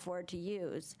can't afford to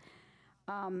use.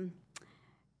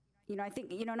 I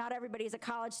think, not everybody's a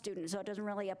college student, so it doesn't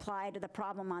really apply to the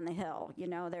problem on the Hill.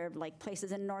 There are like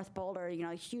places in North Boulder,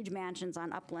 huge mansions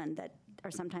on Upland that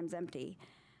are sometimes empty.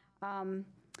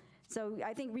 So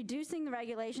I think reducing the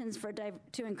regulations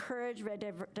to encourage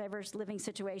diverse living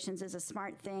situations is a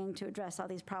smart thing to address all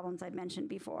these problems I've mentioned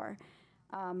before.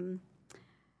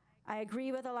 I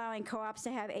agree with allowing co-ops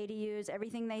to have ADUs,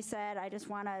 everything they said. I just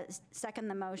want to second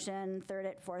the motion, third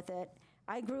it, fourth it.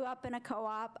 I grew up in a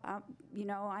co-op.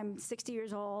 I'm 60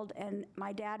 years old, and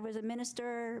my dad was a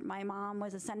minister. My mom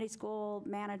was a Sunday school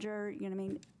manager,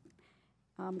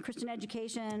 Christian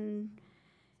education.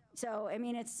 So,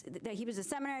 he was a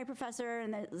seminary professor,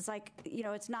 and it's like,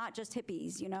 it's not just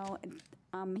hippies,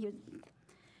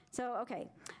 okay.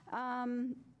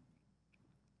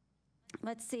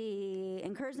 Let's see,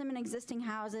 encourage them in existing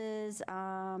houses.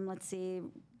 Let's see,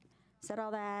 said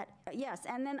all that. Yes,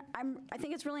 and then I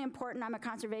think it's really important, I'm a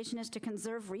conservationist, to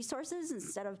conserve resources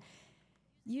instead of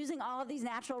using all of these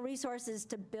natural resources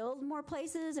to build more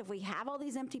places. If we have all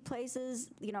these empty places,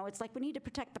 it's like we need to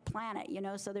protect the planet,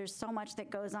 so there's so much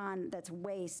that goes on that's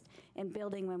waste in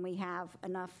building when we have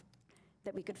enough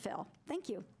that we could fill. Thank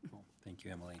you. Cool. Thank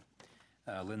you, Emily.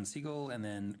 Lynn Siegel, and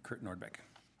then Kurt Nordbeck.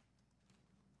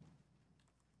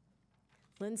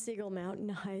 Lynn Siegel, Mountain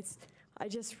Heights. I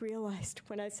just realized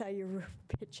when I saw your roof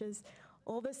pitches,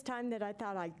 all this time that I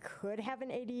thought I could have an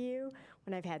ADU,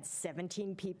 when I've had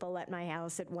 17 people at my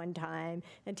house at one time,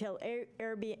 until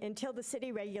the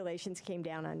city regulations came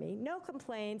down on me. No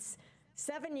complaints,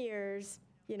 7 years,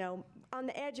 on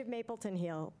the edge of Mapleton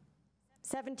Hill,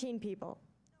 17 people,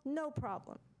 no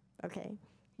problem, okay?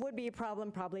 Would be a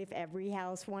problem probably if every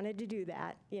house wanted to do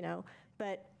that,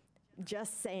 but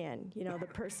just saying, the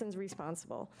person's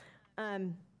responsible.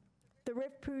 The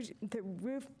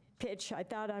roof pitch I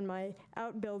thought on my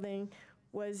outbuilding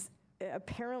was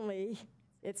apparently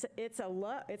it's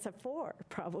a 4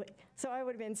 probably. So I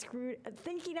would have been screwed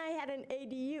thinking I had an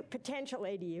ADU, potential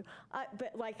ADU.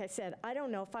 But like I said, I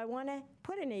don't know if I want to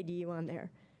put an ADU on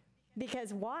there,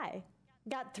 because why?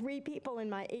 Got 3 people in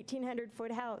my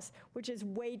 1,800-foot house, which is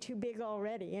way too big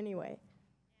already anyway.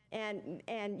 And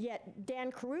yet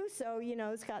Dan Caruso,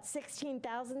 has got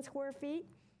 16,000 square feet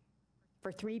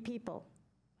for 3 people.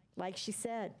 Like she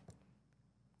said,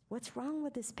 what's wrong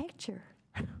with this picture?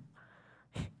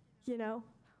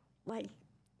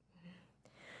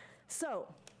 So,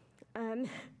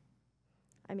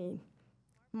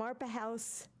 Marpa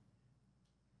House,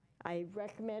 I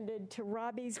recommended to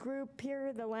Robbie's group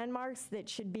here, the landmarks, that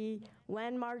should be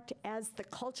landmarked as the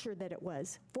culture that it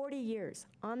was. 40 years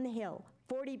on the hill,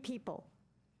 40 people,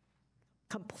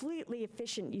 completely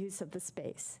efficient use of the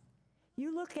space.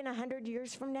 You look in 100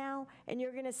 years from now, and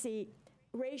you're going to see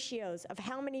ratios of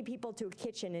how many people to a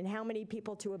kitchen and how many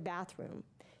people to a bathroom.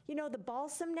 The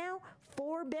Balsam now,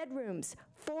 4 bedrooms,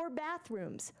 4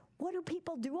 bathrooms. What do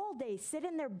people do all day? Sit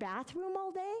in their bathroom all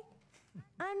day?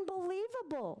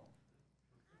 Unbelievable.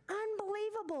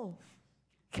 Unbelievable.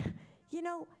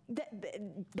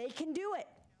 They can do it,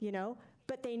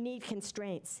 but they need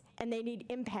constraints and they need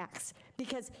impacts,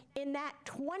 because in that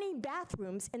 20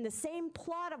 bathrooms in the same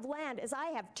plot of land as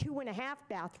I have 2.5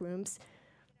 bathrooms,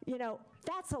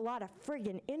 that's a lot of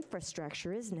friggin'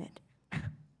 infrastructure, isn't it?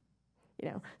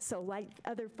 So like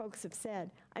other folks have said,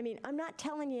 I'm not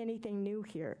telling you anything new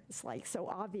here. It's like so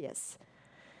obvious.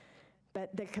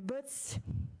 But the kibbutz,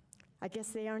 I guess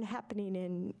they aren't happening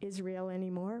in Israel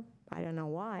anymore. I don't know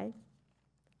why.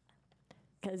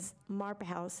 Because Marpa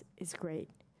House is great.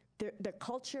 The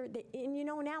culture, and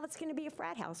now it's going to be a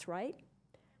frat house, right?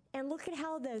 And look at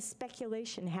how the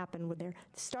speculation happened with there.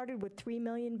 It started with $3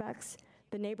 million.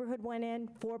 The neighborhood went in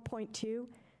 4.2,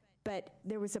 but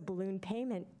there was a balloon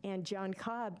payment, and John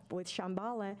Cobb with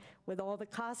Shambhala, with all the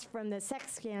costs from the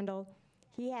sex scandal,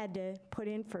 he had to put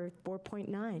in for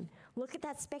 4.9. Look at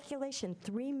that speculation,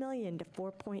 3 million to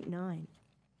 4.9.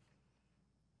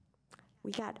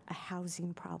 We got a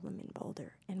housing problem in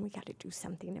Boulder, and we got to do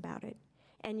something about it.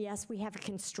 And yes, we have a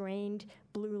constrained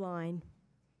blue line,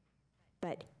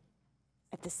 but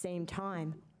at the same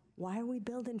time, why are we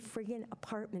building friggin'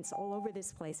 apartments all over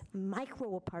this place?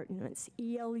 Micro apartments,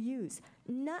 ELUs.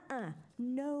 Nuh-uh,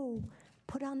 no.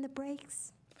 Put on the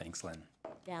brakes. Thanks, Lynn.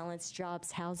 Balanced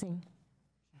jobs, housing.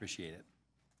 Appreciate it.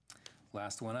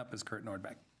 Last one up is Kurt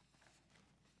Nordbeck.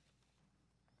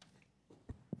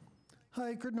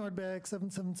 Hi, Kurt Nordbeck,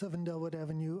 777 Delwood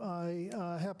Avenue. I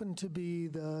happen to be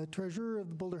the treasurer of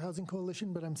the Boulder Housing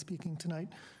Coalition, but I'm speaking tonight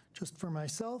just for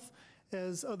myself.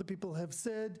 As other people have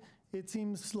said, it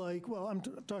seems like, well, I'm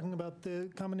talking about the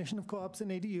combination of co-ops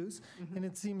and ADUs, and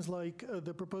it seems like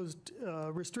the proposed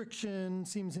restriction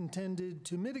seems intended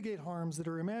to mitigate harms that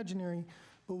are imaginary,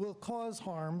 but will cause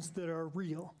harms that are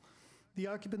real. The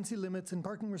occupancy limits and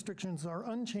parking restrictions are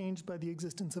unchanged by the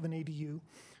existence of an ADU,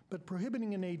 but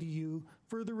prohibiting an ADU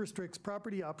further restricts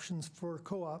property options for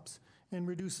co-ops and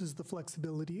reduces the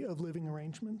flexibility of living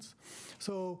arrangements.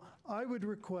 So I would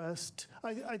request,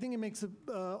 I think it makes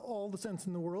all the sense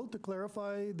in the world to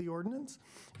clarify the ordinance,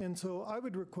 and so I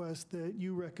would request that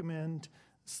you recommend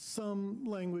some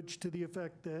language to the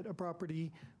effect that a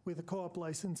property with a co-op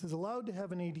license is allowed to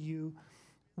have an ADU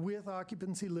with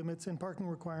occupancy limits and parking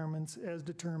requirements as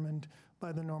determined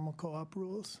by the normal co-op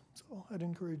rules. So I'd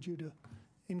encourage you to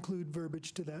include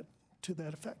verbiage to that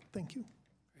effect. Thank you.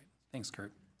 Great. Thanks,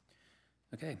 Kurt.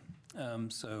 Okay,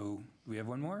 so we have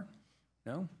one more?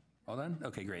 No? All done?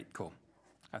 Okay, great, cool.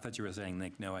 I thought you were saying,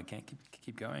 like, no, I can't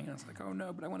keep going. I was like, oh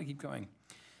no, but I want to keep going.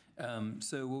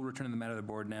 So we'll return to the matter of the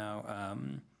board now.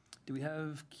 Do we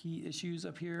have key issues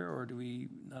up here, or do we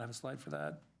not have a slide for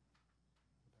that?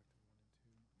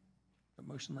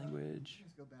 Motion language.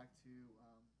 Let's go back to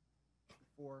the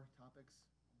 4 topics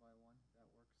one by one. That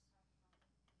works.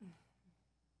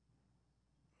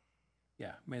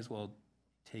 Yeah, may as well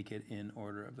take it in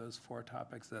order of those 4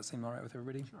 topics. Does that seem all right with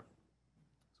everybody? Sure.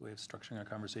 So we have structuring our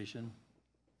conversation.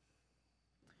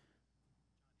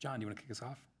 John, do you want to kick us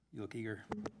off? You look eager.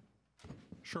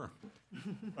 Sure.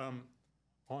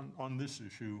 On this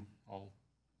issue, I'll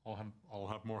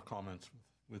have more comments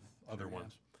with other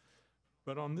ones.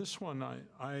 But on this one,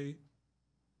 I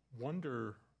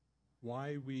wonder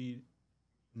why we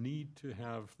need to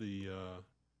have the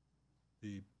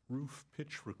roof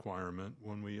pitch requirement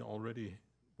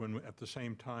when at the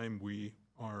same time we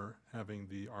are having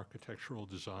the architectural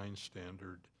design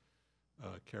standard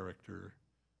character,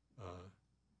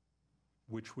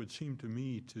 which would seem to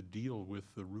me to deal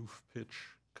with the roof pitch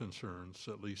concerns,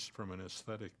 at least from an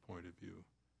aesthetic point of view.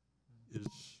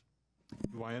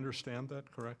 Do I understand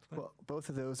that correctly? Well, both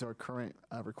of those are current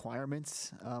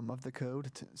requirements of the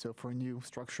code. So for a new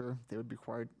structure, they would be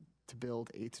required to build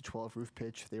 8 to 12 roof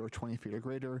pitch if they were 20 feet or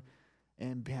greater,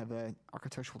 and have an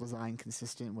architectural design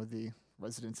consistent with the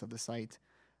residents of the site.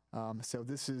 So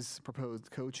this is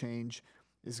proposed code change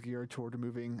is geared toward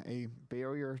removing a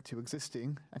barrier to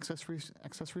existing accessory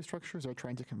structures they're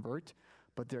trying to convert,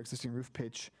 but their existing roof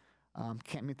pitch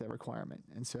can't meet that requirement.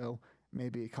 And so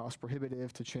maybe cost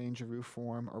prohibitive to change a roof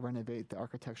form or renovate the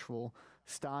architectural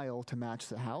style to match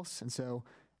the house. And so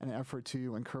in an effort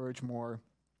to encourage more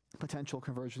potential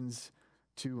conversions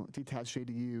to detached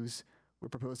ADUs, we're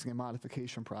proposing a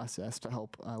modification process to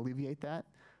help alleviate that.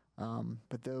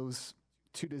 But those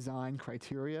 2 design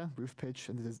criteria, roof pitch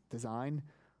and design,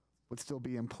 would still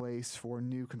be in place for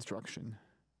new construction.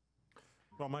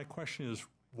 Well, my question is,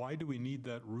 why do we need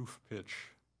that roof pitch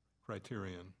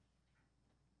criterion?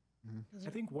 I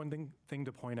think one thing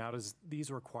to point out is these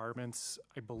requirements,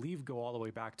 I believe, go all the way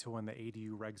back to when the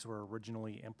ADU regs were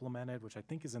originally implemented, which I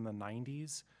think is in the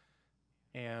 90s.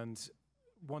 And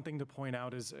one thing to point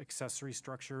out is accessory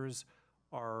structures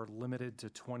are limited to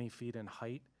 20 feet in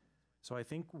height. So I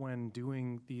think when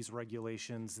doing these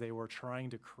regulations, they were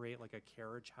trying to create like a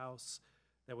carriage house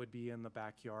that would be in the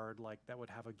backyard, like that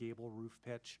would have a gable roof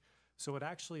pitch. So it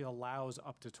actually allows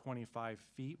up to 25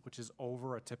 feet, which is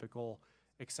over a typical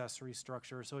accessory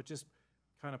structure. So it just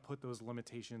kind of put those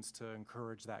limitations to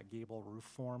encourage that gable roof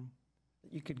form.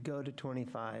 You could go to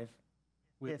 25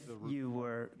 if you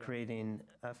were creating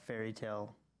a fairy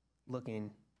tale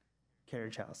looking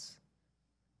carriage house,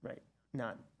 right?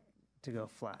 Not to go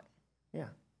flat. Yeah.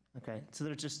 Okay. So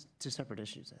they're just 2 separate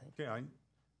issues, I think. Yeah.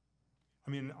 I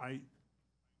mean,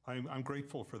 I'm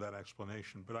grateful for that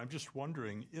explanation, but I'm just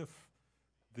wondering if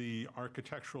the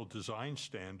architectural design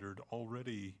standard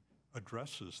already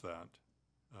addresses that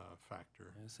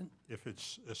factor, if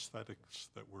it's aesthetics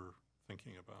that we're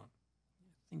thinking about.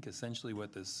 I think essentially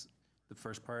what the the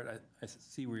first part. I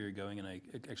see where you're going, and I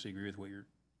actually agree with what you're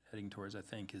heading towards, I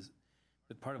think, is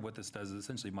that part of what this does is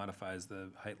essentially modifies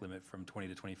the height limit from 20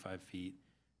 to 25 feet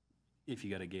if you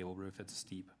got a gable roof that's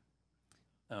steep.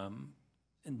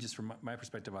 And just from my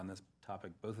perspective on this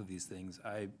topic, both of these things,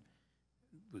 I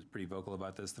was pretty vocal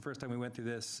about this the first time we went through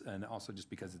this, and also just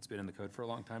because it's been in the code for a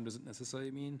long time doesn't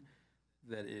necessarily mean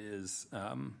that it is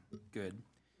good.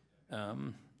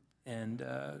 And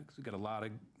we've got a lot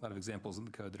of examples in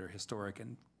the code that are historic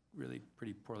and really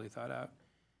pretty poorly thought out,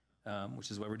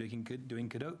 which is why we're doing good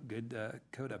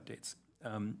code updates.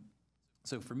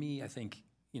 So for me, I think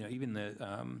even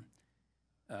the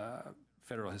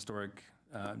Federal Historic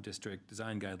District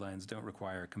design guidelines don't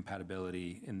require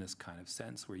compatibility in this kind of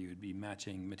sense, where you would be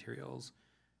matching materials,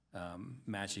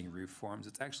 matching roof forms.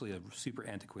 It's actually a super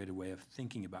antiquated way of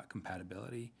thinking about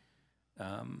compatibility.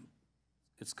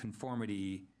 It's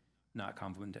conformity, not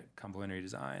complementary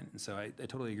design. And so I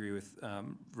totally agree with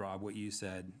Rob, what you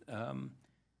said,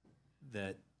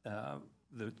 that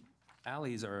the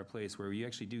alleys are a place where you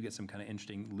actually do get some kind of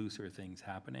interesting, looser things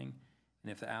happening.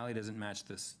 And if the alley doesn't match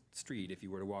the street, if you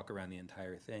were to walk around the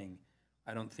entire thing,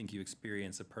 I don't think you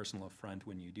experience a personal affront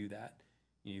when you do that.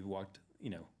 You've walked,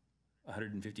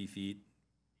 150 feet,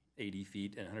 80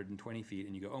 feet, and 120 feet,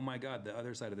 and you go, oh my God, the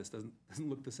other side of this doesn't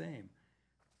look the same.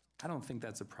 I don't think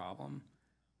that's a problem.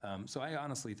 So I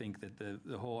honestly think that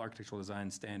the whole architectural design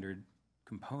standard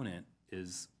component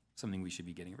is something we should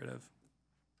be getting rid of.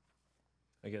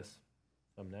 I guess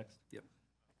I'm next. Yep.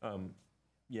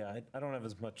 Yeah, I don't have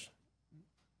as much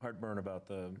heartburn about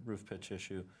the roof pitch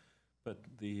issue, but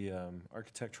the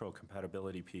architectural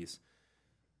compatibility piece,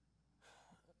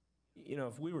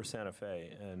 if we were Santa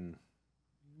Fe and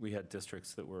we had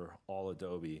districts that were all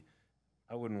adobe,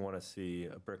 I wouldn't want to see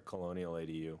a brick colonial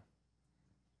ADU.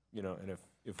 And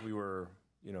if we were,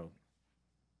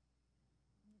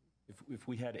 if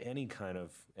we had any kind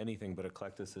of anything but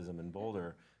eclecticism in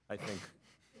Boulder, I think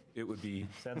it would be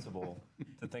sensible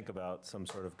to think about some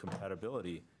sort of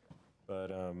compatibility.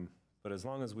 But as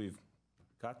long as we've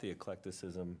got the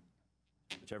eclecticism,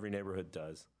 which every neighborhood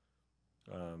does,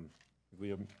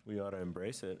 we ought to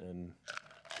embrace it, and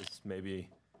it's maybe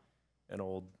an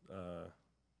old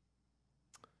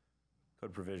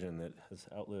code provision that has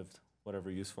outlived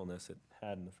whatever usefulness it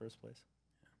had in the first place.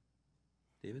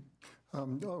 David?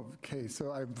 Okay,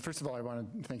 so first of all, I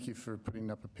want to thank you for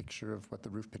putting up a picture of what the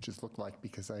roof pitches look like,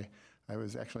 because I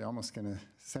was actually almost going to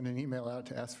send an email out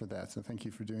to ask for that. So thank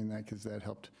you for doing that, because that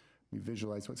helped me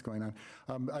visualize what's going on.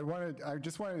 I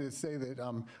just wanted to say that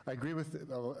I agree with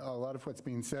a lot of what's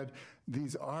being said.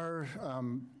 This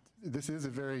is a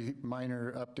very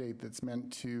minor update that's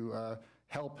meant to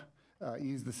help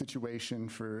ease the situation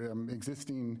for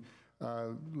existing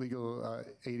legal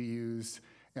ADUs.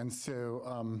 And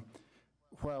so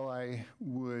while I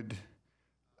would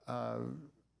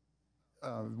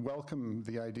welcome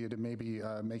the idea to maybe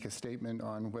make a statement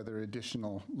on whether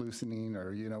additional loosening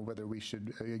or, whether we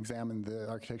should examine the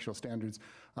architectural standards,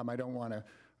 I don't want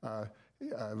to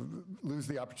lose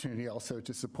the opportunity also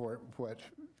to support what,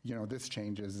 this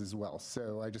change is as well.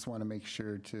 So I just want to make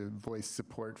sure to voice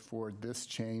support for this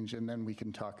change, and then we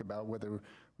can talk about whether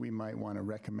we might want to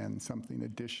recommend something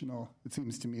additional. It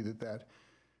seems to me that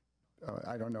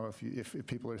I don't know if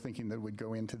people are thinking that would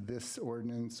go into this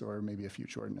ordinance or maybe a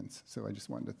future ordinance. So I just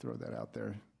wanted to throw that out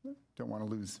there. Don't want to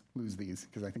lose these,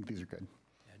 because I think these are good.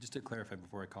 Yeah, just to clarify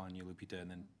before I call on you, Lupita, and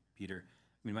then Peter,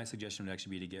 my suggestion would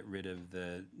actually be to get rid of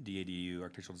the DADU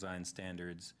architectural design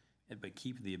standards, but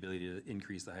keep the ability to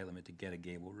increase the height limit to get a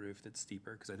gable roof that's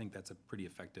steeper, because I think that's a pretty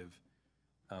effective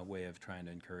way of trying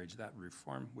to encourage that roof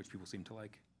form, which people seem to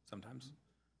like sometimes.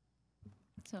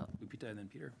 So Lupita and then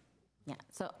Peter. Yeah,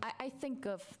 so I think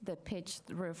of the pitched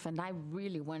roof, and I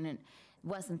really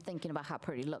wasn't thinking about how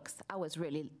pretty it looks. I was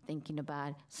really thinking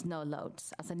about snow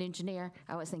loads. As an engineer,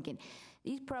 I was thinking,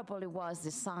 it probably was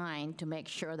designed to make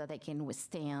sure that they can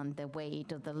withstand the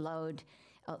weight of the load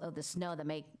of the snow that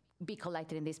may be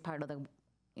collected in this part of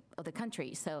the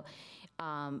country. So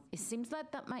it seems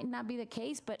like that might not be the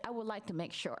case, but I would like to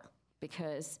make sure,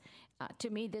 because to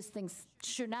me, these things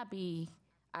should not be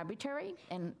arbitrary,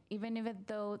 and even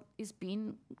though it's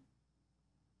being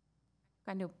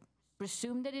kind of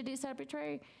presumed that it is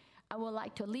arbitrary, I would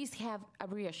like to at least have a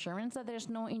reassurance that there's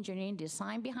no engineering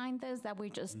design behind this that we're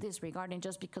just disregarding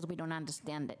just because we don't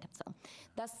understand it. So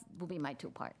that would be my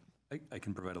two-part. I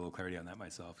can provide a little clarity on that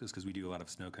myself, just because we do a lot of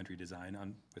snow country design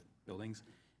with buildings,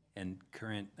 and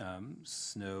current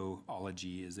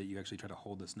snowology is that you actually try to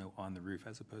hold the snow on the roof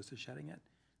as opposed to shedding it.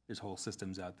 There's whole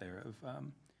systems out there of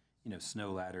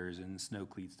snow ladders and snow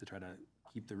cleats to try to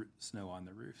keep the snow on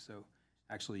the roof. So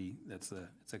Actually, it's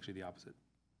actually the opposite.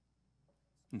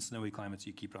 In snowy climates,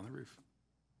 you keep it on the roof.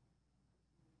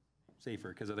 Safer,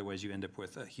 because otherwise you end up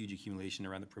with a huge accumulation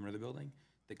around the perimeter of the building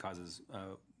that causes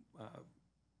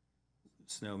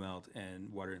snow melt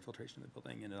and water infiltration in the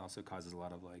building, and it also causes a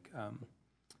lot of like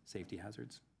safety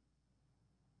hazards.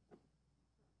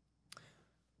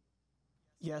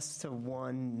 Yes to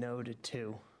 1, no to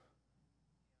 2.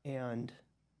 And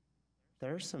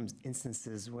there are some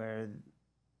instances where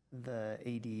the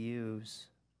ADUs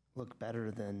look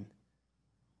better than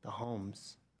the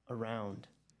homes around.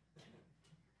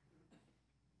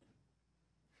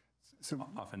 So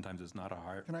oftentimes it's not a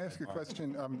hard. Can I ask a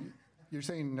question? You're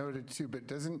saying no to 2, but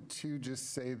doesn't 2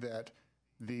 just say that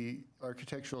the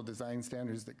architectural design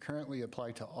standards that currently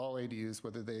apply to all ADUs,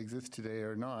 whether they exist today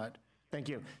or not, thank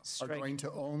you, are going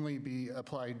to only be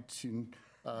applied to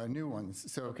new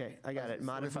ones? So okay, I got it.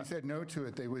 So if we said no to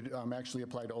it, they would actually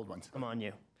apply to old ones. I'm on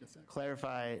you.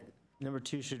 Clarify, number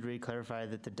 2 should read, clarify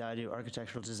that the DIDU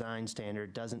architectural design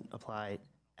standard doesn't apply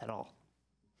at all.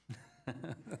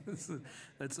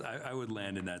 I would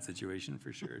land in that situation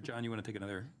for sure. John, you want to take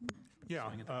another? Yeah,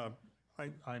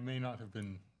 I may not have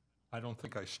been, I don't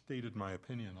think I stated my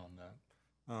opinion on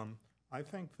that. I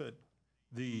think that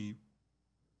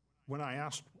when I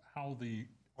asked how the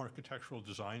architectural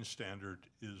design standard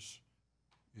is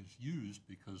used,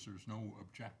 because there's no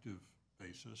objective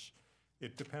basis,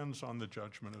 it depends on the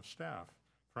judgment of staff.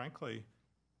 Frankly,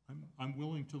 I'm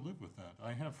willing to live with that.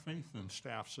 I have faith in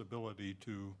staff's ability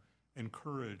to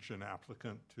encourage an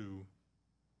applicant to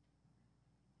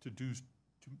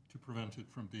prevent it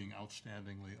from being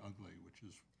outstandingly ugly,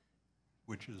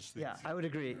 which is the. Yeah, I would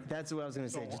agree. That's what I was going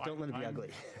to say. So Just don't let it be ugly.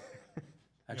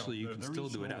 Actually, you can still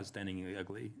do it no- outstandingly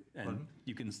ugly, and Pardon?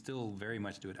 you can still very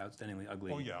much do it outstandingly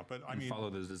ugly. Oh, yeah, but I and mean- follow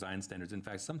those design standards. In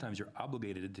fact, sometimes you're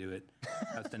obligated to do it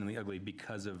outstandingly ugly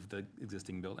because of the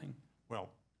existing building.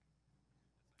 Well,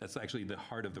 that's actually the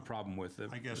heart of the problem with the.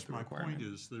 I guess with the my requirement.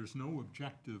 point is there's no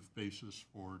objective basis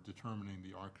for determining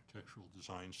the architectural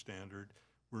design standard.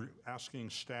 We're asking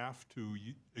staff to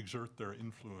exert their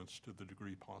influence to the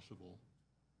degree possible.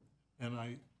 And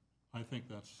I think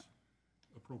that's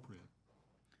appropriate.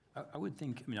 I would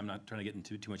think, I mean, I'm not trying to get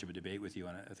into too much of a debate with you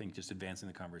on it. I think just advancing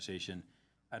the conversation,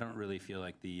 I don't really feel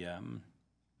like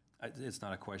it's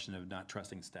not a question of not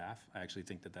trusting staff. I actually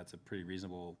think that that's a pretty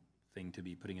reasonable thing to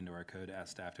be putting into our code, to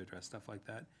ask staff to address stuff like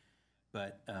that.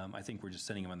 But I think we're just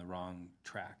sending them on the wrong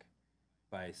track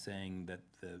by saying that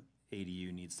the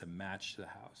ADU needs to match the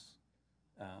house,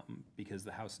 because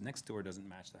the house next door doesn't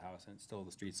match the house, and it's still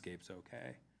the streetscape's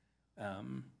okay.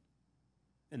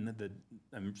 And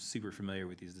I'm super familiar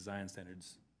with these design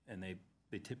standards, and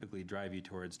they typically drive you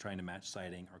towards trying to match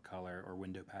siding or color or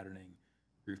window patterning,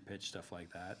 roof pitch, stuff like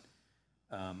that.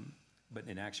 But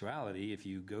in actuality, if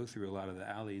you go through a lot of the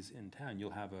alleys in town,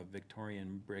 you'll have a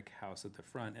Victorian brick house at the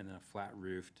front and then a flat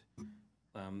roofed,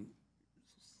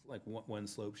 like one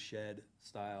slope shed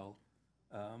style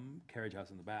carriage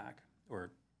house in the back,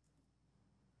 or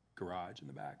garage in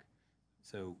the back.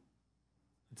 So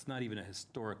it's not even a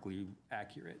historically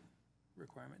accurate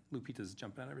requirement. Lupita's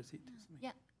jumping out of her seat.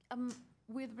 Yeah,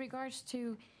 with regards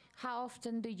to how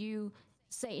often do you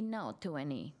say no to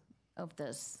any of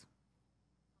those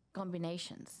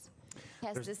combinations?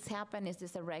 Has this happened? Is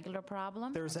this a regular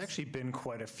problem? There's actually been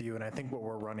quite a few, and I think what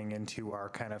we're running into are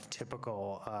kind of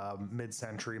typical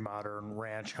mid-century modern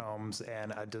ranch homes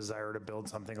and a desire to build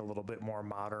something a little bit more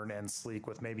modern and sleek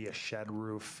with maybe a shed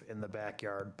roof in the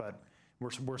backyard, but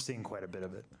we're seeing quite a bit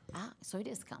of it. Ah, so it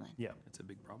is coming. Yeah. It's a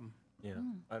big problem. Yeah,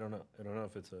 I don't know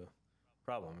if it's a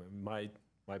problem. My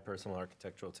personal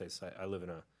architectural taste, I live in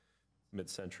a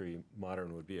mid-century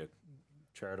modern would be a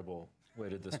charitable way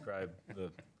to describe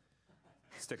the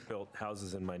stick-built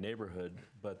houses in my neighborhood,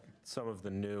 but some of the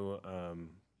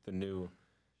new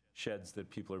sheds that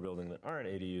people are building that aren't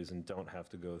ADUs and don't have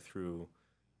to go through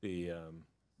the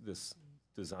this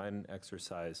design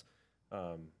exercise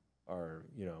are,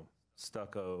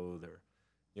 stucco, they're,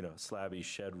 slabby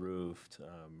shed roofed,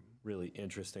 really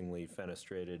interestingly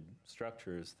fenestrated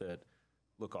structures that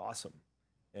look awesome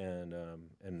and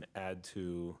add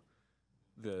to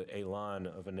the elan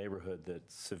of a neighborhood that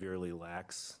severely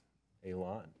lacks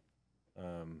elan.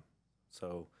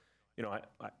 So,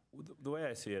 the way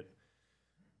I see it,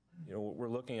 what we're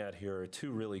looking at here are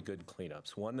two really good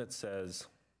cleanups. One that says,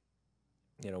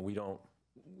 we don't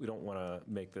want to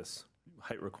make this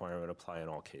height requirement apply in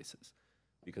all cases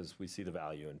because we see the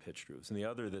value in pitched roofs. And the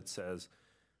other that says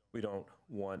we don't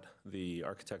want the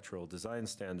architectural design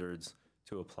standards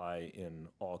to apply in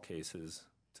all cases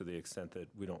to the extent that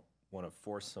we don't want to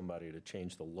force somebody to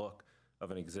change the look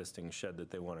of an existing shed that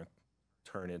they want to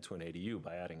turn into an ADU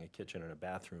by adding a kitchen and a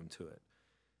bathroom to it.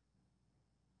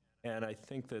 And I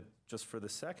think that just for the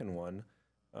second one,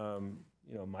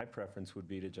 you know, my preference would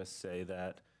be to just say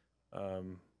that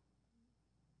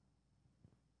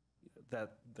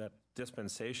that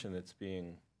dispensation that's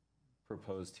being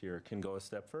proposed here can go a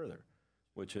step further,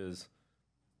 which is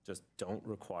just don't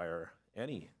require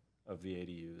any of the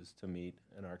ADUs to meet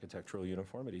an architectural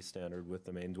uniformity standard with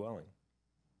the main dwelling.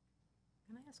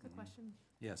 Can I ask a question?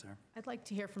 Yes, sir. I'd like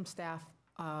to hear from staff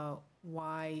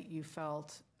why you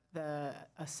felt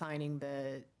assigning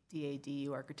the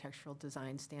DADU architectural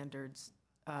design standards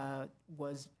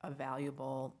was a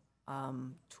valuable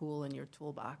tool in your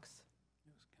toolbox.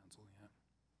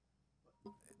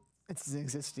 It's an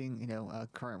existing, you know,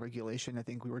 current regulation. I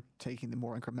think we were taking the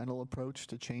more incremental approach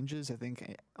to changes. I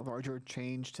think a larger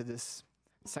change to this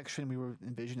section we were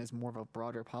envisioning as more of a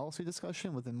broader policy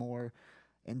discussion with a more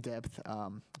in-depth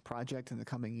project in the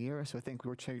coming year. So I think we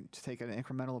were to take an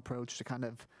incremental approach to kind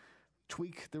of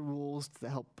tweak the rules to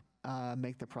help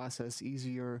make the process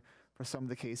easier for some of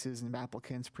the cases and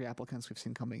applicants, pre-applicants we've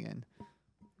seen coming in.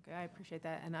 Okay, I appreciate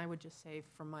that. And I would just say,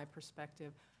 from my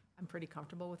perspective, I'm pretty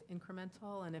comfortable with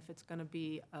incremental, and if it's going to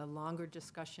be a longer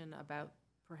discussion about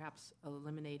perhaps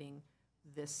eliminating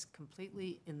this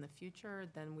completely in the future,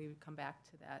 then we would come back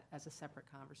to that as a separate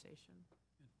conversation.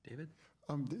 David?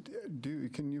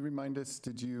 Can you remind us,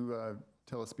 did you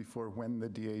tell us before when the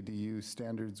DADU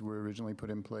standards were originally put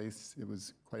in place? It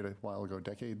was quite a while ago,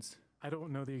 decades? I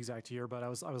don't know the exact year, but I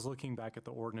was looking back at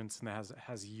the ordinance, and it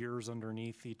has years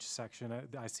underneath each section.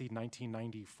 I see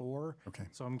 1994. Okay.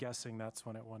 So I'm guessing that's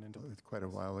when it went into. It's quite a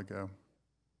while ago.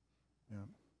 Yeah.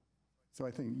 So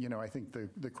I think, you know, I think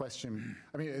the question,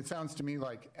 I mean, it sounds to me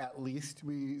like at least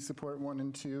we support 1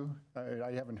 and 2.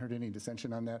 I haven't heard any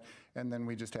dissension on that. And then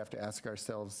we just have to ask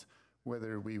ourselves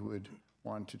whether we would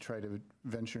want to try to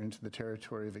venture into the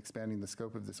territory of expanding the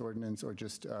scope of this ordinance, or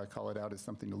just call it out as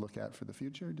something to look at for the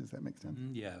future. Does that make sense?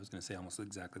 Yeah, I was going to say almost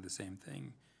exactly the same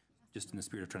thing, just in the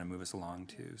spirit of trying to move us along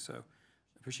too. So I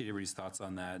appreciate everybody's thoughts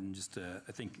on that. And just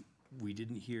I think we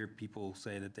didn't hear people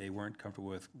say that they weren't comfortable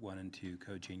with 1 and 2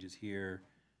 code changes here.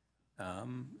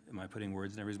 Am I putting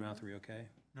words in everybody's mouth? Are we okay?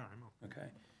 No, I'm okay.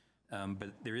 Okay. But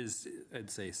there is, I'd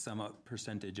say, some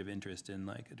percentage of interest in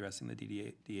like addressing the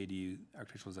DADU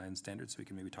architectural design standards, so we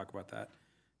can maybe talk about that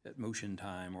at motion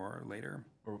time or later.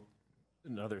 Or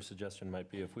another suggestion might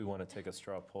be if we want to take a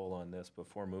straw poll on this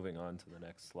before moving on to the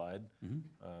next slide,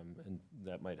 and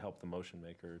that might help the motion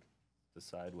maker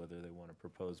decide whether they want to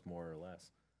propose more or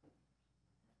less.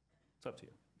 It's up to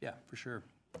you. Yeah, for sure.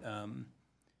 I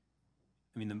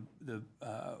mean,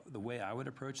 the way I would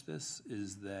approach this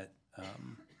is that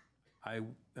I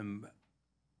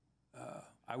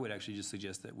would actually just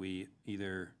suggest that we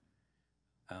either,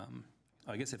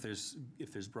 I guess if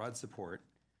there's broad support,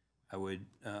 I would,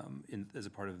 as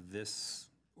a part of this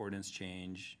ordinance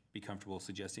change, be comfortable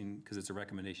suggesting, because it's a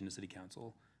recommendation to City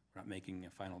Council, we're not making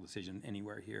a final decision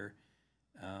anywhere here,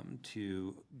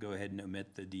 to go ahead and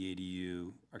omit the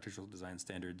DADU architectural design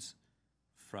standards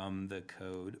from the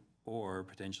code, or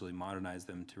potentially modernize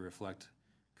them to reflect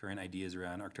current ideas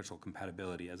around architectural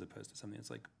compatibility, as opposed to something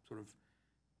that's like sort of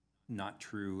not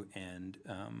true and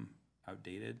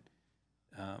outdated.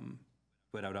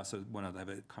 But I would also want to have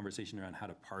a conversation around how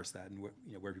to parse that and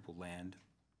where people land.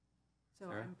 So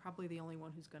Sarah? I'm probably the only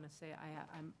one who's going to say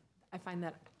I find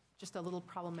that just a little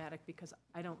problematic, because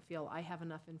I don't feel I have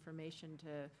enough information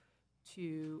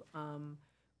to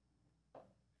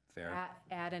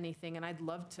add anything, and I'd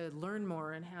love to learn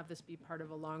more and have this be part of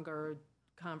a longer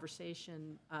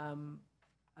conversation, and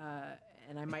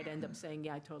I might end up saying,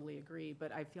 yeah, I totally agree,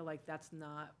 but I feel like that's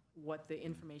not what the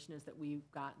information is that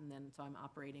we've gotten, and so I'm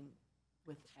operating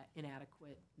with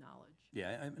inadequate knowledge.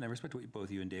 Yeah, and I respect what both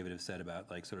you and David have said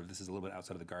about, like, sort of this is a little bit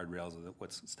outside of the guardrails of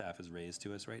what staff has raised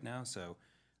to us right now. So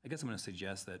I guess I'm going to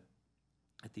suggest that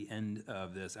at the end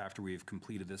of this, after we've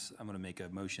completed this, I'm going to make a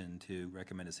motion to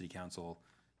recommend to City Council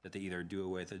that they either do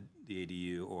away with the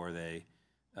ADU or they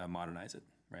modernize it,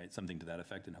 right? Something to that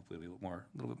effect, and hopefully a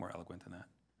little bit more eloquent than that.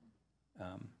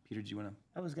 Peter, do you want to?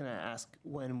 I was going to ask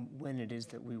when it is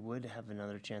that we would have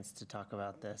another chance to talk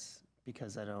about this,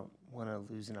 because I don't want to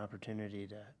lose an opportunity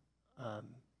to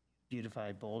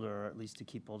beautify Boulder, or at least to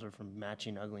keep Boulder from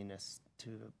matching ugliness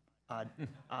to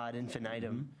ad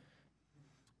infinitum.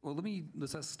 Well,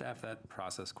 let's ask staff that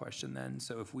process question then.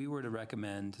 So if we were to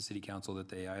recommend to City Council that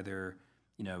they either,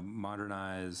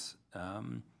 modernize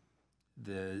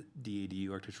the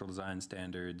DADU architectural design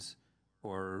standards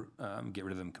or get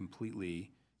rid of them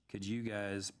completely, could you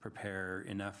guys prepare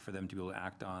enough for them to be able to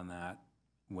act on that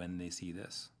when they see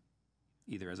this,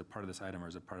 either as a part of this item or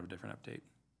as a part of a different update?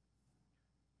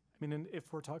 mean, and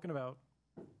if we're talking about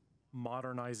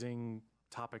modernizing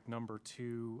topic number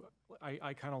 2,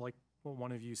 I kind of like what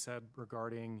one of you said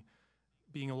regarding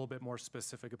being a little bit more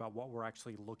specific about what we're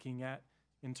actually looking at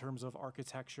in terms of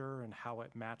architecture and how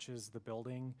it matches the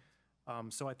building.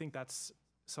 So I think that's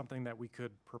something that we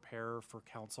could prepare for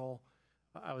council.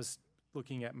 I was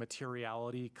looking at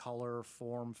materiality, color,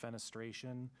 form,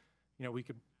 fenestration. You know, we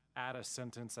could add a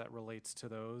sentence that relates to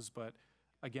those, but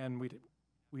again,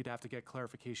 we'd have to get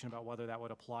clarification about whether that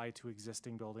would apply to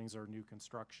existing buildings or new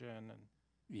construction. And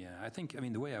yeah, I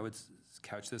mean, the way I would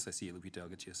couch this, I see you, Lupita, I'll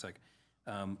get you a sec,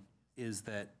 is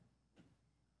that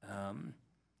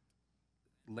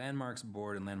Landmarks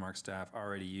Board and Landmark staff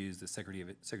already use the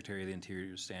Secretary of the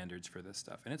Interior standards for this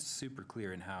stuff. And it's super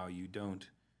clear in how you don't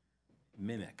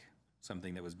mimic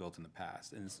something that was built in the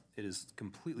past. And it is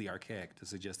completely archaic to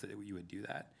suggest that you would do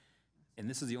that. And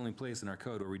this is the only place in our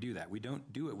code where we do that. We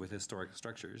don't do it with historic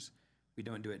structures. We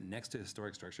don't do it next to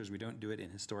historic structures. We don't do it in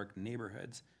historic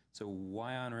neighborhoods. So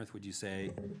why on earth would you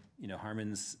say, you know,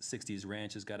 Harmon's 60s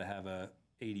ranch has got to have a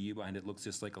ADU behind it, looks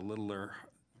just like a littler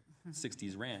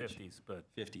 60s ranch. 50s, but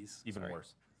 50s. even sorry.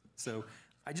 worse. So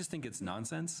I just think it's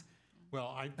nonsense.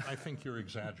 Well, I think you're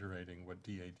exaggerating what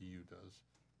DADU does.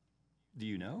 Do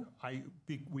you know?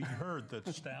 We heard that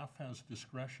staff has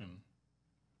discretion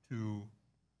to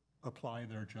apply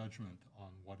their judgment on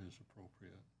what is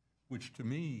appropriate, which to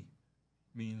me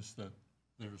means that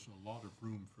there's a lot of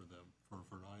room for them for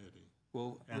variety.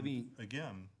 Well, and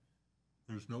again,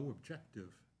 there's no objective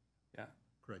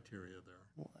criteria there.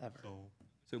 Well, ever.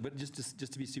 So, but just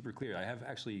to be super clear, I have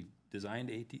actually designed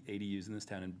ADUs in this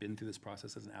town and been through this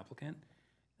process as an applicant.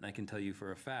 And I can tell you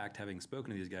for a fact, having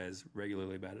spoken to these guys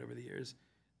regularly about it over the years,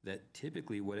 that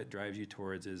typically what it drives you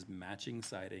towards is matching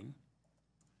siding,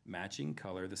 matching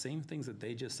color, the same things that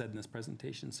they just said in this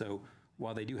presentation. So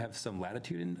while they do have some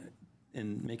latitude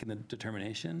in making the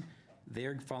determination,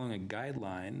 they're following a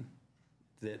guideline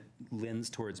that lends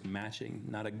towards matching,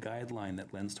 not a guideline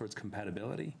that lends towards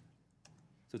compatibility.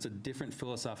 So it's a different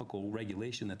philosophical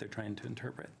regulation that they're trying to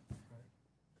interpret.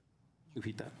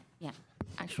 Lupita. Yeah,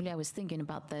 actually, I was thinking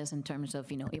about this in terms of,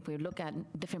 you know, if we look at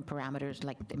different parameters,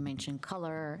 like they mentioned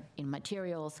color in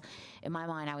materials, in my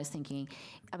mind, I was thinking,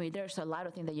 I mean, there's a lot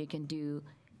of things that you can do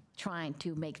trying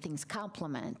to make things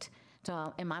complement.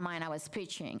 So in my mind, I was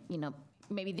pitching, you know,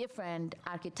 maybe different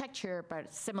architecture,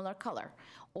 but similar color,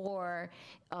 or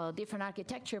different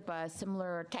architecture, but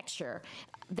similar texture.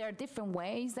 There are different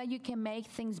ways that you can make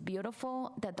things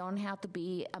beautiful that don't have to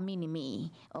be a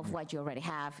mini-me of what you already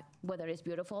have, whether it's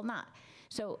beautiful or not.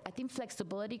 So I think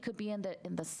flexibility could be in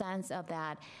the sense of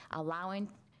that, allowing,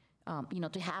 you know,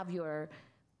 to have your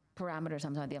parameters,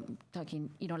 I'm talking,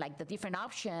 you know, like the different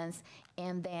options,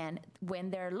 and then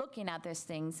when they're looking at these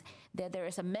things, that there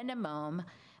is a minimum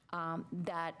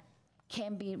that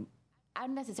can be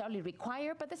unnecessarily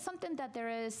required, but it's something that there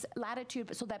is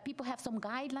latitude so that people have some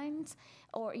guidelines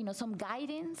or, you know, some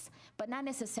guidance, but not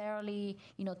necessarily,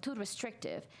 you know, too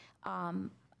restrictive.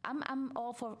 I'm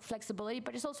all for flexibility,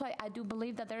 but it's also, I do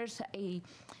believe that there's a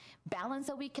balance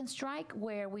that we can strike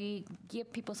where we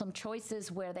give people some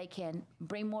choices where they can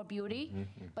bring more beauty,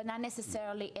 but not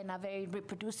necessarily in a very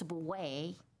reproducible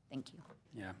way. Thank you.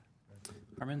 Yeah.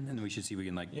 Armin, and we should see if we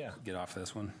can get off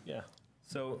this one. Yeah.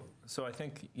 So I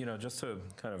think, you know, just to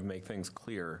kind of make things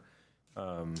clear,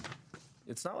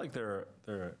 it's not like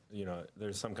you know,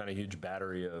 there's some kind of huge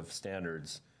battery of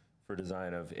standards for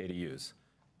design of ADUs.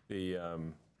 You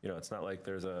know, it's not like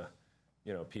there's a,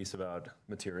 you know, piece about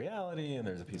materiality and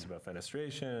there's a piece about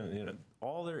fenestration. You know,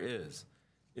 all there is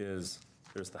there's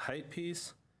the height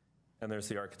piece and there's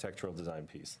the architectural design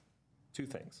piece. 2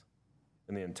 things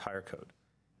in the entire code.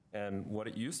 And what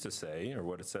it used to say, or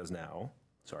what it says now,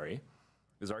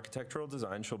 is architectural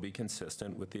design shall be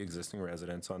consistent with the existing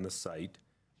residence on the site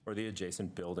or the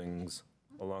adjacent buildings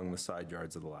along the side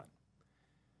yards of the lot.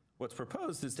 What's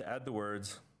proposed is to add the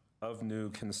words of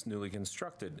newly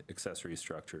constructed accessory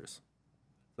structures.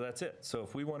 So that's it. So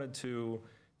if we wanted to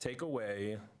take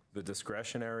away the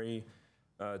discretionary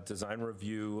design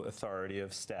review authority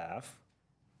of staff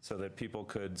so that people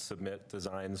could submit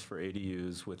designs for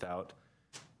ADUs without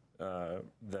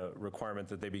the requirement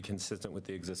that they be consistent with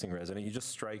the existing resident, you just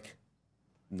strike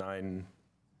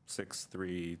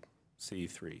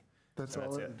 963C3. That's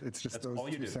all. It's just That's those all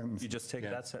you 2 do. sentences. You just take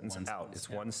that sentence out.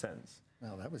 It's one sentence.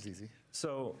 Well, that was easy.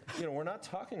 So, you know, we're not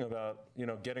talking about, you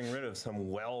know, getting rid of some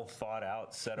well thought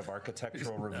out set of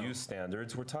architectural review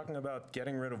standards. We're talking about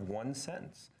getting rid of one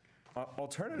sentence.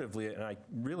 Alternatively, and I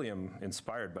really am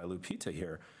inspired by Lupita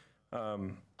here,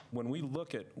 when we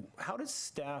look at how does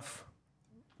staff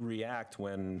react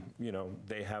when, you know,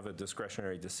 they have a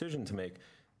discretionary decision to make,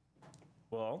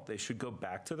 Well, they should go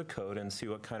back to the code and see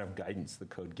what kind of guidance the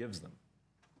code gives them.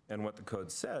 And what the code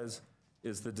says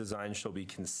is the design shall be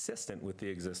consistent with the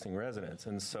existing residence.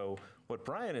 And so what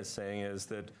Brian is saying is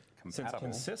that since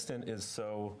consistent is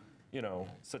so,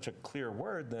 such a clear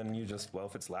word, then you just, well,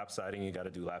 if it's lap siding, you got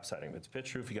to do lap siding. If it's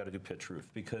pitch roof, you got to do pitch roof,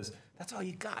 because that's all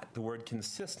you got, the word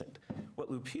consistent.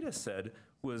 What Lupita said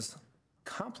was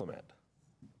complement.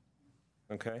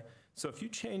 Okay? So if you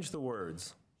change the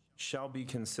words shall be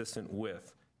consistent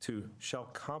with to shall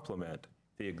complement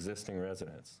the existing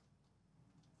residence,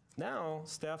 now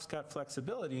staff's got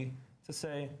flexibility to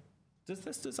say, does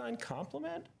this design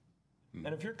complement?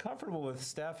 And if you're comfortable with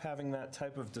staff having that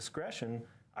type of discretion,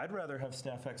 I'd rather have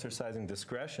staff exercising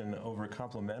discretion over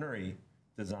complementary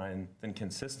design than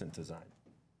consistent design.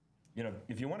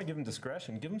 If you want to give them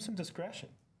discretion, give them some discretion.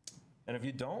 And if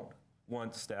you don't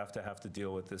want staff to have to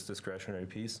deal with this discretionary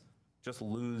piece, just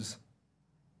lose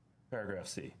paragraph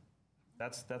C.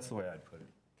 That's the way I'd put it.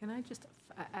 Can I just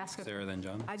ask Sarah, then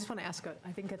John. I just want to ask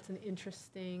I think it's an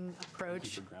interesting approach.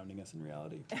 Thank you for grounding us in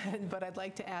reality. But I'd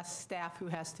like to ask staff who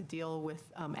has to deal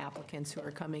with applicants who are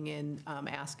coming in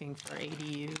asking for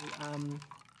ADU,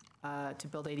 to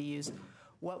build ADUs.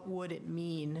 What would it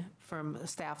mean from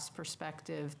staff's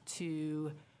perspective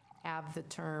to have the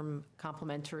term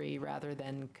complementary rather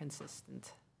than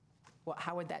consistent?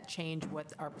 How would that change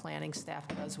what our planning staff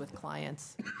does with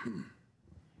clients?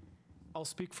 I'll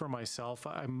speak for myself.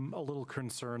 I'm a little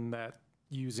concerned that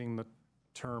using the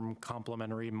term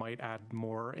complementary might add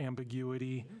more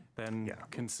ambiguity than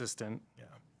consistent,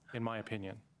 in my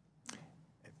opinion.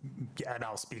 Yeah, and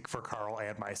I'll speak for Carl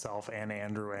and myself and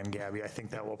Andrew and Gabby. I think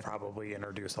that will probably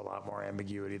introduce a lot more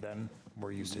ambiguity than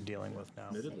we're used to dealing with now.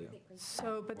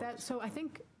 So I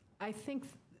think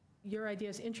your idea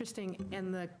is interesting,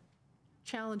 and the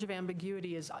challenge of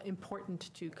ambiguity is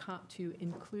important to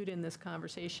include in this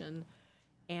conversation.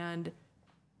 And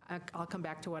I'll come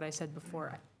back to what I said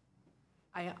before.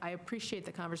 I appreciate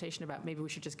the conversation about maybe we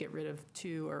should just get rid of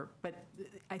two, but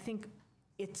I think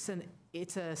it's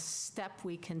a step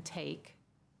we can take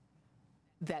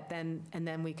and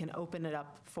then we can open it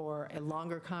up for a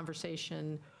longer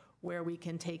conversation where we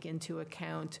can take into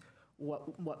account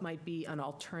what might be an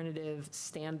alternative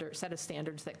set of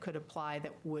standards that could apply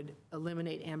that would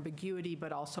eliminate ambiguity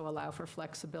but also allow for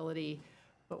flexibility.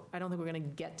 But I don't think we're going to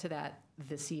get to that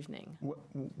this evening.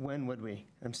 When would we?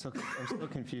 I'm still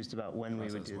confused about when we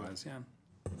would do that.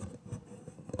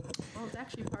 Well, it's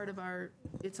actually part of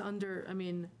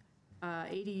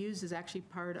ADUs is actually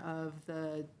part of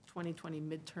the 2020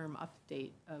 midterm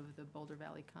update of the Boulder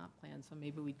Valley Comp Plan, so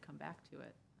maybe we'd come back to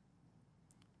it.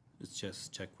 Let's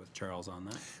just check with Charles on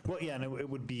that. Well, yeah, and it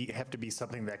would have to be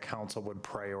something that council would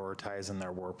prioritize in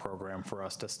their work program for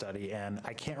us to study. And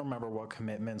I can't remember what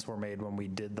commitments were made when we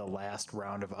did the last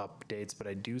round of updates, but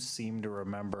I do seem to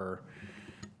remember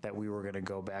that we were going to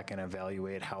go back and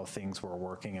evaluate how things were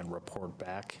working and report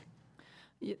back.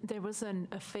 There was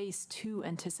a phase 2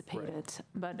 anticipated,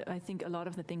 but I think a lot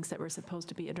of the things that were supposed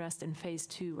to be addressed in phase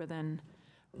 2 were then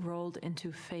rolled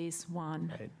into phase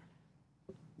 1. Right.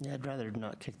 Yeah, I'd rather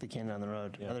not kick the can down the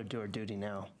road. I'd rather do our duty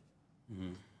now.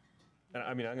 Mm-hmm. And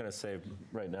I mean, I'm going to say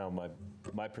right now,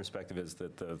 my perspective is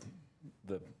that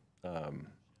the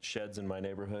sheds in my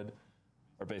neighborhood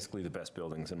are basically the best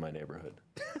buildings in my neighborhood,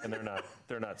 and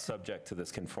they're not subject to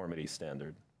this conformity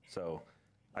standard. So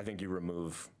I think you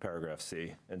remove paragraph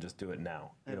C and just do it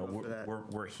now.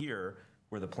 We're here.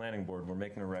 We're the planning board. We're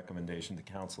making a recommendation to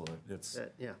council. It's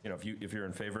if you're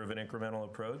in favor of an incremental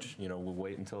approach, we'll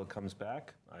wait until it comes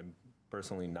back. I'm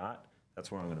personally not. That's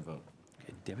where I'm going to vote.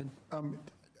 Okay, David.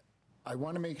 I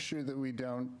want to make sure that we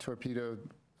don't torpedo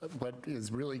what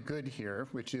is really good here,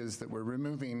 which is that we're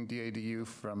removing DADU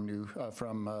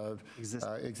from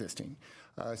existing.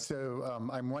 So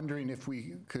I'm wondering if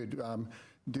we could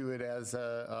do it as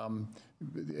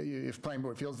if planning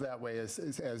board feels that way,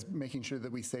 as making sure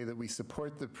that we say that we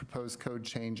support the proposed code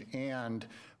change and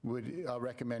would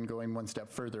recommend going one step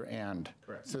further and.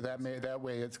 Correct. So that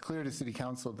way it's clear to City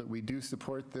Council that we do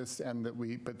support this and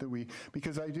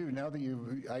because I do, now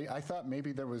that I thought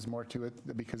maybe there was more to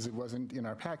it because it wasn't in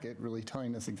our packet really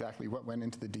telling us exactly what went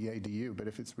into the DADU, but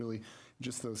if it's really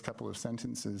just those couple of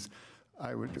sentences,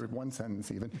 or one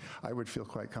sentence even, I would feel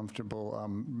quite comfortable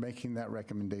making that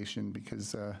recommendation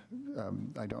because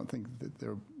I don't think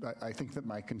that I think that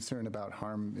my concern about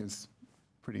harm is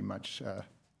pretty much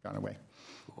gone away.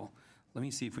 Cool. Let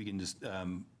me see if we can just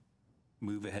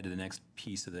move ahead to the next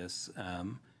piece of this.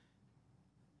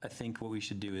 I think what we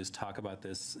should do is talk about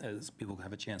this as people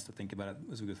have a chance to think about it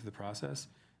as we go through the process.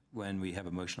 When we have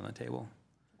a motion on the table,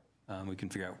 we can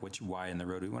figure out which Y in the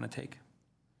road we want to take.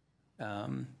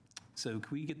 So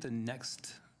can we get the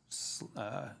next,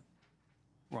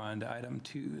 we're on to item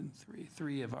 2 and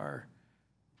 3 of our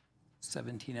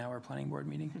 17-hour planning board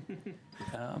meeting.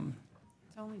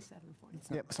 It's only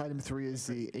 7:40. Yep, so item 3 is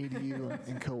the ADU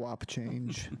and co-op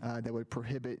change that would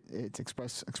prohibit it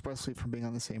expressly from being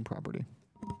on the same property.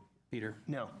 Peter?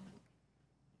 No.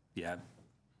 Yeah.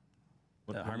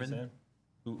 What are you Harmon? saying?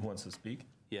 Who wants to speak?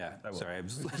 Yeah, I will. sorry, I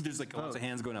was, there's like lots of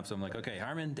hands going up, so I'm like, okay,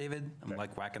 Harmon, David, I'm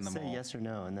like whacking them Say all. yes or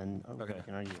no, and then we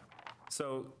can argue.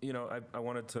 So, I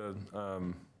wanted to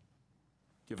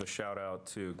give a shout out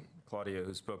to Claudia,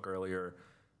 who spoke earlier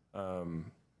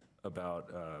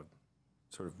about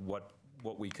sort of what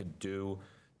we could do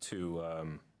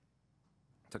to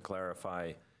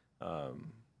clarify,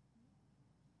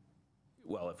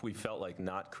 well, if we felt like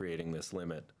not creating this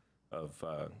limit of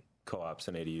co-ops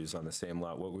and ADUs on the same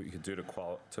lot, what we could do to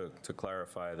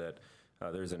clarify that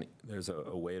there's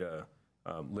a way to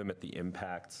limit the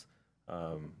impacts,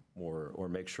 or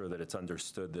make sure that it's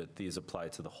understood that these apply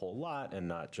to the whole lot and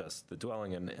not just the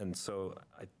dwelling. And so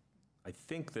I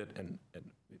think that an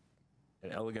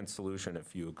elegant solution,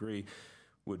 if you agree,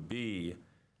 would be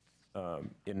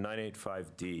in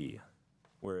 985D,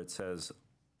 where it says,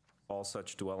 all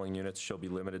such dwelling units shall be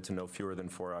limited to no fewer than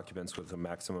 4 occupants with a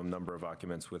maximum number of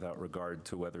occupants without regard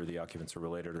to whether the occupants are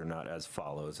related or not, as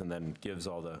follows, and then gives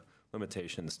all the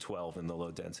limitations, 12 in the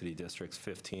low-density districts,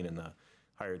 15 in the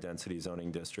higher-density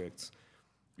zoning districts.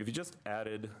 If you just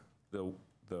added the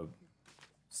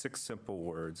 6 simple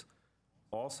words,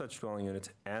 all such dwelling units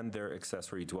and their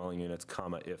accessory dwelling units,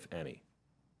 comma, if any,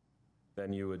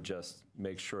 then you would just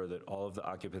make sure that all of the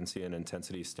occupancy and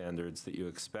intensity standards that you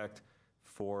expect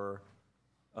for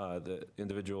the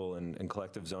individual and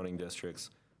collective zoning districts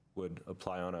would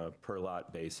apply on a per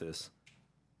lot basis.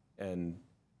 And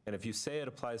if you say it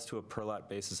applies to a per lot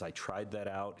basis, I tried that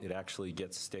out. It actually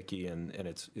gets sticky, and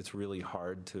it's really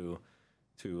hard to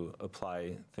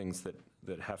apply things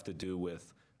that have to do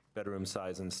with bedroom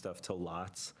size and stuff to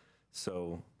lots.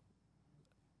 So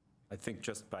I think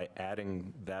just by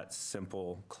adding that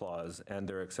simple clause and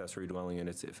their accessory dwelling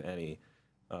units, if any,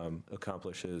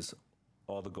 accomplishes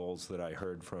all the goals that I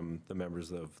heard from the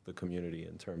members of the community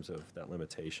in terms of that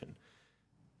limitation.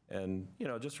 And,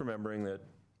 just remembering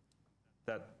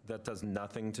that does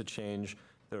nothing to change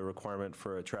the requirement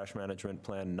for a trash management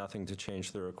plan, nothing to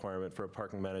change the requirement for a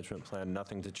parking management plan,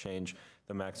 nothing to change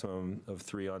the maximum of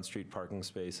 3 on-street parking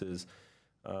spaces,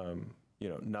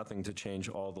 nothing to change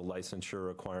all the licensure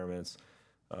requirements.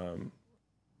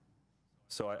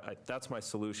 So that's my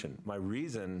solution. My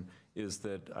reason is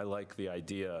that I like the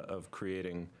idea of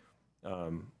creating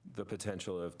the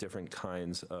potential of different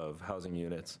kinds of housing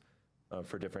units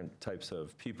for different types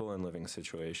of people and living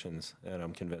situations, and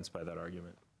I'm convinced by that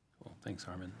argument. Cool, thanks,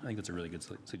 Harmon. I think that's a really good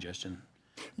suggestion.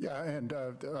 Yeah, and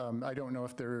I don't know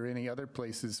if there are any other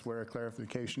places where a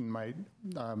clarification might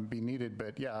be needed,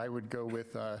 but yeah, I would go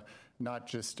with not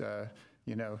just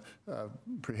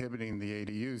prohibiting the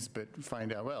ADUs, but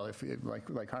find out, well, if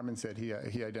like Harmon said, he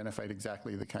identified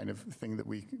exactly the kind of thing that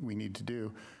we need to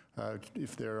do.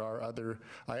 If there are other,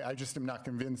 I just am not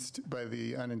convinced by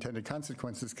the unintended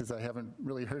consequences, because I haven't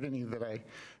really heard any that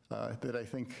I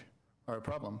think are a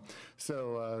problem.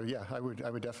 So yeah, I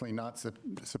would definitely not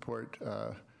support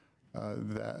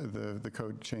the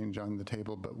code change on the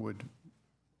table, but would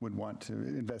want to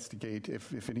investigate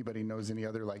if anybody knows any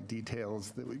other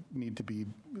details that need to be,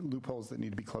 loopholes that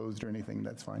need to be closed or anything.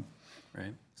 That's fine.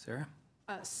 Right, Sarah?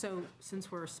 So since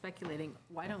we're speculating,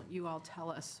 why don't you all tell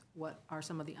us what are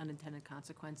some of the unintended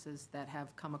consequences that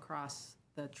have come across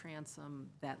the transom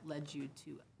that led you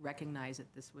to recognize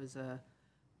that this was a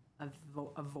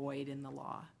void in the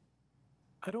law?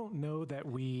 I don't know that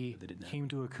we came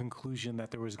to a conclusion that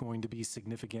there was going to be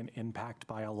significant impact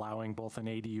by allowing both an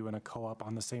ADU and a co-op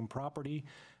on the same property.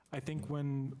 I think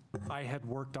when I had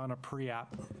worked on a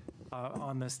pre-app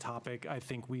on this topic, I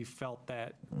think we felt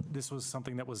that this was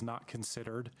something that was not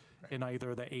considered in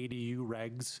either the ADU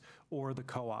regs or the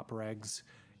co-op regs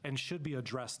and should be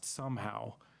addressed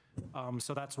somehow.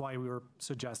 So that's why we were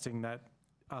suggesting that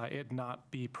it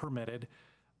not be permitted.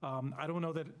 I don't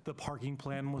know that the parking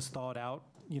plan was thought out,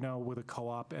 with a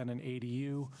co-op and an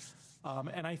ADU.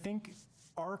 And I think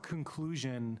our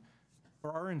conclusion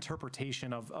or our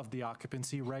interpretation of the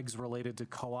occupancy regs related to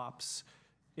co-ops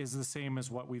is the same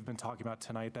as what we've been talking about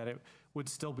tonight, that it would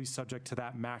still be subject to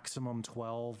that maximum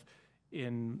 12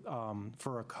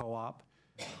 for a co-op.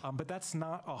 But that's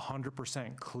not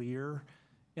 100% clear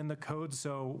in the code.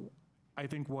 So I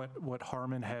think what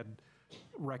Harmon had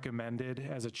recommended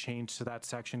as a change to that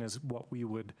section is what we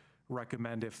would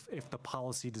recommend if the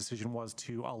policy decision was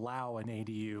to allow an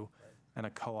ADU and a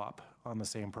co-op on the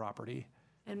same property.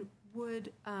 And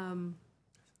would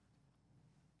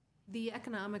the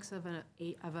economics of a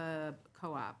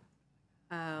co-op,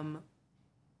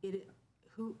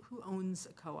 who owns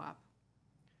a co-op?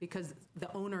 Because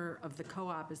the owner of the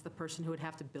co-op is the person who would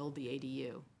have to build the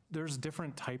ADU. There's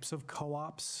different types of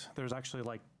co-ops. There's actually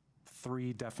like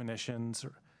 3 definitions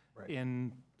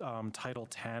in Title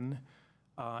 10,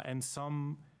 and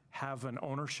some have an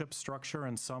ownership structure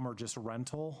and some are just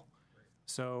rental.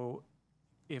 So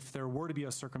if there were to be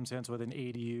a circumstance with an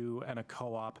ADU and a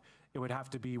co-op, it would have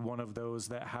to be one of those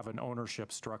that have an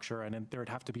ownership structure, and there would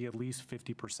have to be at least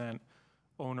 50%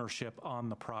 ownership on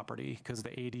the property, because the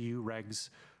ADU regs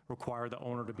require the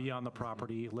owner to be on the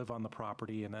property, live on the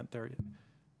property, and that they're...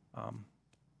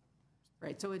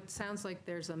 Right, so it sounds like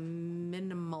there's a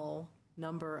minimal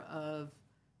number of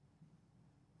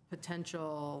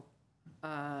potential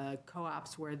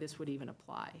co-ops where this would even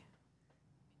apply.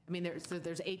 I mean,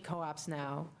 there's 8 co-ops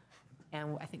now,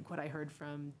 and I think what I heard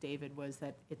from David was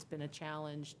that it's been a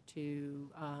challenge to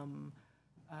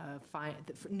find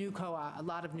new co-op. A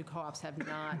lot of new co-ops have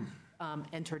not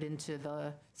entered into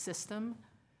the system,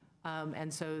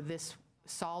 and so this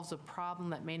solves a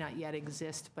problem that may not yet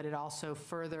exist, but it also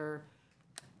further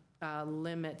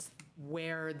limits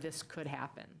where this could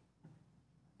happen.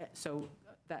 So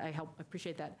that I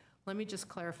appreciate that. Let me just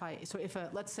clarify. So if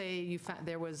let's say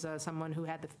there was someone who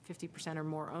had the 50% or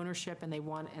more ownership, and they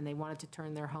wanted to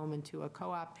turn their home into a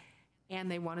co-op, and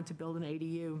they wanted to build an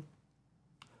ADU,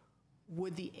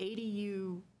 would the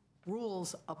ADU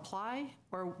rules apply,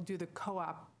 or do the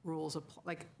co-op rules apply?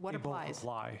 Like, what applies? Both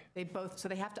apply. They both. So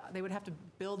they would have to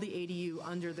build the ADU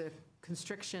under the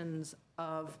constrictions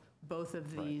of both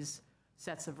of these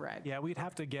sets of regs. Yeah, we'd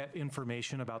have to get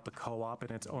information about the co-op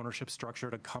and its ownership structure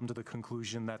to come to the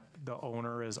conclusion that the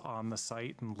owner is on the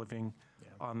site and living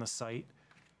on the site.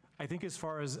 I think as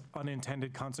far as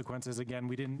unintended consequences, again,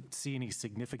 we didn't see any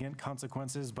significant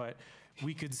consequences, but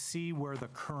we could see where the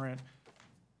current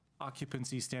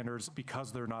occupancy standards,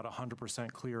 because they're not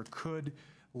 100% clear, could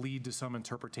lead to some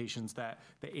interpretations that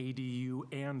the ADU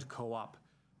and co-op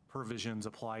provisions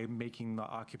apply, making the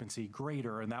occupancy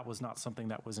greater, and that was not something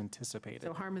that was anticipated.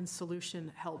 So Harmon's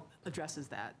solution addresses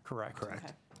that. Correct. Okay.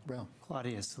 Well,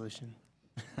 Claudia's solution.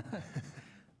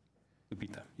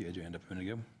 Lupita, you had your hand up a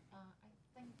minute ago. I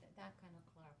think that kind of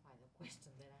clarified the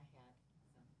question that I had.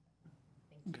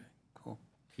 So, thank you. Okay, cool.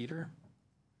 Peter?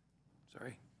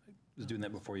 Sorry, I was doing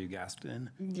that before you gasped in.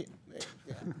 Yeah.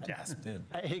 Gasped in.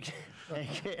 I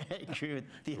agree with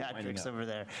theatrics over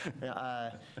there.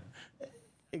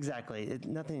 Exactly.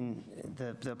 Nothing.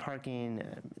 The parking.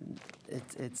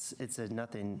 It's a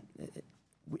nothing.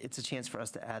 It's a chance for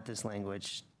us to add this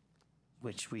language,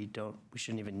 which we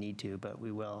shouldn't even need to, but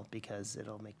we will, because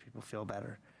it'll make people feel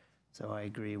better. So I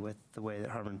agree with the way that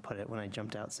Harmon put it. When I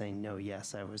jumped out saying no,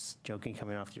 yes, I was joking,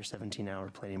 coming off your 17-hour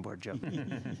planning board joke.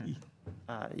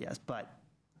 Yes, but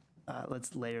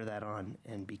let's layer that on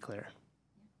and be clear.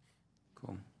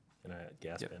 Cool. Can I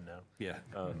gasp in now? Yeah.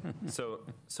 So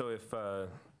if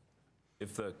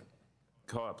the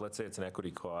co-op, let's say it's an equity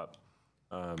co-op,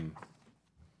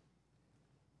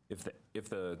 if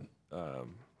the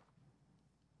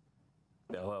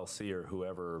LLC or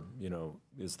whoever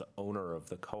is the owner of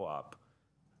the co-op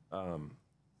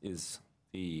is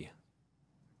the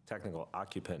technical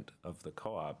occupant of the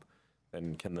co-op,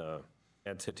 then can the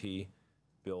entity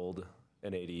build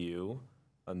an ADU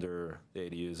under the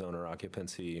ADU's owner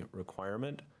occupancy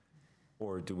requirement?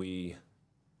 Or do we,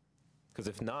 because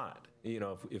if not,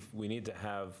 if we need to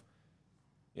have,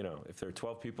 if there are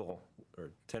 12 people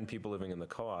or 10 people living in the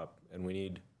co-op and we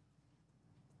need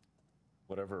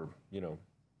whatever,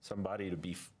 somebody to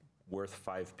be worth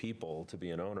 5 people to be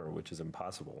an owner, which is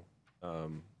impossible.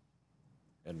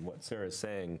 And what Sarah's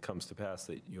saying comes to pass,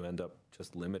 that you end up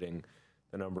just limiting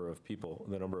the number of people,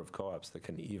 the number of co-ops that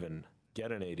can even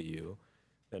get an ADU,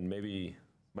 then maybe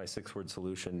my 6-word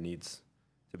solution needs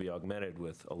to be augmented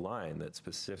with a line that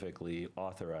specifically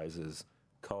authorizes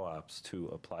co-ops to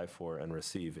apply for and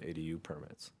receive ADU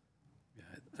permits,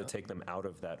 to take them out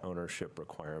of that ownership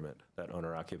requirement, that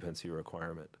owner occupancy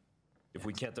requirement. If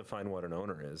we can't define what an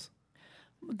owner is.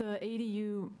 The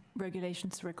ADU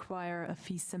regulations require a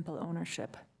fee simple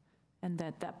ownership, and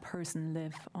that person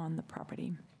live on the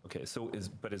property. Okay, so is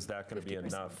that going to be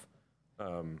enough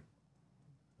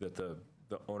that the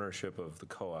ownership of the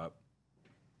co-op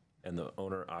and the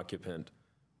owner occupant,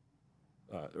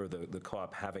 or the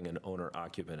co-op having an owner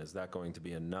occupant, is that going to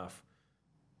be enough?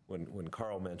 When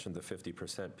Carl mentioned the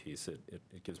 50% piece, it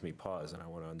gives me pause, and I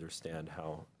want to understand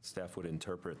how staff would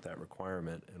interpret that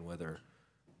requirement and whether,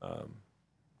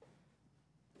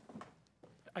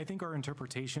 I think our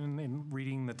interpretation in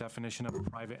reading the definition of a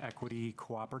private equity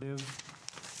cooperative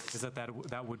is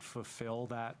that would fulfill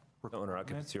that requirement. Owner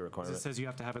occupancy requirement. It says you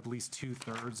have to have at least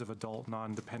 2/3 of adult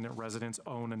non-dependent residents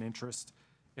own an interest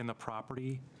in the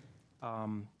property.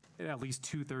 At least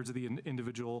 2/3 of the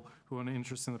individual who own an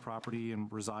interest in the property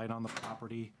and reside on the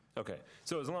property. Okay,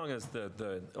 so as long as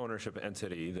the ownership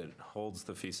entity that holds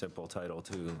the fee simple title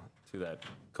to that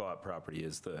co-op property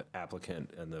is the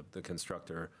applicant and the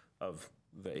constructor of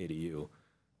the ADU,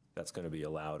 that's going to be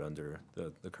allowed under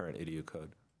the current ADU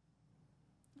code.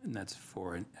 And that's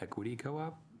for an equity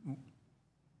co-op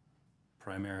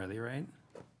primarily, right?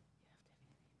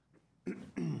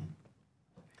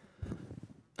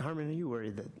 Harmon, are you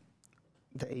worried that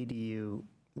the ADU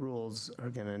rules are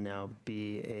going to now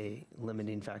be a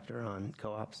limiting factor on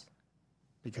co-ops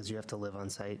because you have to live on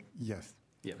site? Yes.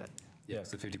 Yeah. Yeah,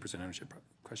 it's the 50% ownership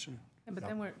question. Yeah, but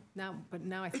then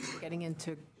now I think we're getting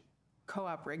into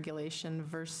co-op regulation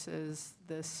versus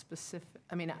the specific,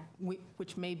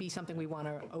 which may be something we want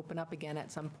to open up again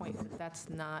at some point, but that's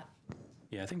not.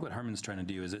 Yeah, I think what Harmon's trying to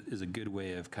do is a good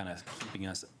way of kind of keeping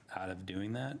us out of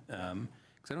doing that.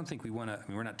 Because I don't think we want to,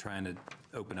 we're not trying to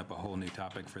open up a whole new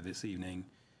topic for this evening.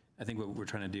 I think what we're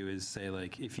trying to do is say,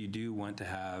 like, if you do want to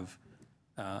have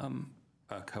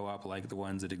a co-op like the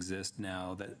ones that exist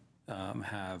now that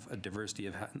have a diversity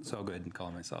of, so I'll go ahead and call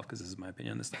it myself because this is my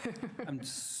opinion on this stuff. I'm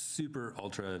super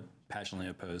ultra passionately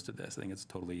opposed to this. I think it's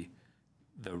totally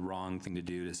the wrong thing to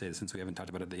do to say, since we haven't talked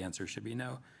about it, the answer should be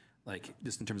no. Like,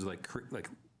 just in terms of like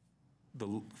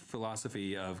the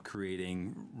philosophy of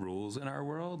creating rules in our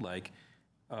world, like,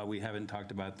 we haven't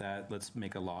talked about that, let's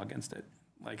make a law against it.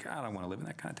 Like, I don't want to live in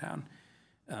that kind of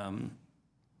town.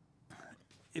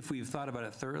 If we've thought about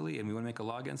it thoroughly and we want to make a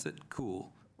law against it,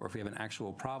 cool. Or if we have an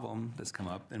actual problem that's come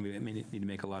up and we need to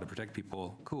make a law to protect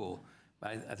people, cool.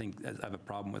 But I think I have a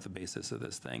problem with the basis of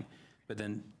this thing. But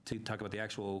then to talk about the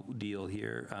actual deal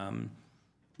here,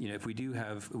 if we do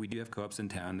have co-ops in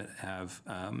town that have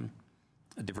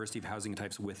a diversity of housing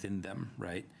types within them,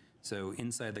 right? So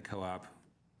inside the co-op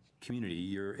community,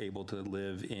 you're able to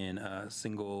live in a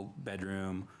single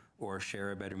bedroom or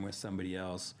share a bedroom with somebody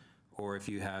else. Or if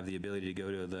you have the ability to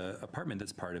go to the apartment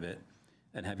that's part of it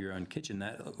and have your own kitchen,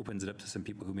 that opens it up to some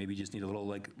people who maybe just need a little,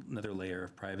 like, another layer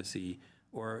of privacy.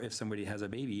 Or if somebody has a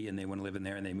baby and they want to live in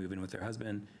there and they move in with their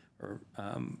husband or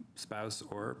spouse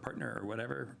or partner or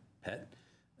whatever, pet,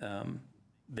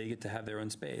 they get to have their own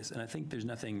space. And I think there's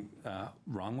nothing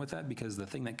wrong with that, because the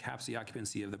thing that caps the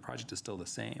occupancy of the project is still the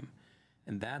same.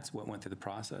 And that's what went through the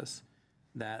process.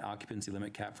 That occupancy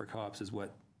limit cap for co-ops is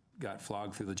what got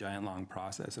flogged through the giant long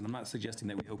process. And I'm not suggesting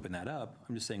that we open that up.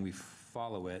 I'm just saying we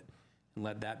follow it and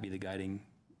let that be the guiding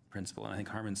principle. And I think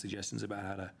Harmon's suggestions about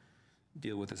how to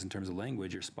deal with this in terms of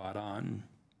language are spot on.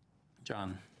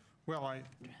 John? Well,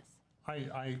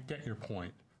 I get your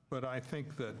point, but I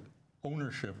think that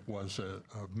ownership was a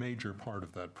major part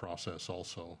of that process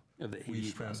also. Of the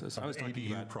ADU process. I was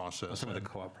talking about the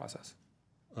co-op process.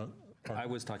 I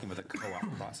was talking about the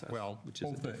co-op process. Well,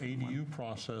 both the ADU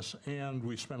process, and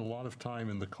we spent a lot of time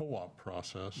in the co-op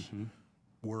process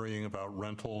worrying about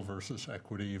rental versus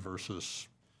equity versus,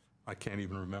 I can't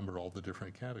even remember all the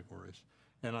different categories.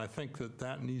 And I think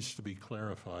that needs to be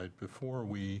clarified before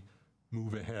we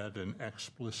move ahead and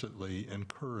explicitly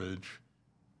encourage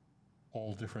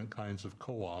all different kinds of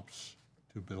co-ops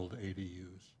to build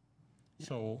ADUs. Yeah.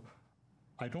 So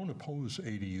I don't oppose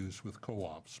ADUs with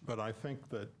co-ops, but I think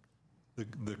that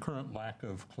the current lack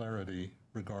of clarity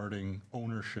regarding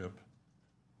ownership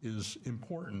is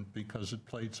important because it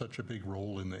played such a big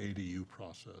role in the ADU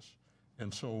process.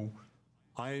 And so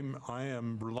I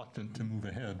am reluctant to move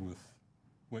ahead with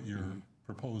what you're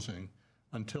proposing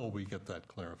until we get that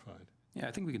clarified. Yeah,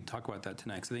 I think we can talk about that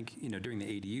tonight, because I think, during the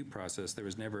ADU process, there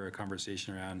was never a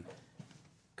conversation around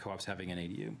co-ops having an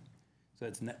ADU. So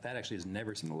that actually has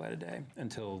never seen the light of day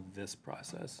until this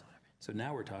process. So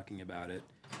now we're talking about it.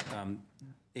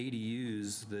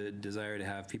 ADUs, the desire to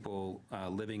have people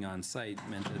living on site,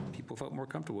 meant that people felt more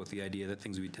comfortable with the idea that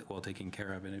things would be well taken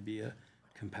care of and it'd be a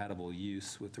compatible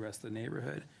use with the rest of the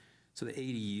neighborhood. So the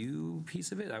ADU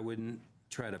piece of it, I wouldn't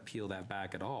try to peel that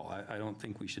back at all. I don't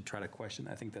think we should try to question.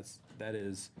 I think that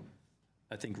is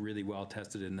really well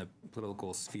tested in the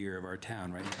political sphere of our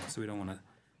town right now. So we don't want to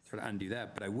sort of undo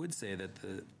that. But I would say that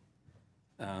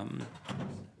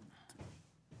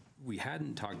we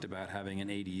hadn't talked about having an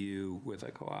ADU with a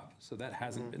co-op, so that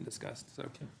hasn't been discussed. So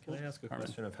can I ask a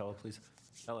question of Hella, please?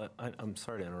 Hella, I'm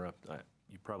sorry to interrupt.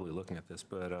 You're probably looking at this,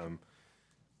 but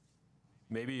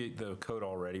maybe the code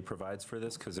already provides for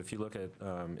this, because if you look at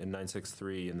in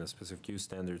 963 in the specific use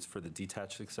standards for the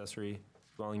detached accessory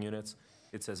dwelling units,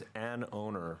 it says an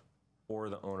owner or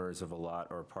the owners of a lot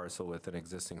or parcel with an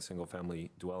existing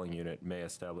single-family dwelling unit may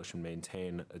establish and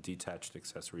maintain a detached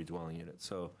accessory dwelling unit.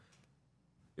 So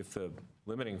if the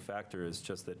limiting factor is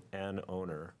just that an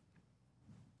owner,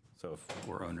 so if,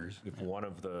 or owners, if one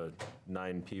of the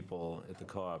 9 people at the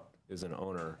co-op is an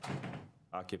owner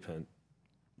occupant,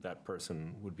 that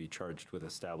person would be charged with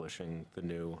establishing the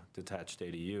new detached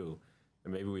ADU,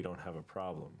 and maybe we don't have a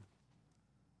problem.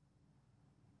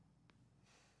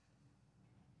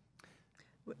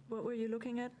 What were you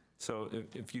looking at? So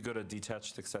if you go to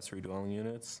detached accessory dwelling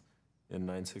units in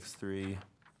 963,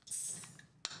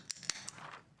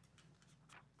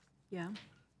 Yeah.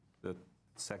 the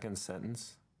second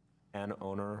sentence, an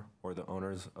owner or the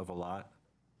owners of a lot.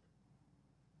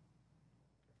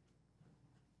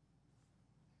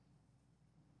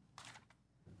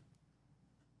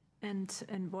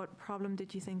 And what problem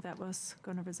did you think that was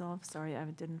going to resolve? Sorry, I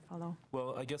didn't follow.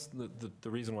 Well, I guess the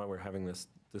reason why we're having this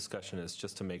discussion is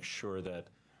just to make sure that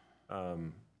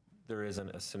there isn't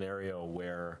a scenario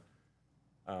where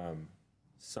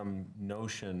some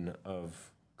notion of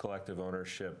collective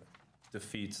ownership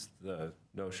defeats the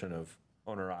notion of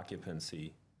owner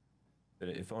occupancy. That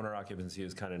if owner occupancy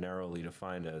is kind of narrowly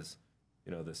defined as,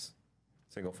 you know, this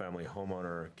single-family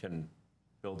homeowner can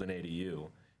build an ADU,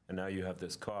 and now you have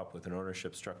this co-op with an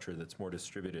ownership structure that's more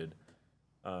distributed,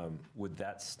 would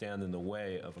that stand in the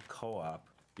way of a co-op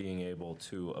being able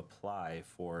to apply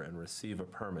for and receive a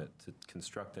permit to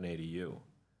construct an ADU?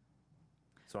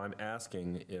 So I'm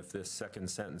asking if this second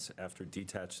sentence after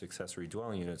detached accessory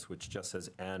dwelling units, which just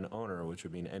says an owner, which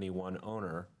would mean any one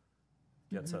owner,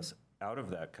 gets us out of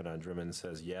that conundrum and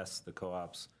says, yes, the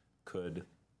co-ops could,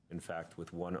 in fact,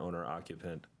 with one owner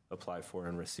occupant, apply for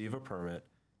and receive a permit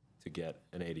to get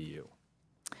an ADU.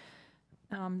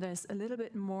 There's a little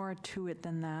bit more to it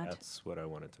than that. That's what I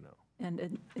wanted to know.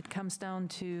 And it comes down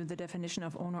to the definition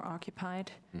of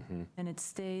owner-occupied. And it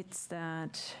states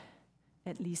that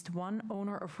at least one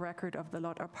owner of record of the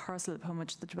lot or parcel upon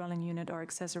which the dwelling unit or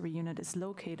accessory unit is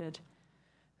located,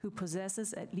 who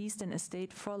possesses at least an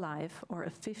estate for life or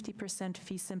a 50%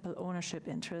 fee simple ownership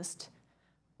interest,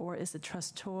 or is a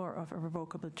trustor of a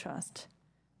revocable trust,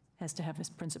 has to have his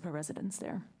principal residence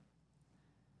there.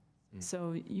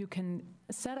 So you can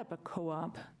set up a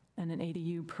co-op and an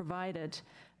ADU provided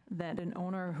that an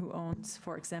owner who owns,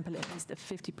 for example, at least a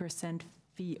 50%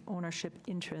 fee ownership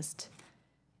interest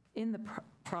in the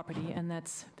property, and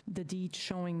that's the deed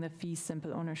showing the fee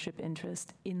simple ownership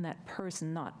interest in that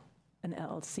person, not an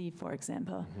LLC, for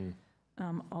example,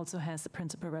 also has the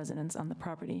principal residence on the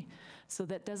property. So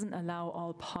that doesn't allow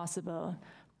all possible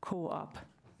co-op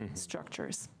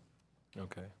structures.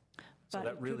 Okay. So But that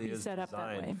it could really be is set up that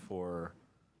way. designed for,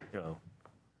 you know,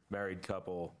 married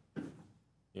couple,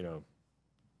 you know,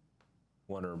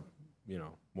 one or, you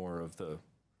know, more of the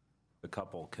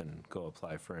couple can go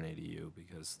apply for an ADU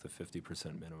because the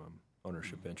 50% minimum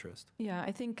ownership interest. Yeah,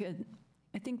 I think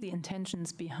the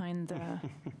intentions behind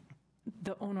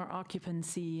the owner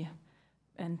occupancy,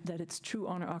 and that it's true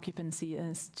owner occupancy,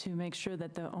 is to make sure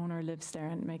that the owner lives there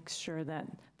and makes sure that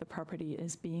the property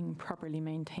is being properly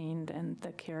maintained and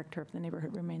the character of the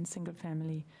neighborhood remains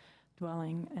single-family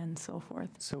dwelling and so forth.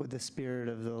 So would the spirit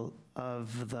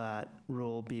of that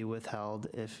rule be withheld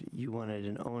if you wanted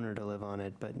an owner to live on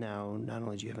it, but now not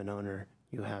only do you have an owner,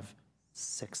 you have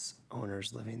 6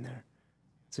 owners living there?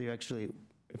 So you actually,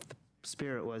 if the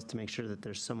spirit was to make sure that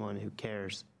there's someone who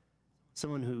cares,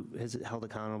 someone who is held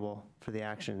accountable for the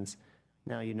actions,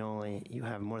 now you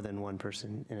have more than one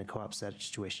person in a co-op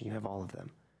situation, you have all of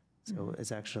them. So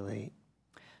it's actually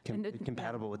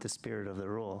compatible with the spirit of the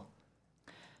rule.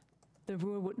 The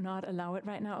rule would not allow it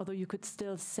right now, although you could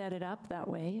still set it up that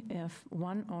way if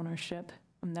one ownership,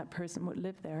 and that person would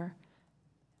live there,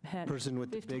 had Person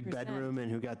with the big 50%. bedroom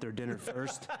and who got their dinner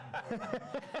first.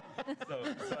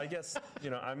 So I guess, you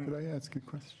know, Could I ask a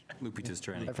question? Loopy just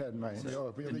trying to. I've had my,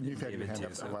 you've had your David hand too,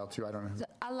 up so- a while too, I don't know. So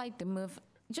I like to move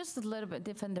just a little bit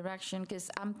different direction because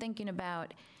I'm thinking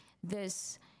about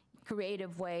this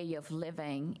creative way of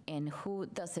living and who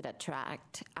does it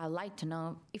attract. I'd like to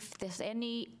know if there's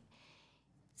any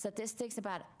statistics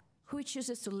about who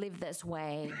chooses to live this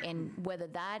way and whether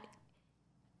that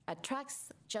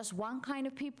attracts just one kind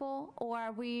of people, or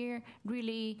are we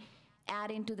really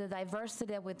adding to the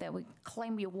diversity that we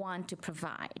claim we want to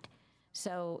provide?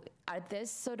 So are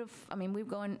this sort of, I mean, we've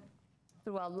gone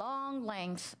through a long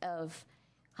length of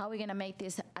how we're going to make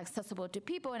this accessible to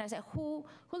people, and I said, who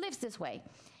lives this way?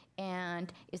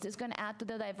 And is this going to add to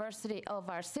the diversity of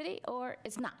our city, or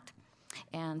it's not?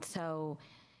 And so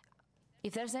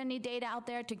if there's any data out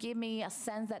there to give me a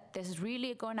sense that this is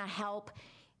really going to help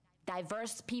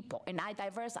diverse people. And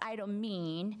diverse, I don't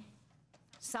mean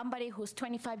somebody who's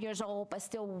 25 years old but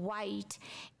still white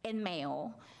and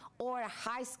male, or a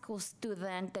high school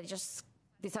student that just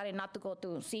decided not to go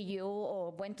to CU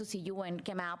or went to CU and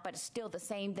came out, but still the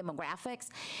same demographics.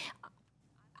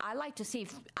 I like to see,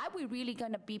 are we really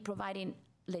going to be providing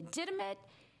legitimate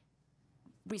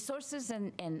resources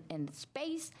and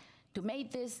space to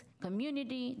make this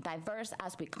community diverse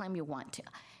as we claim you want to?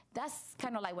 That's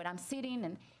kind of like what I'm sitting,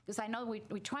 and because I know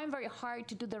we're trying very hard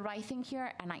to do the right thing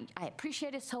here, and I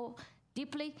appreciate it so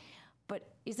deeply,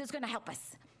 but is this going to help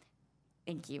us?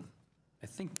 Thank you. I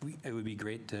think it would be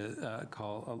great to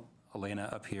call Elena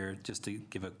up here just to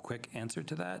give a quick answer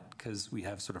to that, because we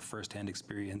have sort of firsthand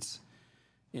experience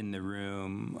in the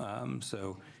room.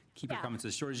 So keep your comments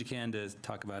as short as you can to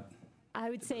talk about. I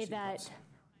would say that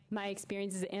my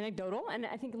experience is anecdotal, and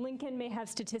I think Lincoln may have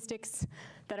statistics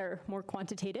that are more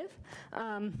quantitative.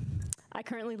 I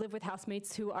currently live with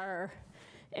housemates who are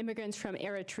immigrants from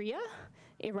Eritrea,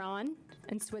 Iran,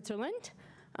 and Switzerland,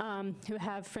 who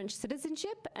have French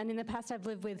citizenship. And in the past, I've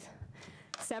lived with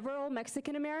several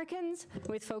Mexican Americans,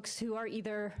 with folks who are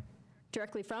either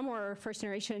directly from or first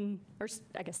generation, or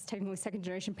I guess technically second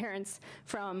generation parents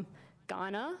from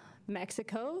Ghana,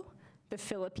 Mexico, the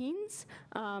Philippines,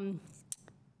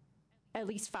 at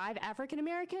least 5 African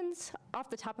Americans off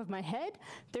the top of my head.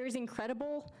 There is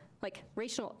incredible like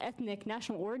racial, ethnic,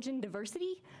 national origin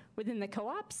diversity within the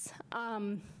co-ops,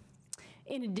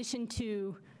 in addition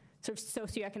to sort of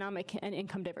socioeconomic and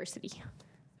income diversity.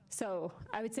 So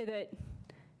I would say that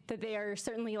they are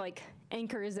certainly like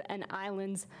anchors and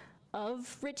islands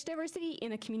of rich diversity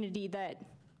in a community that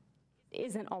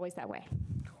isn't always that way.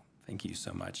 Thank you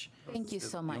so much. Thank you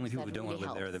so much. The only people who That don't want to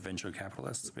really live there are the helps. venture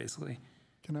capitalists, basically.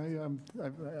 Can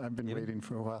I've been waiting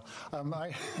for a while.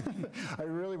 I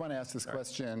really want to ask this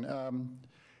question.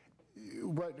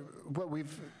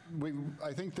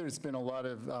 I think there's been a lot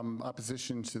of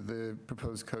opposition to the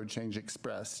proposed code change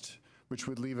expressed, which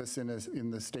would leave us in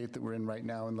the state that we're in right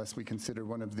now unless we consider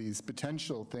one of these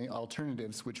potential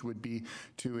alternatives, which would be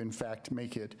to, in fact,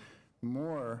 make it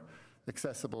more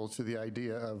accessible to the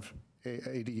idea of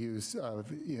ADUs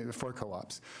for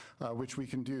co-ops, which we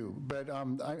can do. But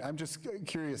I'm just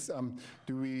curious,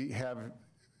 do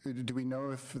we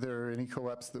know if there are any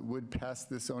co-ops that would pass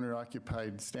this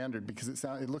owner-occupied standard? Because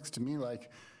it looks to me like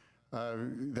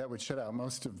that would shut out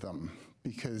most of them,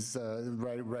 because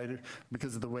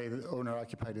because of the way that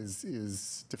owner-occupied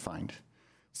is defined.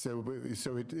 So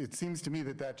it seems to me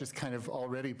that just kind of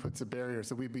already puts a barrier.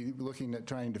 So we'd be looking at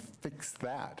trying to fix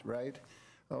that, right?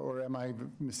 Or am I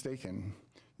mistaken?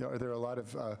 Are there a lot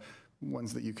of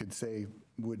ones that you could say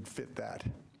would fit that?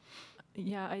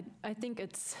 Yeah, I think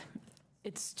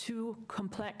it's two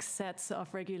complex sets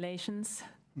of regulations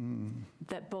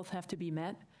that both have to be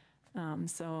met.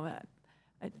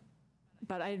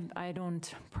 But I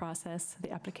don't process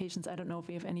the applications. I don't know if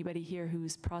we have anybody here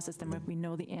who's processed them, if we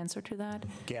know the answer to that.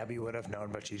 Gabby would have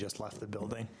known, but she just left the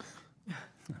building.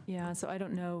 Yeah, so I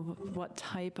don't know what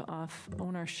type of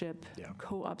ownership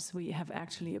co-ops we have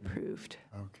actually approved.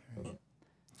 Okay.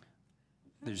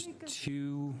 There's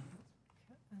two,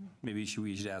 maybe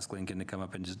we should ask Lincoln to come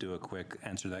up and just do a quick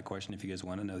answer to that question if you guys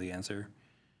want to know the answer.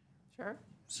 Sure.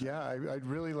 Yeah, I'd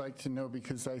really like to know,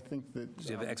 because I think that So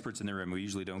you have experts in the room. We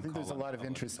usually don't I think call there's a lot of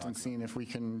interest in seeing if we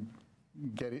can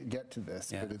get to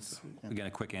this. Yeah. But it's Again,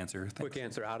 a quick answer. Quick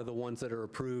answer, out of the ones that are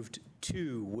approved,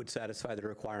 2 would satisfy the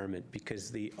requirement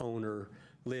because the owner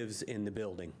lives in the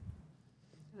building.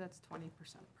 That's 20%,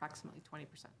 approximately 20%.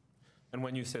 And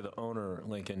when you say the owner,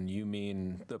 Lincoln, you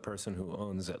mean the person who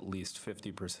owns at least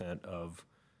 50% of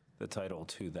the title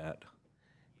to that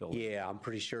building? Yeah, I'm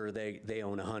pretty sure they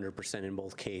own 100% in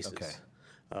both cases.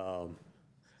 Okay.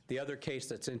 The other case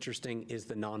that's interesting is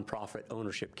the nonprofit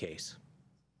ownership case.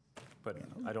 But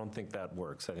I don't think that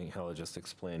works. I think Hella just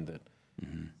explained that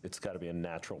it's got to be a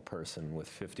natural person with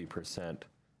 50%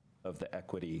 of the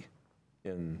equity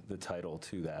in the title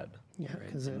to that. Yeah,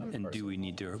 because And do we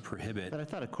need to prohibit? But I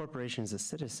thought a corporation is a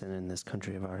citizen in this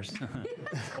country of ours.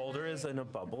 Boulder is in a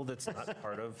bubble that's not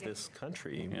part of this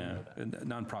country. Yeah, and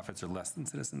nonprofits are less than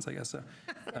citizens, I guess. So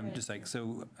I'm just like,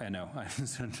 so I know. I'm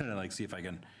just trying to like see if I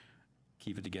can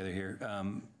keep it together here.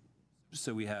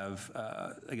 So we have,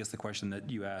 I guess the question that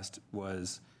you asked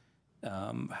was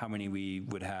how many we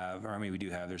would have, or how many we do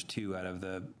have. There's 2 out of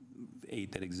the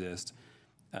 8 that exist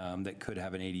that could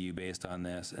have an ADU based on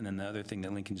this. And then the other thing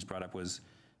that Lincoln just brought up was,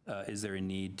 is there a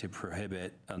need to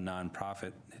prohibit a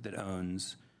nonprofit that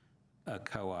owns a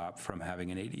co-op from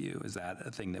having an ADU? Is that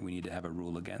a thing that we need to have a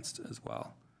rule against as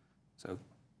well? So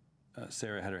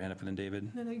Sarah had her hand up, and then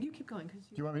David. No, you keep going. Do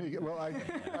you want me to get, well,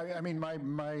 I mean,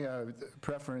 my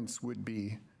preference would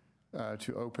be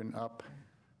to open up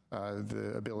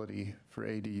the ability for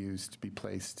ADUs to be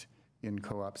placed in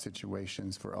co-op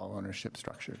situations for all ownership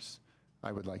structures.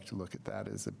 I would like to look at that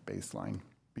as a baseline,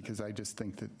 because I just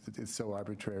think that it's so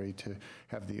arbitrary to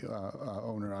have the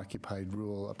owner-occupied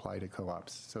rule apply to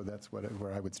co-ops. So that's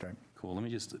where I would start. Cool. Let me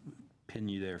just pin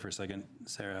you there for a second,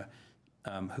 Sarah.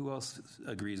 Who else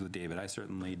agrees with David? I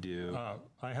certainly do.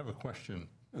 I have a question.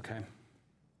 Okay.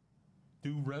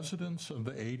 Do residents of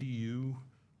the ADU,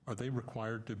 are they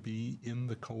required to be in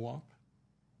the co-op?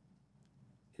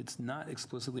 It's not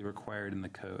explicitly required in the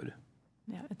code.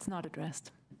 Yeah, it's not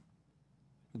addressed.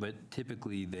 But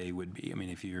typically they would be. I mean,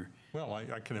 if you're... Well,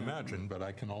 I can imagine, but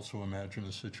I can also imagine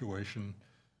a situation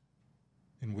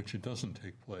in which it doesn't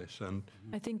take place. And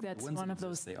I think that's one of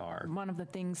those, they are. one of the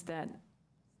things that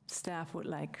staff would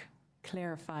like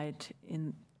clarified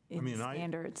in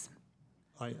standards.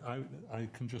 I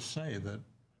can just say that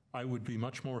I would be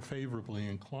much more favorably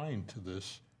inclined to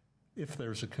this if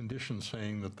there's a condition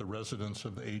saying that the residents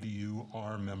of the ADU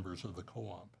are members of the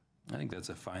co-op. I think that's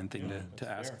a fine thing to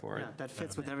ask for. Yeah, that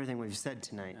fits with everything we've said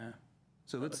tonight. Yeah.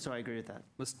 So I agree with that.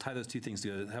 Let's tie those two things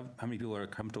together. How many people are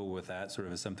comfortable with that sort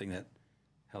of as something that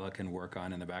Hella can work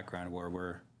on in the background where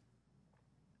we're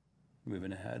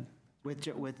moving ahead?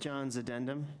 With John's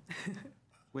addendum?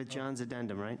 With John's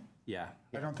addendum, right? Yeah.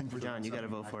 I don't think John, you got to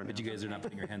vote for it. But you guys are not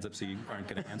putting your hands up, so you aren't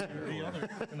going to answer?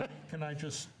 Can I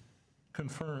just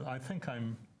confirm? I think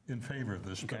I'm in favor of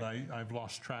this, but I've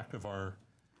lost track of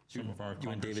some of our You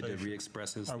want David to conversation.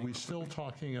 re-express his? Are we still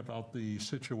talking about the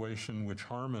situation which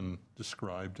Harmon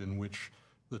described, in which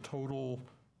the total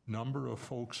number of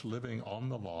folks living on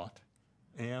the lot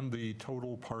and the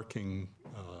total parking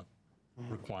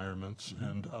requirements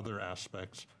and other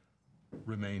aspects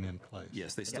remain in place?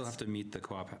 Yes, they still have to meet the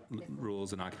co-op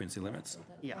rules and occupancy limits.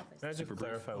 Yeah. Can I just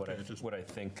clarify what I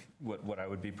think, what I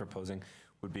would be proposing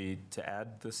would be to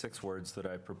add the 6 words that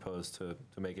I proposed to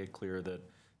make it clear that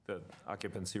the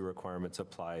occupancy requirements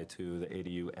apply to the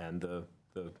ADU and the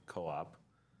co-op,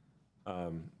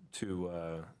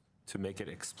 to make it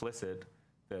explicit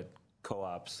that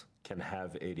co-ops can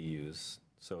have ADUs,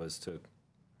 so as to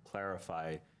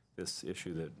clarify this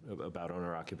issue about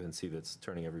owner occupancy that's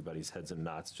turning everybody's heads in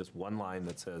knots. Just one line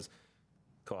that says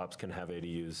co-ops can have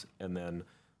ADUs, and then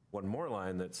one more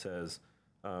line that says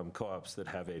co-ops that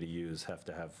have ADUs have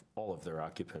to have all of their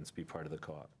occupants be part of the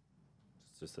co-op.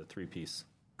 It's just a 3-piece.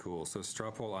 Cool. So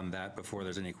straw poll on that before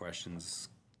there's any questions.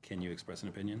 Can you express an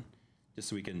opinion? Just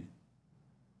so we can,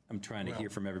 I'm trying to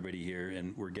hear from everybody here,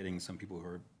 and we're getting some people who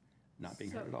are not being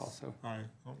heard at all, so. No.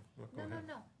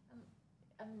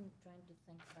 I'm trying to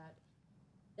think about,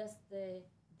 does the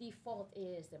default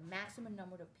is the maximum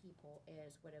number of people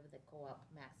is whatever the co-op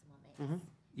maximum is?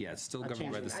 Yeah, it's still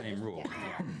governed by the same rule.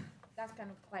 Yeah. That's kind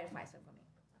of clarifies it for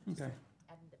me. Okay.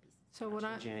 Adding the pieces. So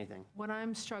anything. what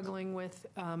I'm struggling with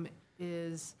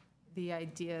is the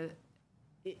idea,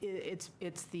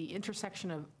 it's the intersection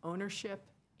of ownership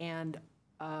and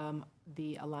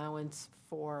the allowance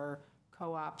for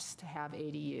co-ops to have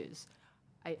ADUs.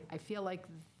 I feel like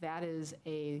that is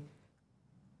a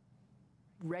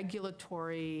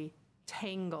regulatory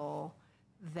tangle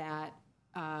that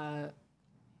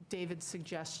David's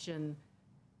suggestion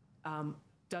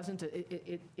doesn't,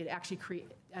 it actually create,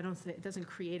 I don't think, it doesn't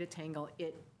create a tangle,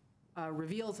 it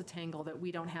reveals a tangle that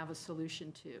we don't have a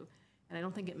solution to. And I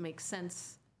don't think it makes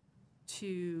sense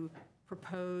to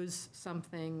propose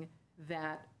something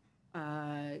that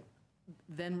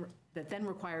then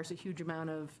requires a huge amount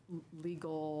of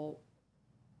legal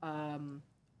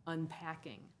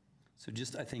unpacking. So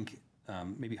just, I think,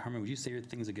 maybe Harmon, would you say your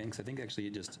things again? Because I think actually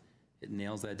it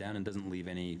nails that down and doesn't leave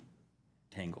any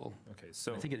tangle. Okay,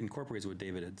 so I think it incorporates what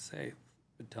David had say,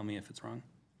 but tell me if it's wrong.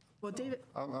 Well, David.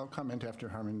 I'll comment after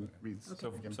Harmon reads.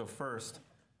 Okay. So first,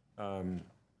 in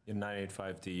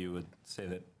 985D, you would say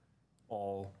that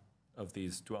all of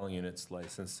these dwelling units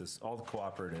licensed as, all the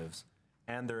cooperatives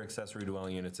and their accessory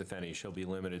dwelling units, if any, shall be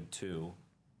limited to,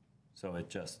 so it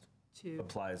just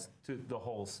applies to the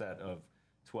whole set of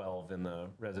 12 in the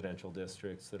residential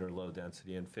districts that are low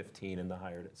density and 15 in the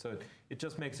higher. So it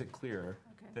just makes it clear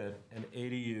that an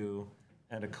ADU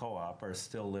and a co-op are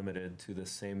still limited to the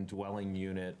same dwelling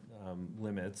unit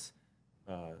limits,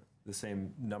 the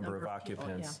same number of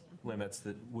occupants limits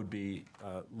that would be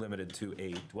limited to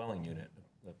a dwelling unit,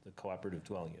 the cooperative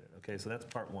dwelling unit. Okay, so that's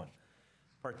part one.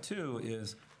 Part two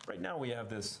is, right now we have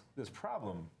this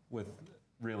problem with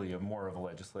really more of a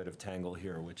legislative tangle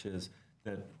here, which is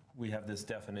that we have this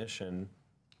definition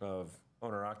of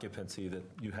owner occupancy that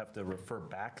you have to refer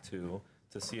back to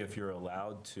to see if you're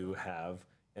allowed to have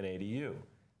an ADU.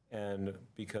 And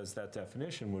because that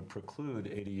definition would preclude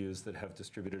ADUs that have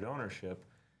distributed ownership,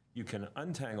 you can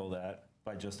untangle that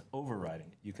by just overriding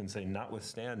it. You can say,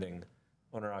 notwithstanding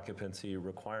owner occupancy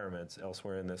requirements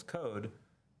elsewhere in this code,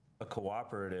 a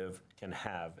cooperative can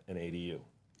have an ADU.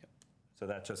 So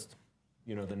that just,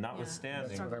 the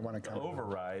notwithstanding, That's what I want to the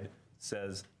override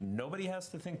says nobody has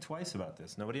to think twice about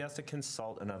this. Nobody has to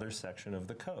consult another section of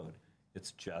the code.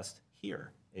 It's just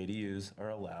here. ADUs are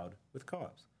allowed with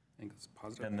co-ops. I think it's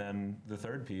positive. And then the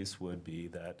third piece would be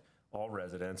that all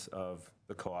residents of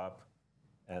the co-op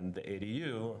and the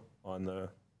ADU on the,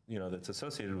 that's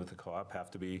associated with the co-op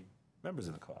have to be members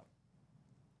of the co-op.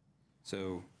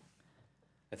 So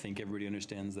I think everybody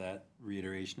understands that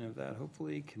reiteration of that,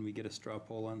 hopefully. Can we get a straw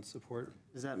poll on support?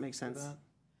 Does that make sense?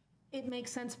 It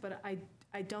makes sense, but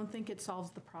I don't think it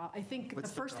solves the problem. I think the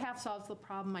first half solves the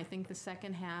problem. I think the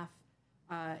second half,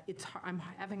 I'm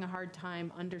having a hard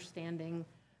time understanding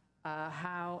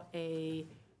how a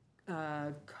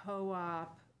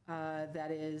co-op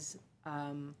that is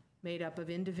made up of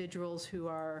individuals who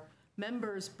are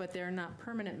members, but they're not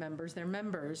permanent members, they're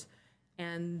members,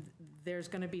 and there's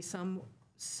going to be some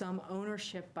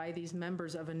ownership by these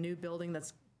members of a new building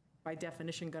that's by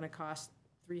definition going to cost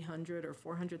 $300,000 or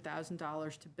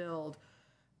 $400,000 to build.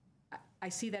 I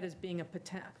see that as being a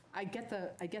potential. I get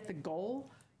the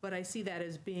goal, but I see that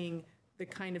as being the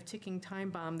kind of ticking time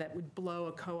bomb that would blow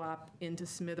a co-op into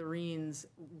smithereens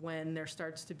when there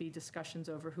starts to be discussions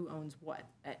over who owns what.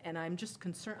 And I'm just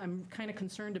concerned. I'm kind of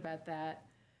concerned about that,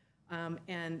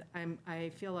 and I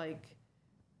feel like.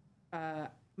 I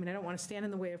don't want to stand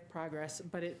in the way of progress,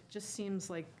 but it just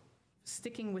seems like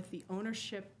sticking with the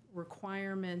ownership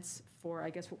requirements for,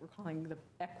 I guess, what we're calling the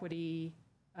equity,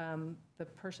 the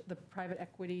private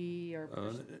equity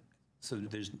or. So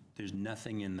there's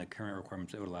nothing in the current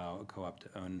requirements that would allow a co-op to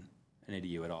own an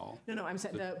ADU at all. No, I'm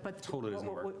saying, but totally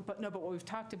doesn't work. But what we've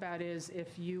talked about is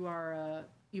if you are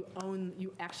you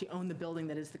actually own the building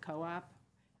that is the co-op,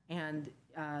 and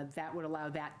that would allow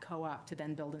that co-op to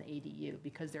then build an ADU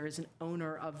because there is an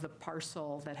owner of the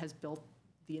parcel that has built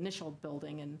the initial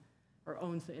building or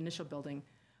owns the initial building.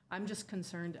 I'm just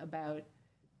concerned about.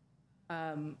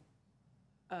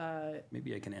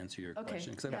 Maybe I can answer your Okay,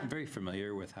 question, because yeah. I'm very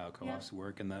familiar with how co-ops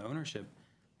work, and the ownership,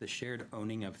 the shared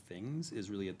owning of things is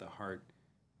really at the heart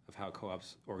of how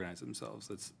co-ops organize themselves.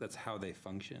 That's how they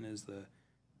function, is the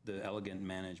elegant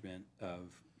management of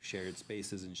shared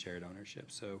spaces and shared ownership.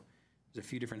 So there's a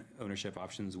few different ownership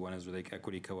options. One is like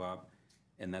equity co-op,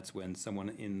 and that's when someone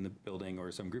in the building or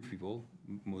some group of people,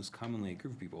 most commonly a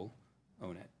group of people,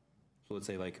 own it. So let's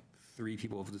say like 3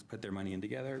 people have just put their money in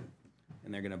together,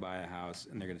 and they're going to buy a house,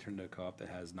 and they're going to turn it into a co-op that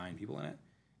has 9 people in it,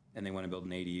 and they want to build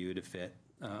an ADU to fit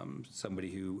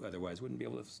somebody who otherwise wouldn't be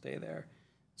able to stay there.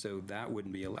 So that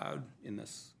wouldn't be allowed in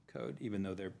this code, even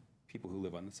though they're people who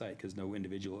live on the site, because no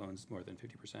individual owns more than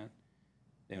 50%.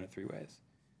 They own it 3 ways.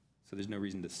 So there's no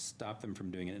reason to stop them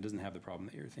from doing it. It doesn't have the problem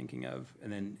that you're thinking of.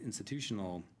 And then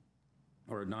institutional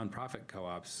or nonprofit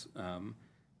co-ops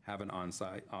have an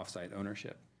on-site, off-site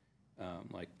ownership.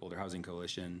 Like Boulder Housing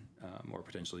Coalition or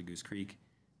potentially Goose Creek.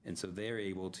 And so they're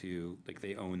able to, like,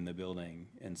 they own the building.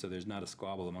 And so there's not a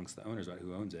squabble amongst the owners about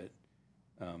who owns it.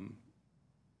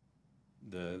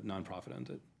 The nonprofit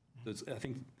owns it. So it's, I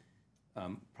think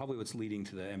probably what's leading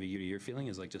to the ambiguity you're feeling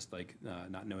is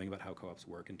not knowing about how co-ops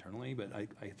work internally. But I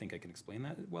think I can explain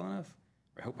that well enough.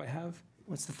 I hope I have.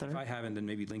 What's the third? If I haven't, then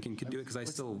maybe Lincoln could do it, because I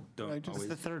still don't always. What's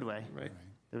the third way? Right.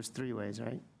 There's 3 ways,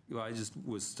 right? Well, I just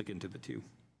was sticking to the 2.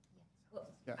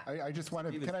 Yeah, I just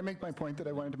wanted, can I make my point that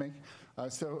I wanted to make?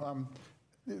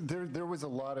 There was a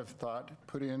lot of thought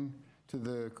put in to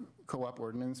the co-op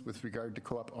ordinance with regard to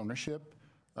co-op ownership.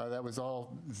 That was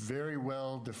all very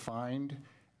well defined,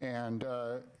 and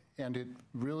it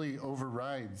really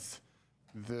overrides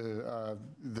the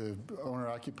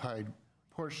owner-occupied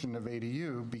portion of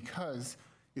ADU because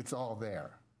it's all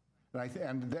there.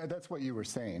 And that's what you were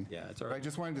saying. Yeah, it's I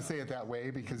just wanted to say it that way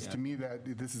because to me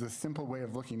this is a simple way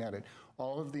of looking at it.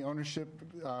 All of the ownership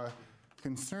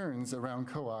concerns around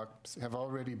co-ops have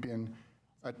already been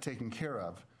taken care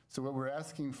of. So what we're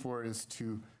asking for is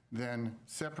to then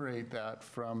separate that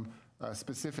from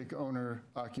specific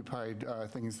owner-occupied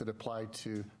things that apply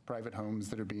to private homes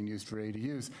that are being used for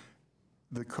ADUs.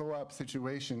 The co-op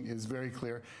situation is very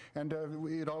clear, and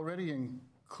it already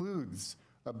includes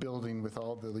a building with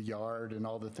all the yard and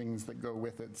all the things that go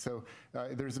with it. So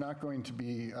there's not going to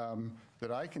be,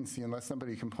 that I can see, unless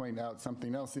somebody can point out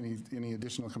something else, any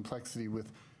additional complexity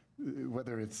with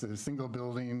whether it's a single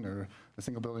building or a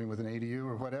single building with an ADU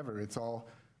or whatever. It's all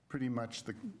pretty much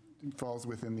falls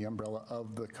within the umbrella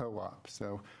of the co-op.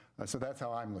 So that's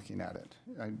how I'm looking at it.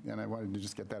 And I wanted to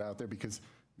just get that out there because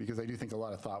I do think a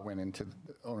lot of thought went into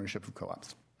the ownership of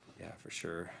co-ops. Yeah, for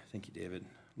sure. Thank you, David.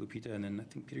 Lupita, and then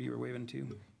I think, Peter, you were waving too.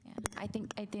 Yeah, I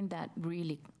think that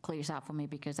really clears out for me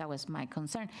because that was my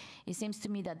concern. It seems to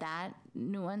me that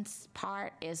nuance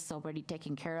part is already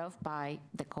taken care of by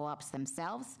the co-ops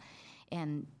themselves,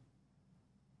 and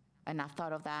I've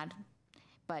thought of that.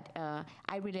 But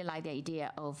I really like the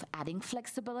idea of adding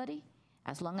flexibility.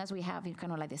 As long as we have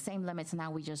kind of like the same limits, now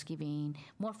we're just giving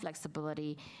more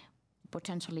flexibility,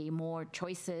 potentially more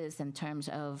choices in terms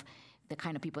of the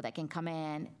kind of people that can come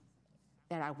in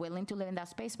that are willing to live in that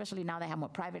space, especially now they have more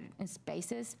private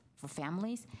spaces for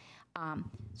families.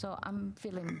 So I'm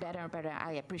feeling better and better.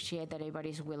 I appreciate that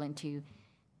everybody's willing to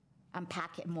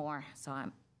unpack it more. So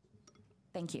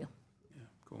thank you. Yeah,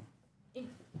 cool.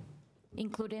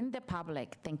 Including the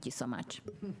public. Thank you so much.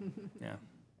 Yeah.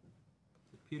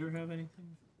 Peter have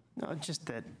anything? No, just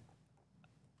that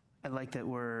I like that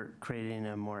we're creating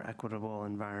a more equitable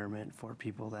environment for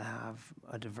people to have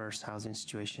a diverse housing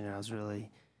situation. I was really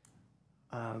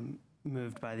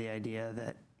moved by the idea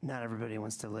that not everybody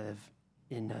wants to live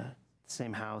in the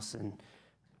same house, and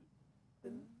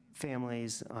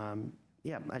families.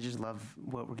 Yeah, I just love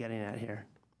what we're getting at here.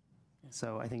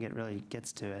 So I think it really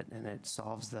gets to it, and it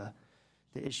solves the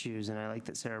issues. And I like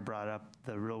that Sarah brought up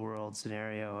the real world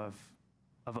scenario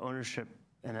of ownership,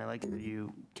 and I like that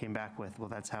you came back with, well,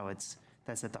 that's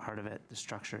at the heart of it, the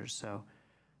structures. So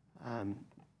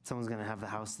someone's going to have the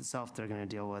house itself they're going to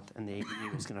deal with, and the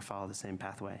ADU is going to follow the same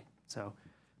pathway. So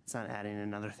it's not adding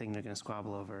another thing they're going to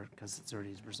squabble over because it's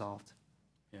already resolved.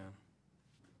 Yeah.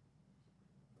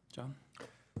 John?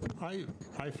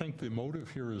 I think the motive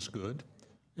here is good,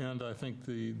 and I think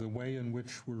the way in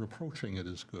which we're approaching it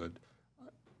is good.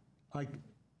 I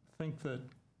think that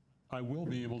I will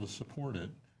be able to support it,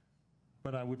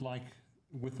 but I would like,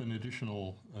 with an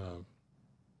additional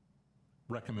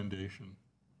recommendation,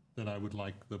 that I would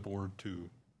like the board to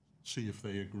see if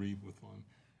they agree with one.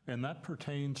 And that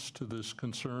pertains to this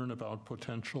concern about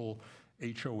potential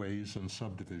HOAs and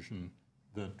subdivision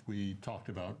that we talked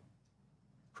about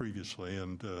previously.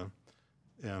 And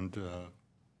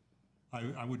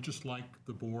I would just like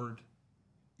the board,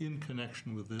 in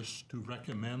connection with this, to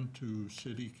recommend to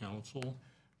City Council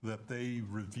that they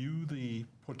review the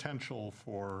potential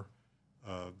for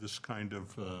this kind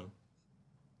of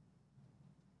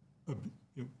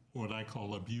what I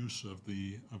call abuse of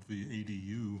the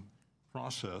ADU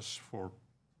process for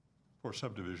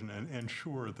subdivision, and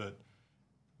ensure that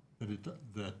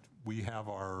we have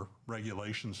our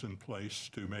regulations in place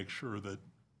to make sure that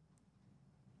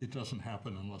it doesn't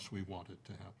happen unless we want it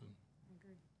to happen.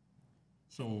 Agreed.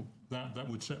 So that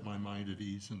would set my mind at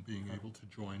ease in being able to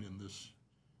join in this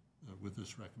with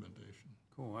this recommendation.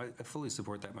 Cool. I fully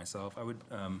support that myself. I would.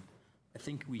 I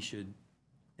think we should,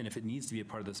 and if it needs to be a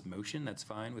part of this motion, that's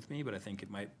fine with me. But I think it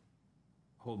might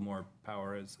hold more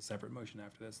power as a separate motion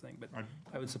after this thing. But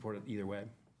I would support it either way.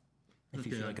 If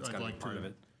you feel like it's got to be part of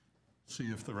it. See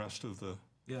if the rest of the.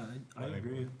 Yeah, I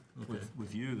agree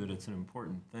with you that it's an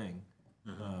important thing.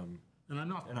 And I'm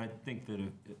not. And I think that,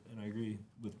 and I agree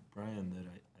with Brian that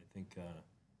I think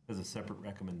as a separate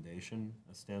recommendation,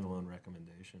 a standalone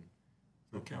recommendation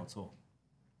to the council.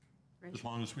 As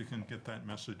long as we can get that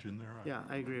message in there. Yeah,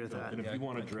 I agree with that. And if you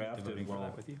want to draft it,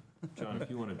 well, John, if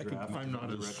you want to draft I'm not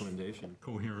the as recommendation,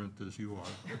 coherent as you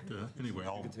are. But anyway,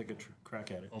 you can take a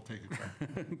crack at it. I'll take a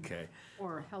crack. Okay.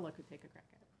 Or Hella could take a crack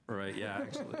at it. Right. Yeah.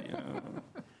 Actually. Yeah.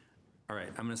 All right.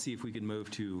 I'm going to see if we can move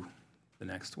to the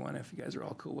next one. If you guys are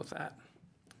all cool with that.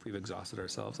 If we've exhausted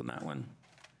ourselves on that one.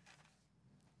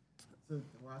 So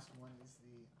the last one is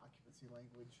the occupancy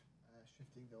language,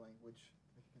 shifting the language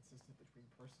to make it consistent between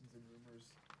persons and roomers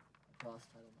across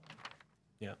Title IX.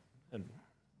 Yeah, and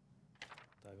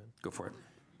dive in. Go for it.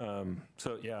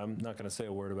 So yeah, I'm not going to say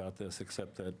a word about this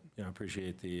except that I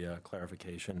appreciate the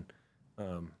clarification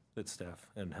that staff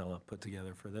and Hella put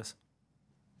together for this.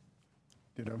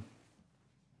 Ditto.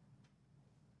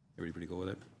 Everybody pretty cool with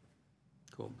it?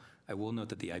 Cool. I will note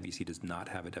that the IBC does not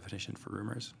have a definition for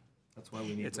roomers. That's why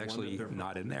we need. It's actually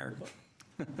not in there.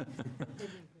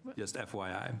 Just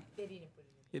FYI.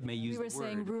 It may use We were the word.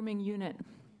 saying rooming unit.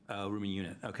 Rooming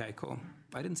unit. Okay, cool.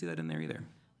 I didn't see that in there either.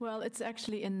 Well, it's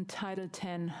actually in Title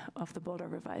 10 of the Boulder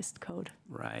Revised Code.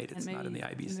 Right. It's And not in the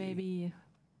IBC. Maybe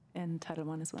in Title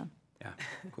 1 as well. Yeah,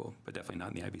 cool. But definitely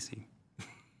not in the IBC.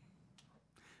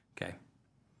 Okay.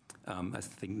 I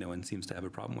think no one seems to have a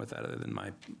problem with that other than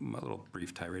my little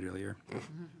brief tirade earlier.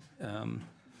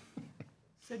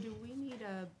 So do we need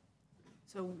a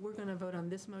So we're going to vote on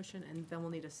this motion, and then we'll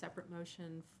need a separate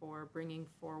motion for bringing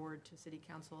forward to City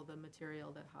Council the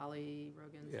material that Holly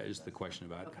Rogan. Yeah, just the question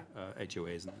about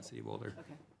HOAs in the city of Boulder.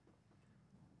 Okay.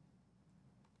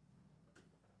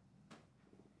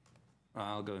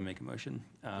 I'll go and make a motion.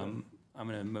 I'm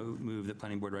going to move that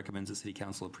Planning Board recommends that City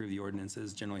Council approve the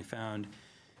ordinances generally found.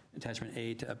 Attachment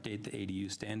A to update the ADU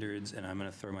standards, and I'm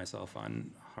going to throw myself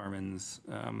on Harmon's.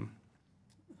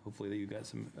 Hopefully you got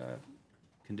some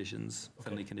conditions,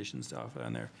 friendly conditions to offer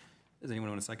on there. Does anyone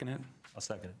want to second it? I'll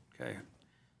second it. Okay.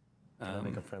 Can I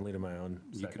make a friendly to my own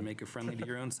second? You can make a friendly to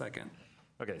your own second.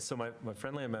 Okay, so my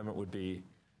friendly amendment would be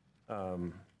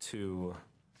to,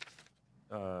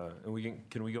 and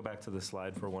can we go back to the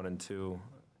slide for 1 and 2? I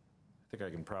think I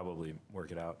can probably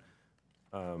work it out.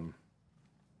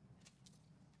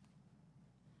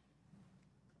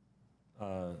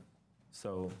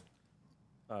 So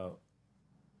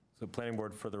Planning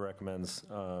Board further recommends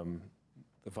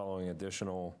the following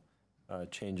additional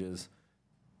changes,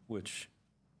 which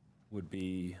would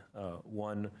be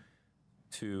 1,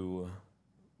 to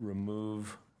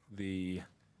remove the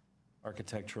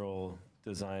architectural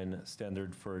design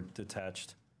standard for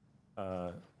detached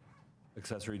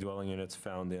accessory dwelling units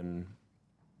found in,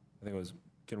 I think it was,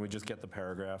 can we just get the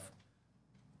paragraph?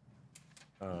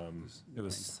 It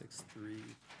was 963.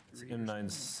 in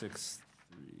 963.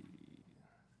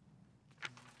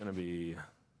 Going to be.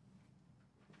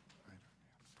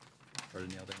 Hard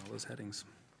to nail down all those headings.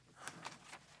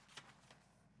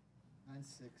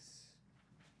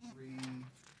 963.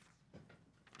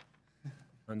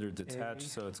 Under detached,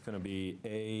 so it's going to be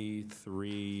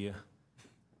A3.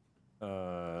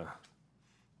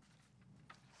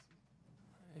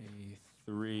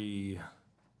 A3.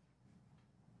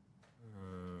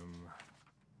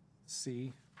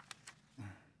 C.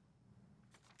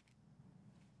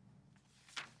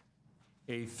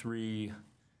 A3.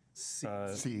 C.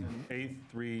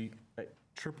 A3.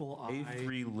 Triple I.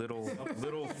 A3 little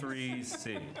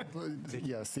 3C.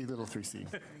 Yeah, C little 3C.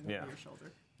 Yeah.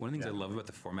 One of the things I love about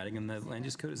the formatting in the land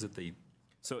use code is that the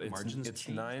margins it's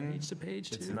change page to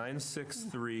page It's too.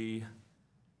 963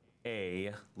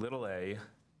 A, little a,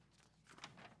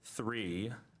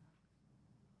 3.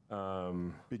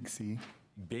 Big C.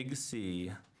 Big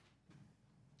C.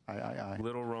 I.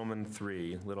 Little Roman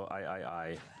 3, little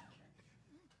I.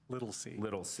 Little c.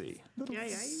 Little c.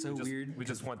 So weird. We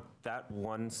just want that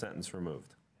one sentence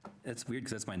removed. It's weird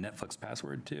because that's my Netflix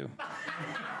password too.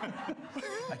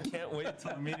 I can't wait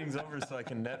till the meeting's over so I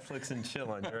can Netflix and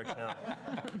chill on your account.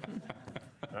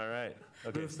 All right.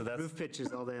 Okay, so that's Roof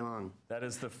pitches all day long. that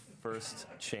is the first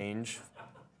change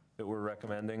that we're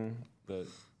recommending. The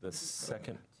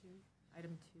second.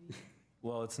 Item 2.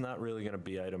 Well, it's not really going to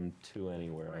be item 2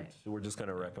 anywhere. Right. So we're just going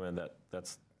to recommend that.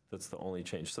 That's the only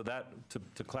change. So that,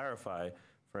 to clarify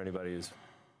for anybody who's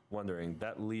wondering,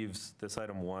 that leaves this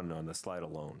item 1 on the slide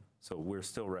alone. So we're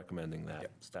still recommending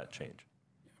that change.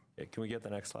 Okay, can we get the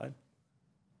next slide?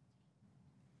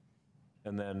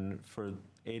 And then for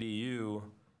ADU,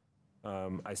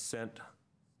 I sent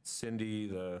Cindy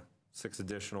the 6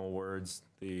 additional words,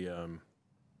 the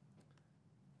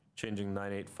changing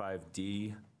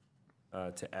 985D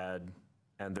to add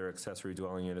and their accessory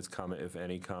dwelling units, comma, if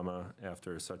any, comma,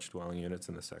 after such dwelling units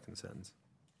in the second sentence.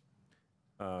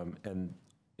 And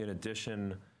in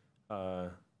addition, to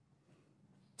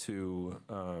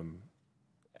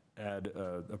add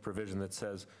a provision that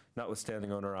says,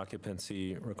 notwithstanding owner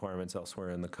occupancy requirements elsewhere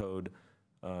in the code,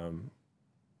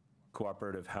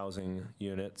 cooperative housing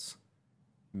units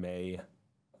may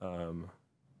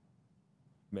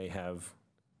have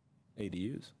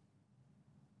ADUs.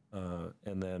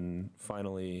 And then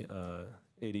finally,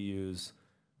 ADUs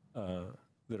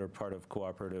that are part of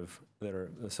cooperative, that are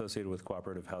associated with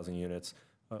cooperative housing units,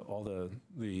 all the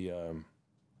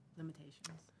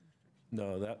Limitations.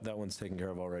 no, that one's taken care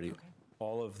of already. Okay.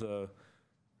 All of the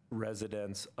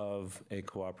residents of a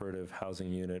cooperative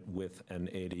housing unit with an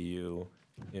ADU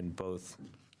in both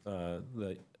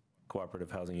the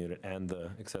cooperative housing unit and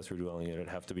the accessory dwelling unit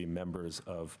have to be members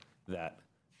of that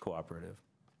cooperative.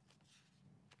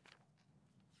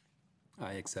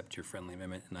 I accept your friendly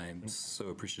amendment, and I am so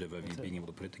appreciative of you being able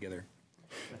to put it together.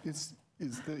 Is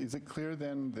it clear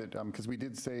then that, because we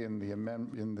did say in the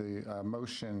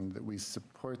motion that we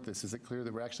support this, is it clear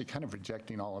that we're actually kind of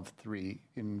rejecting all of 3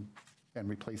 and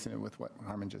replacing it with what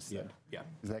Harmon just said? Yeah.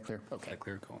 Is that clear? Okay. Is that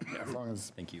clear? Cool. Yeah. As long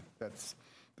as Thank you. that's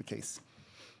the case.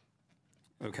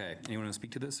 Okay, anyone want to speak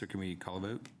to this, or can we call a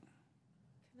vote?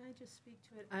 Can I just speak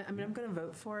to it? I mean, I'm going to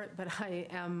vote for it, but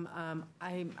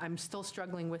I'm still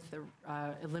struggling with the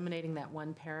eliminating that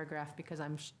one paragraph because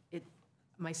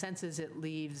my sense is it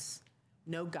leaves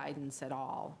no guidance at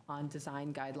all on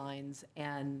design guidelines,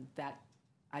 and that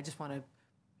I just want to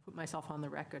put myself on the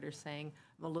record as saying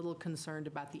I'm a little concerned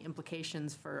about the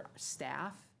implications for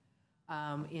staff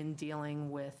in dealing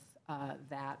with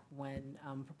that when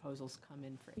proposals come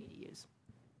in for ADUs.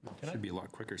 Should be a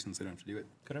lot quicker since they don't have to do it.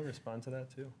 Could I respond to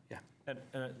that too? Yeah. And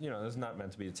you know, this is not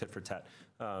meant to be a tit for tat,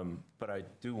 but I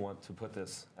do want to put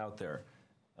this out there.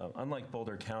 Unlike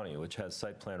Boulder County, which has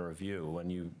site plan review,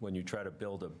 when you try to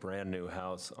build a brand new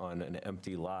house on an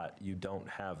empty lot, you don't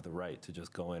have the right to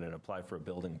just go in and apply for a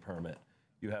building permit.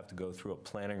 You have to go through a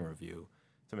planning review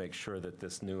to make sure that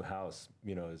this new house,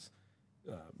 you know,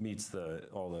 meets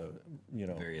all the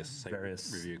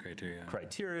various review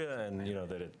criteria, and you know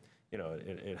that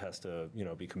it has to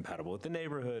be compatible with the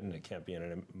neighborhood, and it can't be in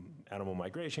an animal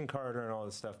migration corridor and all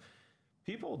this stuff.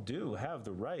 People do have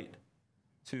the right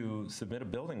to submit a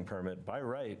building permit by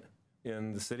right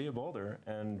in the city of Boulder,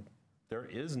 and there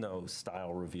is no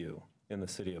style review in the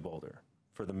city of Boulder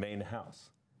for the main house.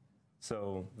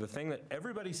 So the thing that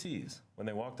everybody sees when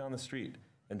they walk down the street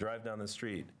and drive down the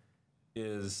street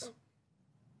is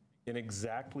in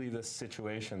exactly this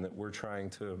situation that we're trying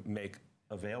to make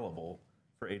available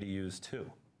for ADUs too.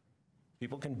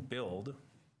 People can build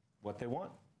what they want.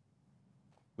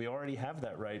 We already have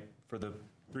that right for the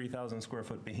 3,000 square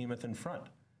foot behemoth in front.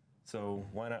 So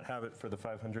why not have it for the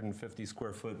 550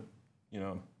 square foot,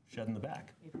 shed in the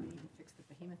back? Maybe we can fix the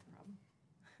behemoth problem.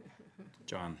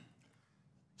 John.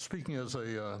 Speaking as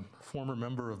a former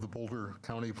member of the Boulder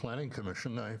County Planning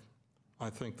Commission, I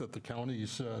think that the county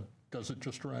does it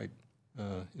just right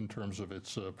in terms of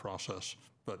its process,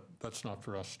 but that's not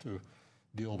for us to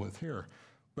deal with here.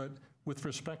 But with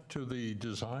respect to the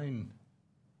design,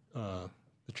 the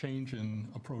change in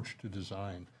approach to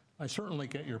design, I certainly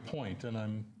get your point,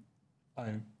 and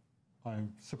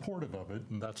I'm supportive of it,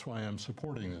 and that's why I'm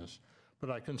supporting this. But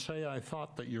I can say I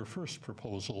thought that your first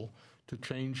proposal to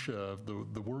change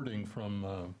the wording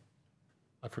from,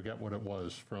 I forget what it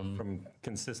was, from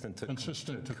consistent to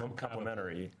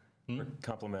complementary.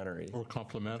 Complementary. Or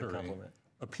complementary.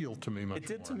 Appealed to me much more. It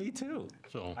did to me too.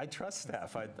 So I trust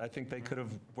staff. I think they could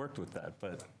have worked with that,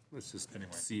 but let's just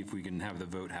see if we can have the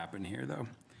vote happen here, though.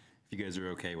 If you guys are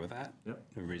okay with that. Yep.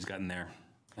 Everybody's gotten there.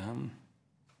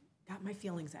 Got my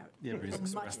feelings out. Yeah, everybody's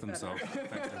expressed themselves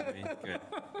effectively. Good.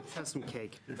 Let's have some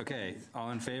cake. Okay,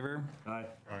 all in favor? Aye.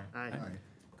 Aye.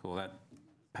 Cool, that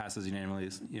passes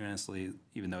unanimously,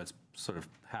 even though it's sort of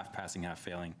half passing, half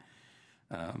failing.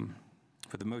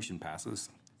 But the motion passes.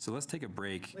 So let's take a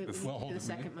break. Wait, we need the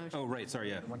second motion. Oh, right, sorry,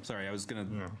 yeah. Sorry, I was going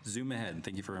to zoom ahead.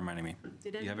 Thank you for reminding me.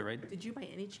 You have it right? Did you by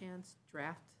any chance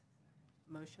draft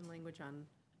motion language on?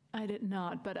 I did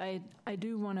not, but I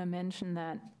do want to mention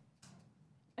that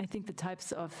I think the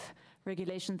types of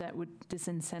regulation that would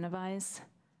disincentivize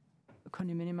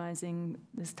condominiumizing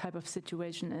this type of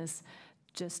situation is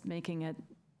just making it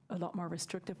a lot more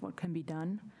restrictive what can be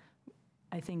done.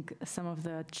 I think some of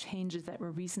the changes that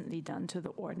were recently done to the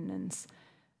ordinance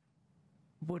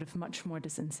would have much more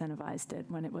disincentivized it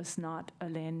when it was not a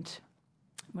land,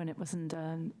 when it wasn't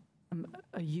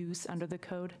a use under the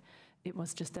code. It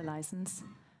was just a license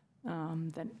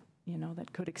that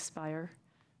could expire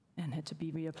and had to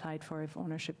be reapplied for if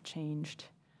ownership changed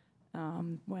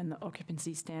when the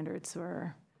occupancy standards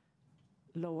were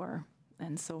lower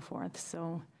and so forth.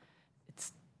 So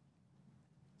it's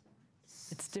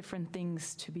different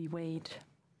things to be weighed.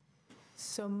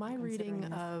 So my reading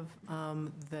of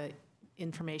the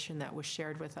information that was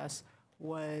shared with us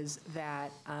was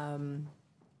that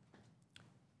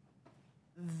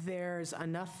there's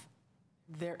enough,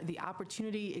 the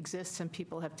opportunity exists and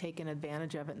people have taken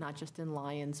advantage of it, not just in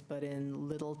Lyons, but in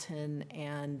Littleton,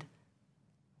 and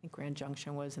I think Grand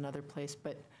Junction was another place,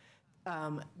 but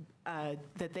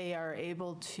that they are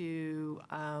able to,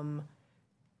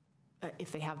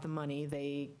 if they have the money,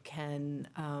 they can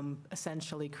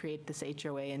essentially create this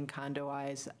HOA and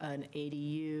condoize an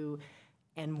ADU,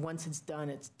 and once it's done,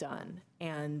 it's done.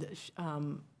 And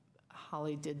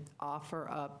Holly did offer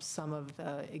up some of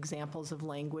the examples of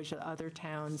language that other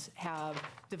towns have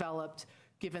developed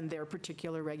given their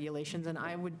particular regulations, and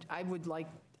I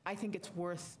think it's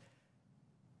worth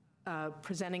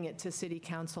presenting it to City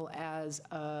Council as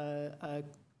a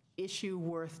issue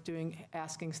worth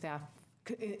urging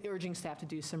staff to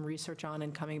do some research on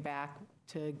and coming back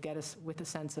to get us with a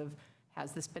sense of,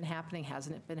 has this been happening? Has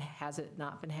it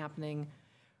not been happening?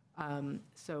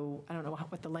 So I don't know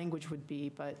what the language would be,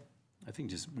 but I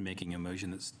think just making a motion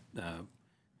that's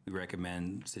we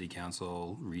recommend City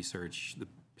Council research the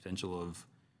potential of.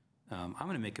 I'm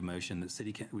going to make a motion that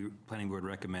Planning Board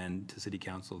recommend to City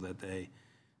Council that they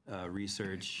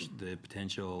research the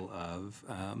potential of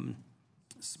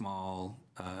small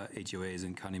HOAs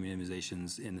and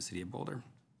condominiumizations in the city of Boulder?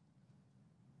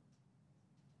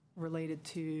 Related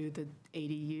to the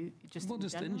ADU, Well,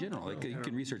 just in general, like, you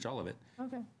can research all of it.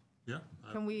 Okay. Yeah.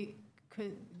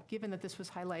 Given that this was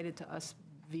highlighted to us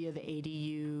via the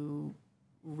ADU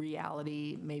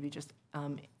reality, maybe just,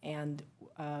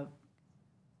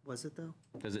 Was it though?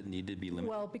 Does it need to be limited?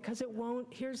 well, because it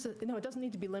won't, no, it doesn't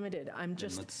need to be limited.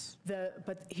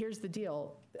 But here's the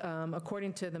deal.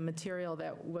 According to the material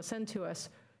that was sent to us,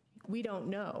 we don't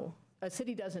know, a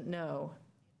city doesn't know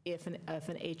if an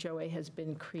HOA has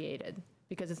been created,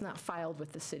 because it's not filed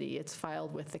with the city, it's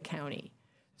filed with the county.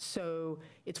 So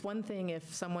it's one thing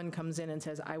if someone comes in and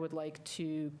says, I would like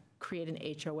to create an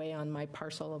HOA on my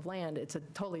parcel of land. It's a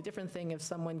totally different thing if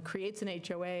someone creates an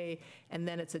HOA and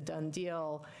then it's a done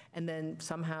deal, and then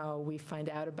somehow we find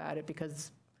out about it because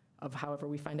of however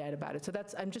we find out about it. So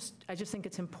I just think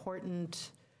it's important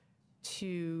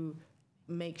to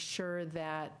make sure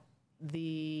that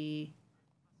the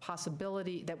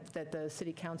possibility that the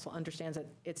city council understands that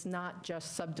it's not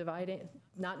just subdividing,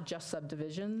 not just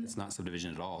subdivisions. It's not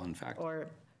subdivision at all, in fact. Or,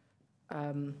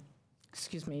 that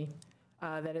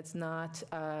it's not,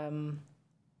 that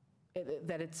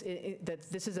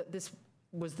this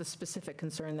was the specific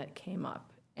concern that came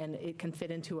up, and it can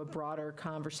fit into a broader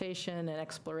conversation and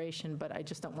exploration, but I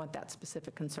just don't want that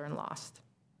specific concern lost.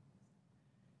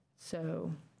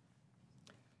 So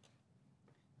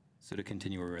to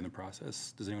continue where we're in the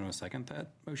process, does anyone want to second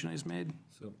that motion I just made?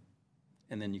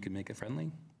 And then you can make it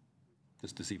friendly,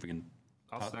 just to see if we can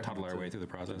toddle our way through the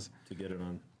process. To get it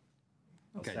on.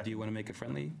 Okay, do you want to make it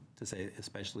friendly, to say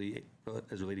especially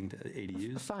as relating to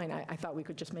ADUs? fine, I thought we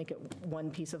could just make it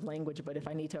one piece of language, but if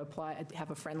I need to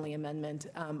have a friendly amendment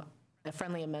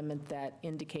that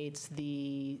indicates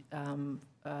an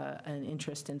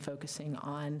interest in focusing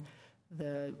on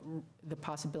the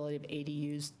possibility of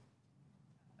ADUs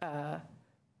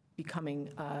becoming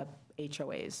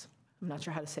HOAs. I'm not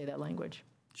sure how to say that language.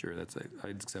 Sure, I'd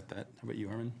accept that. How about you,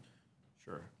 Armin?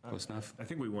 Sure. Close enough? I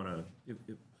think we want to,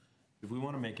 if we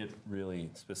want to make it really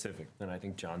specific, then I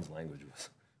think John's language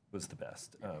was the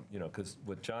best. Because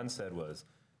what John said was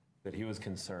that he was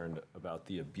concerned about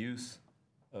the abuse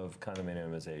of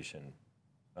condominiumization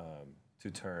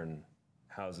to turn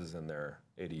houses in their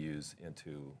ADUs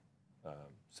into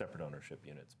separate ownership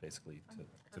units, basically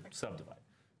to subdivide.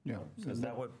 Yeah. Is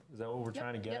that what we're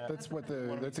trying to get at? That's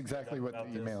exactly what the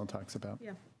email talks about.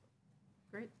 Yeah.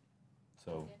 Great.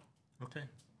 So. Okay.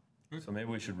 So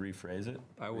maybe we should rephrase it?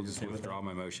 I will just withdraw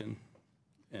my motion,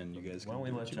 and you guys can. Why don't we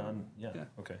do let what you want. John, yeah,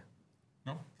 okay.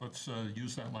 No, let's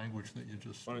use that language that you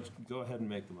just. Why don't you go ahead and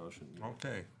make the motion?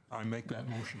 Okay, I make that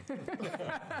motion. Is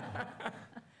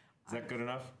that good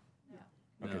enough? Yeah.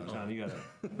 Okay, No. John, you gotta,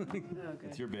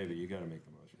 it's your baby, you gotta make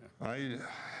the motion.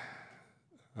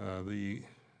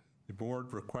 The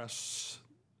board requests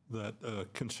that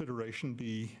consideration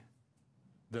be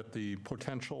that the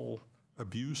potential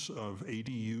abuse of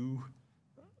ADUs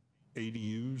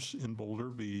in Boulder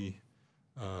be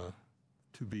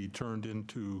to be turned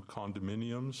into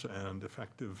condominiums and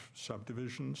effective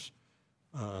subdivisions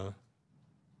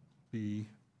be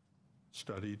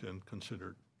studied and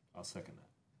considered. I'll second that.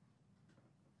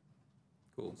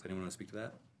 Cool. Does anyone want to speak to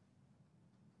that?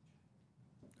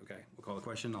 Okay, we'll call the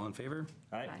question. All in favor?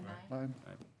 Aye. Aye.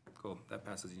 Cool. That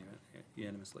passes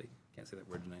unanimously. Can't say that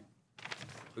word tonight.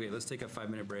 Okay, let's take a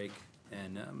 5-minute break,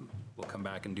 and we'll come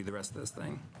back and do the rest of this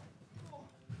thing.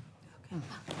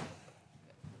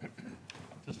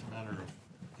 Just a matter of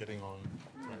getting on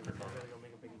record.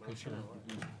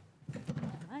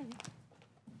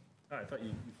 Oh, I thought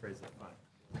you phrased that fine.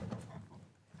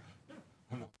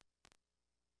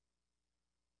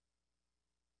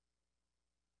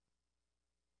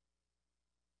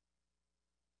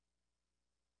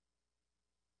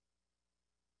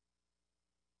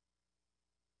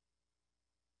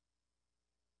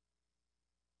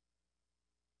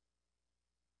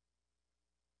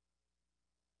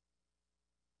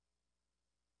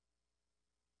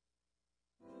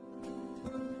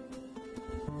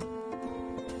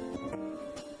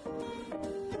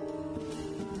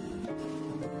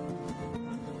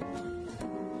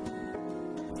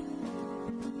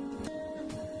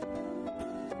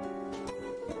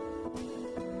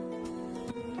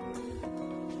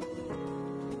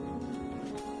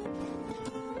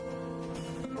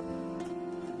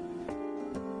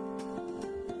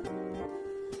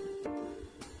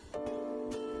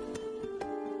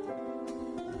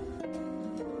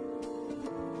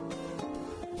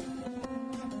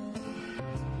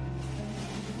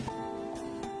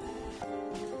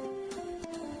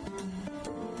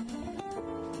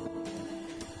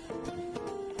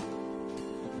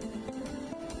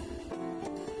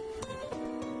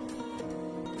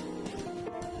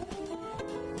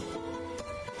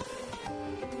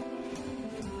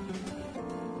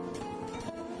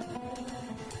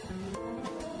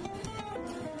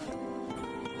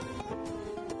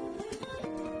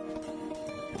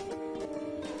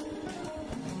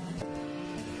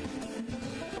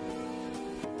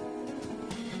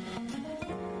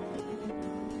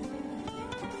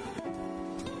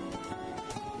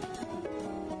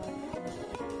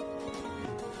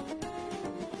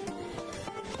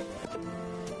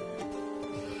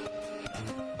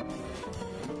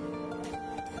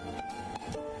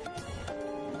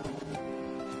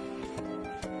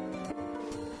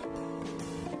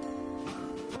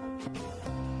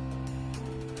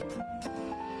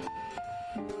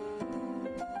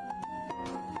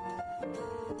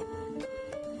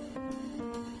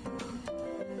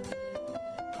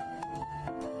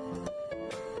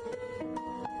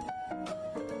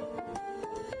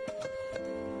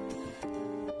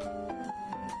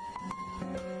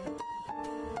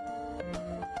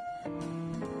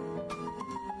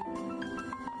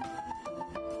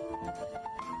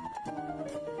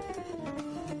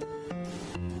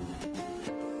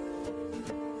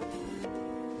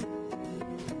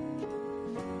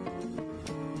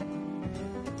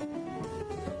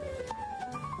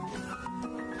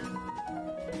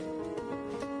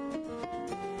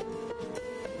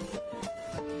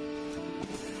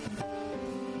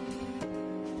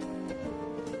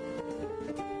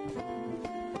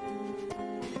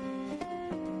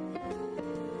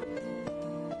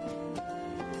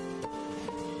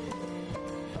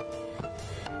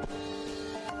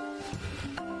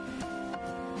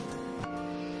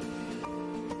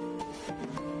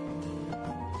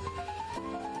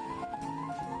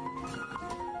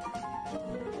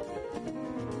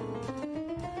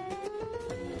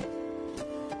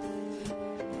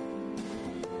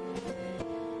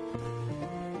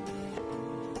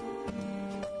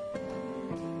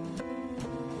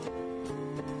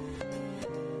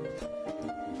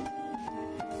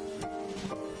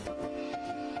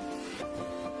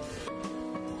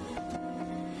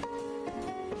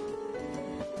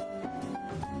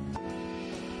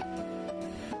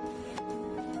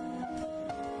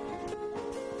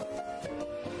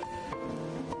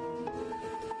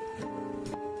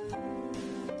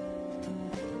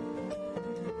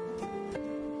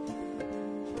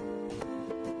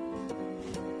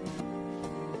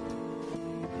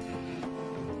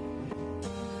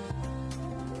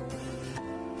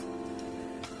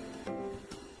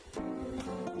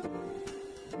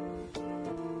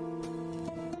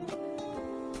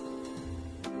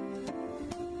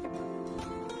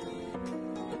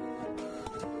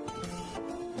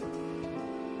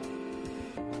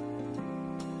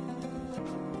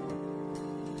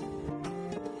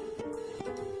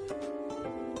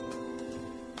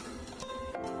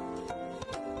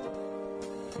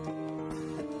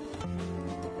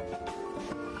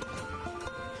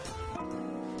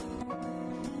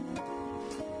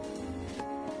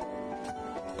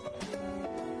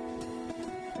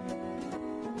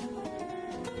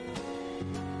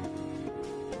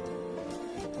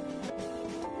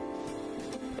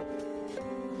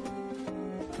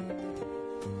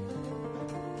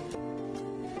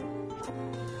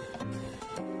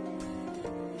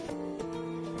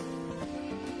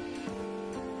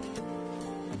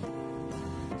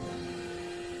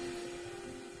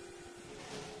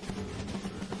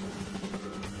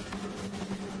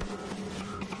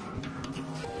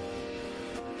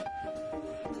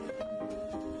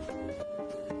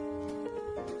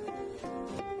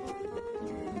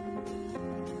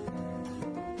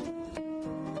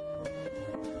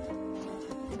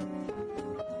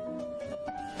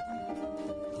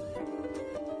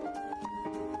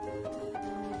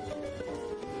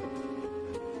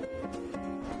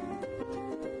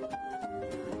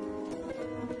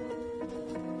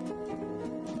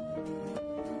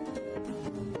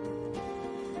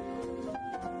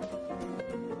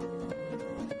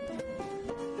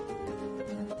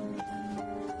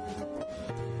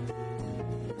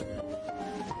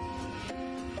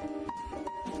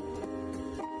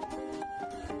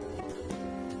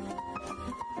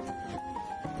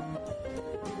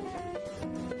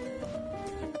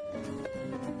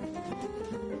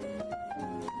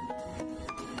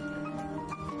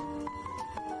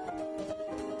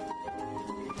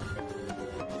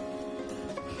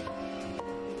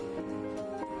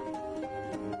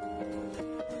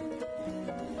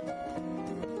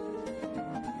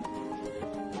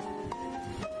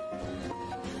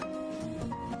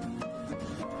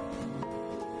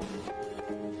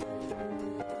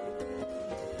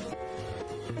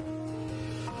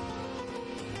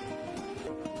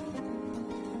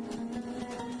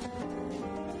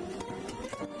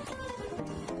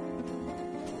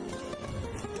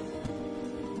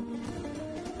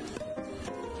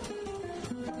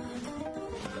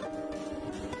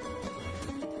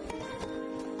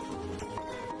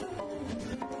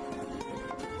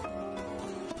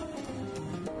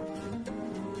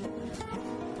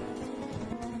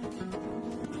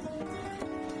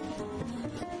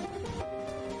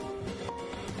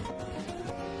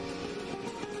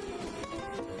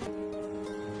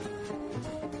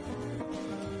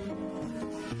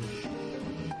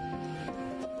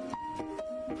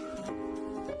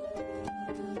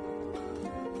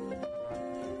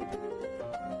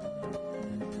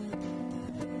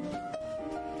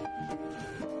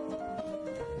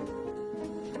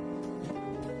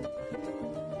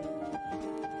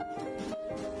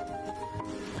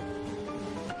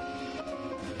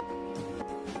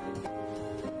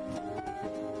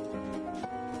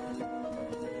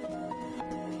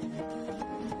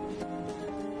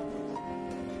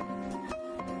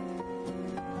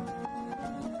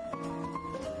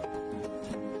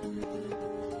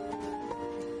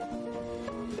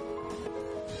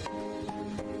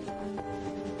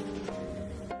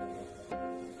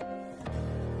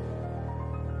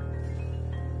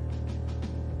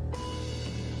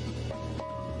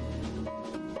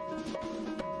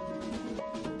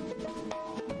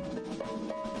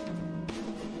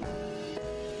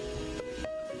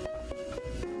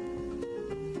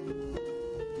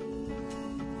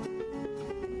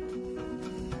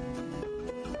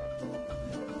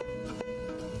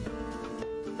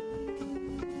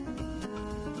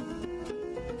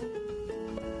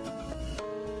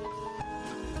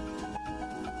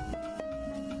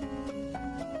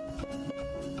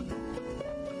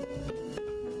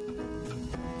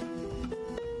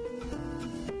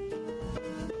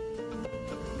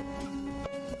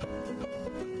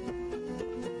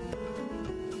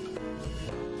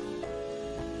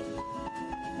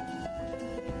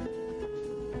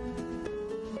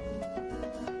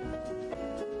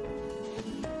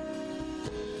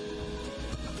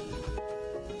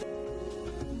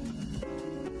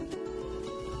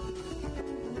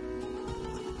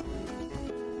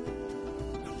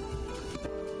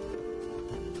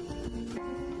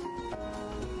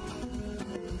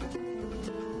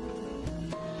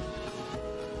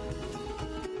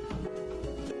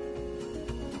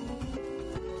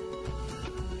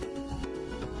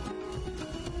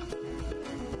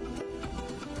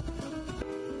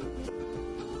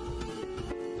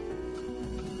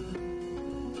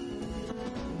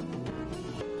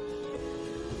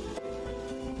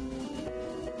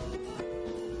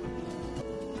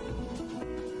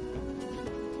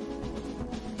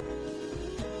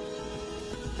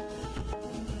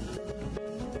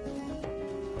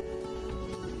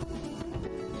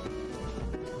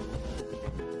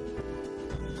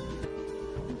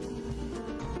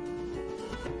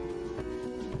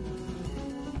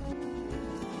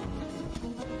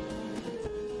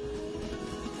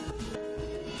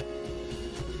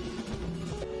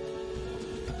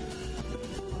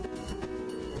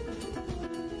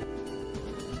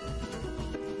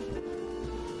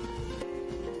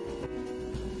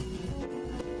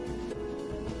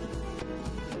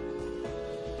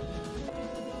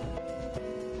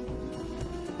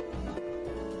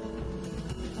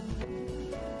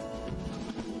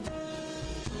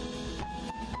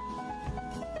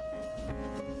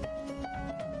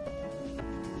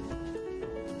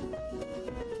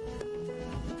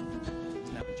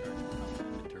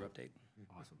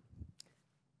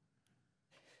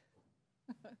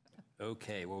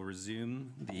 Okay, we'll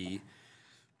resume the,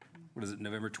 what is it,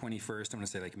 November 21st? I'm going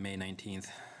to say like May 19th.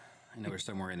 I know we're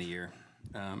somewhere in the year.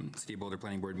 City of Boulder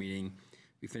Planning Board meeting.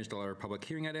 We finished all our public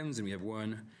hearing items, and we have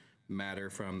one matter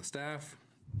from the staff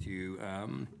to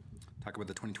talk about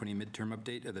the 2020 midterm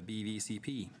update of the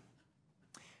BVCP.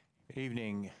 Good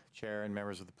evening, Chair and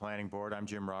members of the Planning Board. I'm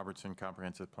Jim Robertson,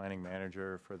 Comprehensive Planning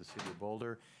Manager for the City of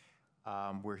Boulder.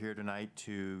 We're here tonight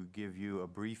to give you a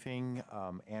briefing,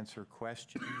 answer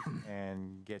questions,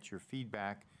 and get your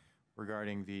feedback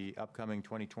regarding the upcoming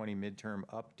 2020 midterm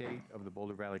update of the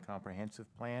Boulder Valley Comprehensive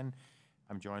Plan.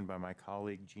 I'm joined by my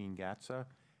colleague, Jean Gatza,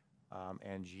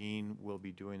 and Jean will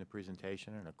be doing the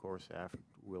presentation, and of course,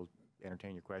 we'll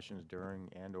entertain your questions during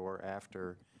and or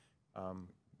after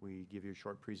we give you a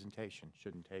short presentation.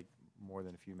 Shouldn't take more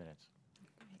than a few minutes.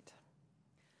 Great.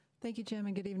 Thank you, Jim,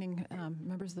 and good evening,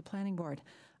 members of the Planning Board.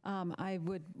 I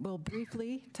will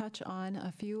briefly touch on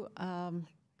a few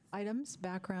items,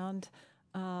 background,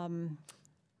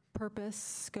 purpose,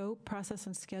 scope, process,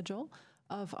 and schedule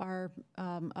of our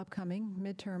upcoming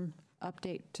midterm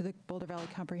update to the Boulder Valley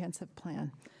Comprehensive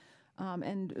Plan.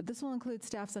 And this will include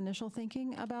staff's initial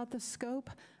thinking about the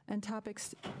scope and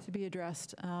topics to be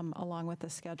addressed along with the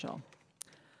schedule.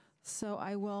 So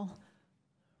I will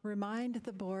remind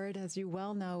the board, as you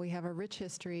well know, we have a rich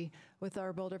history with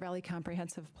our Boulder Valley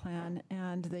Comprehensive Plan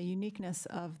and the uniqueness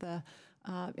of the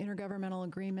intergovernmental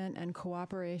agreement and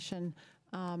cooperation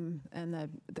and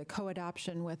the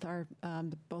co-adoption with our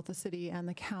both the city and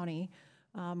the county.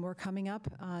 We're coming up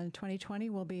on 2020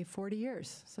 will be 40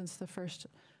 years since the first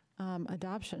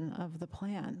adoption of the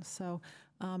plan. So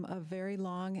a very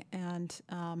long and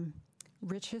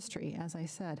rich history, as I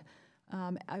said.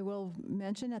 I will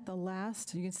mention at the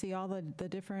last, you can see all the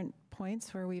different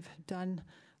points where we've done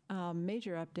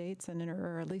major updates and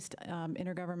or at least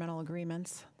intergovernmental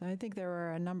agreements. I think there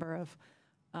were a number of,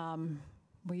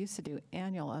 we used to do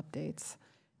annual updates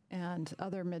and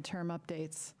other midterm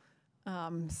updates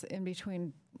in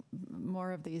between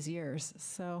more of these years.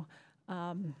 So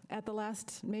at the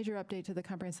last major update to the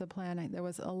comprehensive plan, there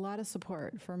was a lot of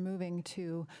support for moving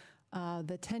to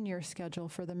the 10-year schedule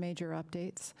for the major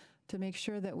updates to make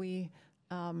sure that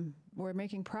we're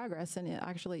making progress in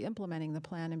actually implementing the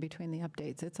plan in between the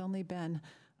updates. It's only been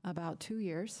about 2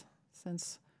 years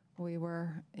since we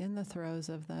were in the throes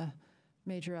of the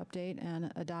major update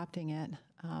and adopting it.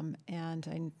 And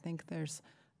I think there's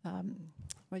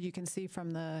what you can see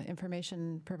from the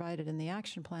information provided in the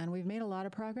action plan. We've made a lot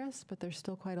of progress, but there's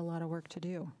still quite a lot of work to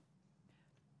do.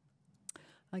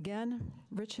 Again,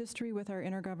 rich history with our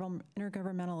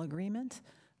intergovernmental agreement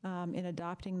in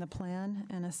adopting the plan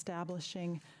and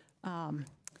establishing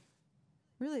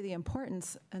really the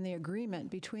importance and the agreement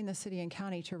between the city and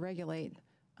county to regulate,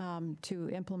 to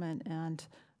implement and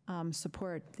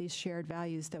support these shared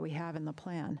values that we have in the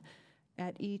plan.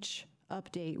 At each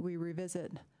update, we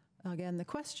revisit, again, the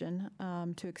question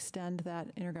to extend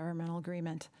that intergovernmental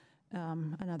agreement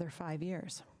another 5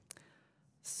 years.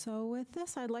 So with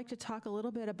this, I'd like to talk a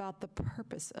little bit about the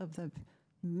purpose of the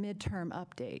midterm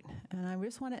update. And I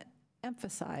just want to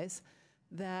emphasize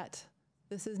that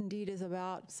this indeed is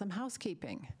about some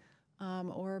housekeeping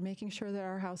or making sure that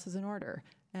our house is in order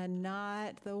and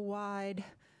not the wide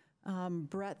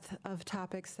breadth of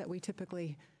topics that we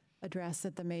typically address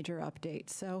at the major update.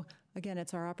 So again,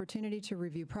 it's our opportunity to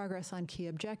review progress on key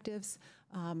objectives,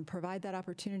 provide that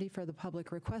opportunity for the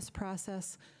public request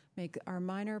process, make our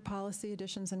minor policy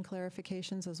additions and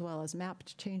clarifications as well as map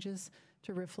changes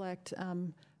to reflect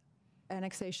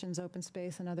annexations, open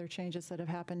space, and other changes that have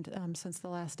happened since the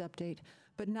last update,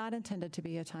 but not intended to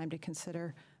be a time to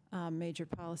consider major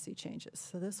policy changes.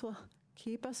 So this will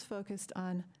keep us focused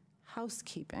on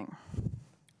housekeeping.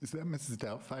 Is that Mrs.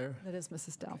 Doubtfire? That is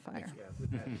Mrs. Doubtfire.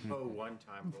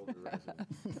 One-time Boulder resident.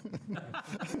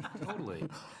 Totally.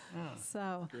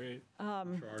 So great.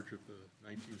 In charge of the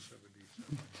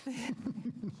 1970s.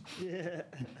 Yeah.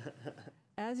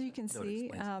 As you can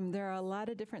see, there are a lot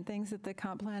of different things that the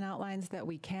comp plan outlines that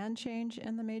we can change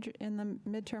in the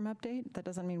midterm update. That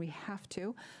doesn't mean we have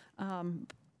to. And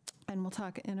we'll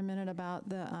talk in a minute about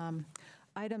the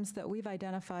items that we've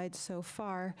identified so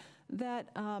far that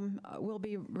will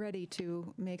be ready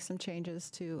to make some changes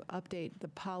to update the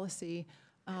policy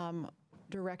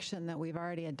direction that we've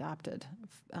already adopted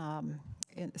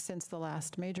since the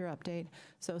last major update.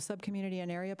 So sub-community and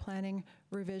area planning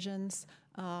revisions,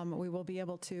 we will be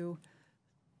able to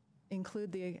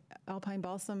include the Alpine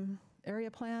Balsam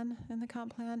area plan in the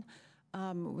comp plan.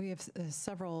 We have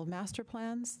several master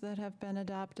plans that have been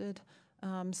adopted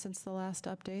since the last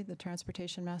update, the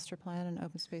Transportation Master Plan and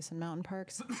Open Space and Mountain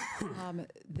Parks.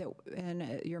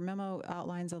 And your memo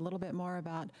outlines a little bit more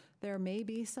about there may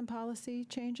be some policy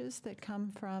changes that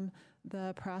come from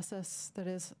the process that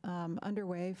is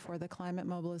underway for the Climate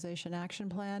Mobilization Action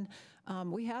Plan.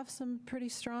 We have some pretty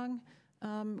strong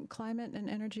climate and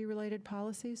energy-related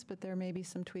policies, but there may be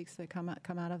some tweaks that come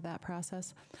out of that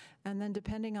process. And then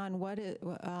depending on what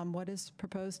is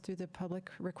proposed through the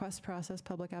public request process,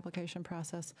 public application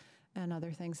process, and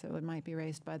other things that might be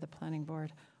raised by the Planning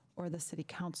Board or the City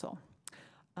Council.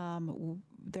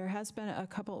 There has been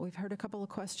we've heard a couple of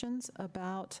questions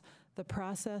about the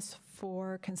process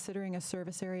for considering a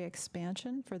service area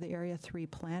expansion for the Area 3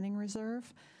 Planning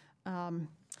Reserve.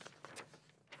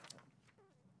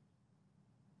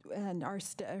 And our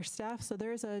staff, so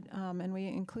there's and we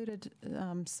included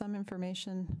some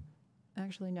information.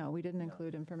 Actually, no, we didn't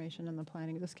include information in the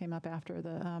planning. This came up after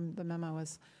the memo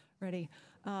was ready.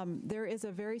 There is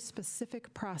a very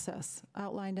specific process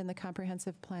outlined in the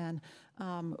comprehensive plan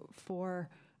for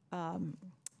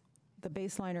the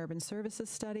baseline urban services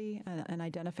study, an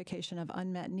identification of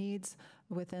unmet needs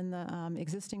within the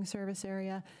existing service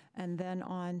area, and then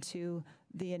on to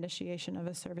the initiation of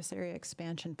a service area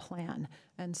expansion plan.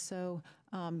 And so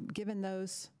given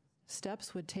those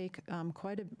steps would take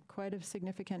quite a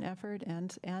significant effort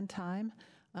and time,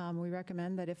 we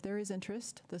recommend that if there is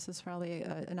interest, this is probably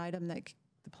an item that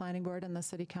the Planning Board and the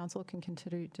City Council can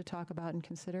continue to talk about and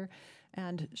consider,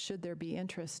 and should there be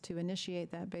interest, to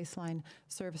initiate that baseline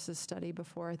services study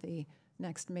before the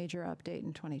next major update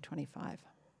in 2025.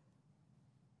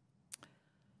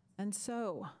 And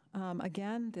so,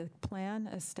 again, the plan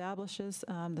establishes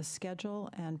the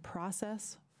schedule and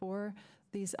process for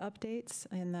these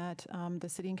updates, in that the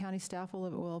city and county staff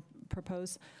will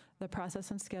propose the process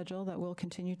and schedule that we'll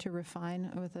continue to refine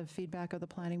with the feedback of the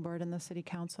Planning Board and the City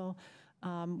Council.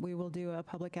 We will do a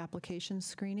public application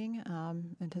screening,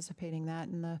 anticipating that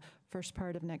in the first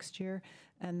part of next year,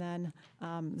 and then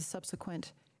the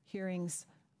subsequent hearings,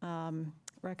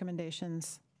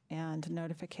 recommendations, and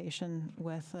notification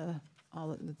with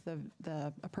all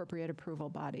the appropriate approval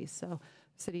bodies. So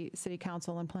City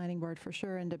Council and Planning Board for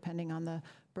sure, and depending on the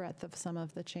breadth of some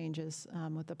of the changes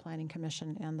with the Planning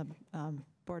Commission and the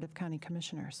Board of County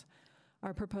Commissioners.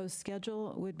 Our proposed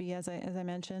schedule would be, as I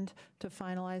mentioned, to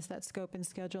finalize that scope and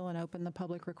schedule and open the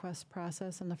public request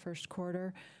process in the first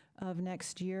quarter of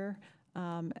next year,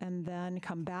 and then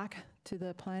come back to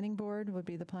the Planning Board, would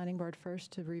be the Planning Board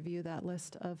first, to review that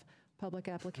list of public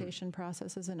application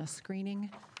processes in a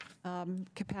screening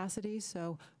capacity.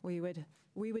 So we would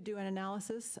do an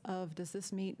analysis of, does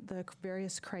this meet the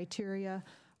various criteria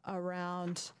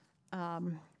around,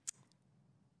 the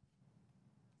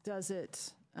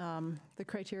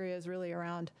criteria is really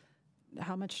around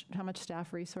how much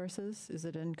staff resources, is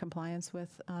it in compliance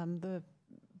with the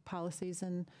policies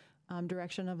and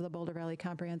direction of the Boulder Valley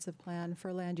Comprehensive Plan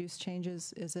for land use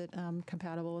changes, is it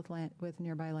compatible with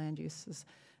nearby land uses,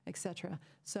 et cetera.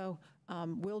 So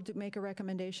we'll make a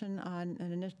recommendation on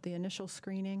the initial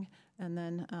screening, and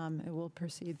then it will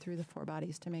proceed through the four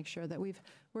bodies to make sure that we're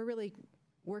really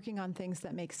working on things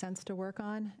that make sense to work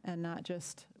on, and not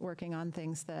just working on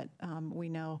things that we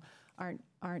know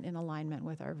aren't in alignment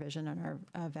with our vision and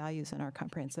our values and our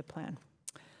comprehensive plan.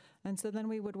 And so then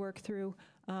we would work through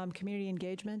community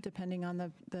engagement, depending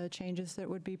on the changes that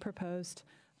would be proposed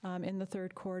in the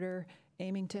third quarter,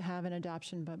 aiming to have an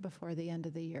adoption but before the end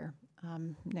of the year,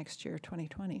 next year,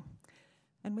 2020.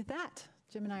 And with that,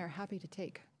 Jim and I are happy to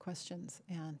take questions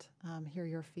and hear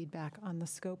your feedback on the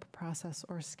scope, process,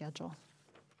 or schedule.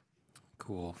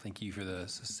 Cool. Thank you for the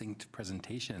succinct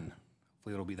presentation.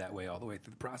 Hopefully it'll be that way all the way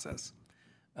through the process.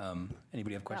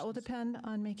 Anybody have questions? That will depend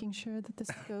on making sure that the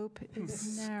scope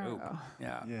is narrow. Scope.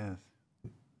 Yeah. Yes.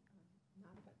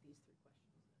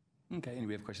 Okay.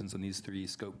 Anybody have questions on these three: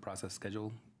 scope, process,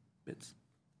 schedule bits?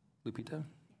 Lupita?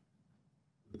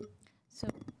 So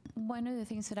one of the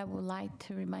things that I would like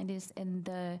to remind is, in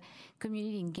the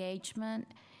community engagement,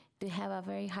 to have a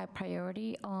very high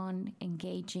priority on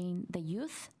engaging the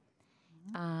youth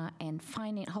and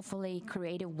finding, hopefully,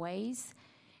 creative ways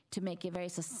to make it very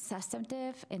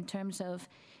substantive in terms of,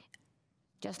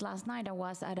 just last night I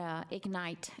was at a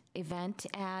Ignite event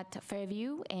at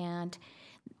Fairview, and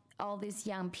all these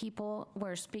young people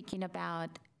were speaking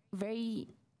about very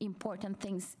important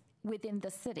things within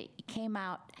the city. It came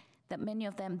out that many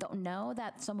of them don't know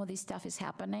that some of this stuff is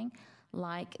happening,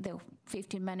 like the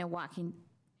 15-minute walking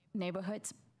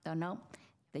neighborhoods, don't know.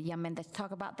 The young men that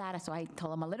talk about that, so I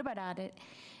told them a little bit about it.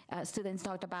 Students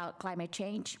talked about climate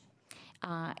change.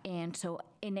 And so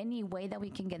in any way that we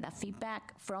can get that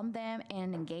feedback from them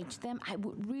and engage them, I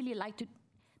would really like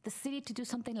the city to do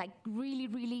something like really,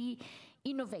 really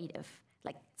innovative,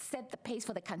 like set the pace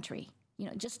for the country.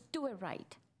 Just do it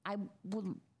right. I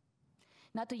will,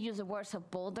 not to use the words of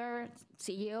Boulder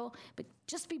CEO, but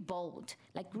just be bold,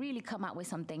 like really come out with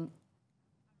something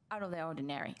out of the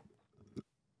ordinary.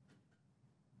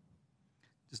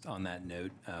 Just on that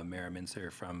note, Mara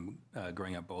Mincer from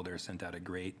Growing Up Boulder sent out a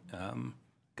great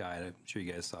guide. I'm sure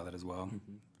you guys saw that as well.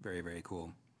 Very, very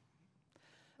cool.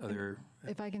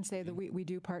 If I can say that we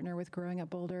do partner with Growing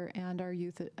Up Boulder and our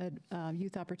Youth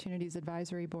Opportunities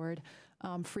Advisory Board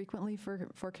frequently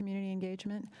for community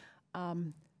engagement,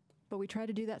 but we try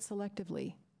to do that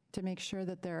selectively to make sure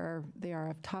that they are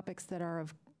of topics that are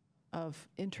of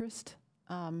interest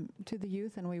to the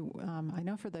youth. And I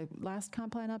know for the last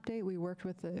comp plan update, we worked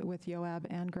with Yoab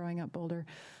and Growing Up Boulder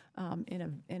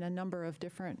in a number of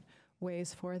different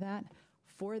ways for that.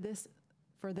 For this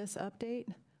update,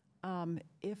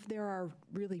 if there are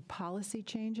really policy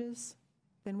changes,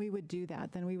 then we would do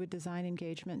that. Then we would design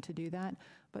engagement to do that.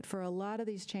 But for a lot of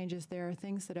these changes, there are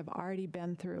things that have already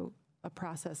been through a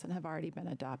process and have already been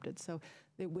adopted. So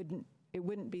it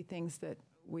wouldn't be things that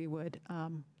we would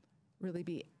really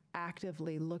be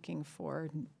actively looking for,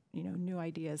 new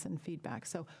ideas and feedback.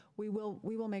 So we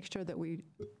will make sure that we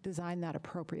design that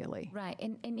appropriately. Right,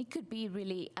 and it could be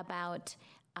really about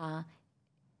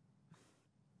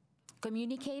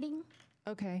communicating.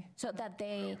 Okay. So that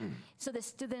so the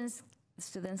students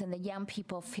and the young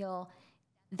people feel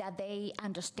that they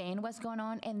understand what's going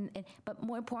on, but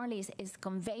more importantly is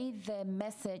convey the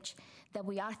message that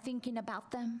we are thinking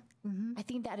about them. I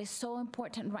think that is so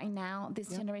important right now. This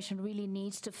generation really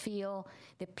needs to feel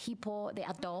the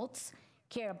adults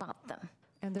care about them.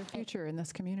 And their future in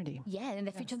this community. Yeah, and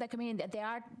the future of the community, that they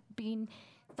are being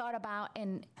thought about,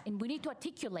 and we need to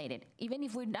articulate it, even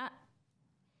if we're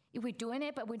doing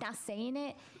it, but we're not saying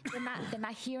it, they're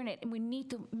not hearing it, and we need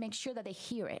to make sure that they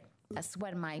hear it. That's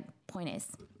what my point is.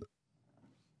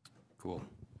 Cool.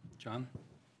 John?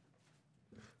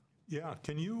 Yeah,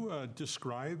 can you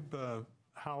describe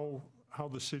how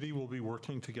the city will be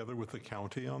working together with the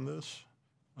county on this?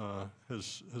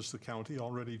 Has the county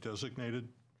already designated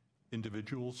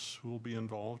individuals who will be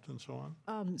involved and so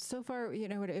on? So far,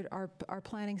 our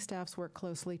planning staffs work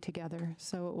closely together.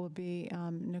 So it will be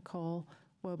Nicole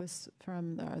Wobus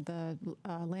from the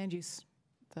land use,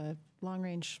 the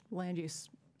long-range land use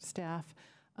staff,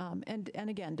 and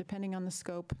again, depending on the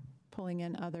scope, pulling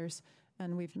in others.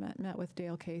 And we've met with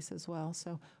Dale Case as well.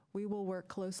 So we will work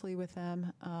closely with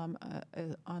them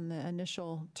on the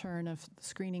initial turn of the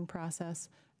screening process,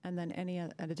 and then any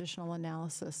additional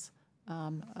analysis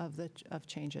of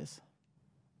changes.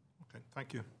 Okay,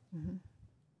 thank you.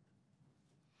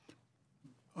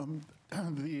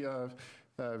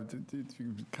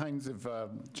 The kinds of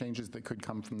changes that could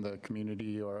come from the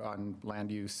community or on land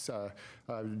use,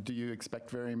 do you expect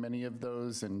very many of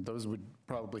those? And those would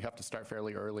probably have to start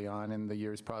fairly early on in the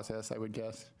year's process, I would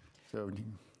guess. So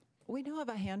we know of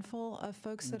a handful of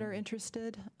folks that are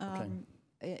interested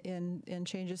in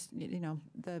changes,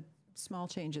 the small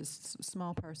changes,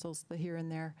 small parcels, the here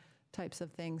and there types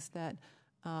of things that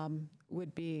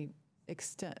would be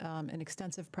an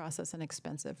extensive process and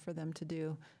expensive for them to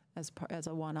do as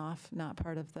a one-off, not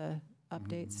part of the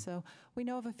updates. So we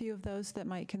know of a few of those that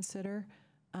might consider,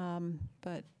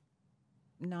 but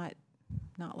not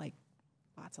like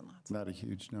lots and lots. Not a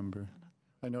huge number.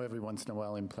 I know every once in a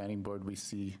while in planning board we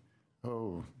see,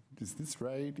 oh, is this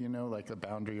right? Like a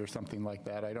boundary or something like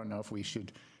that. I don't know if we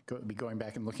should be going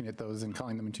back and looking at those and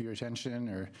calling them to your attention,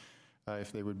 or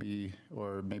if they would be,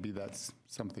 or maybe that's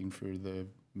something for the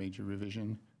major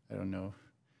revision. I don't know.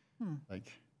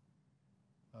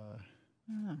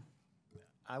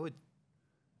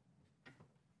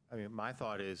 My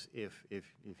thought is if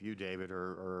you, David,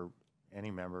 or any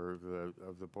member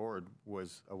of the board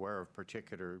was aware of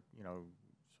particular,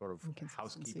 sort of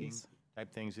housekeeping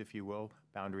type things, if you will,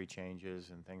 boundary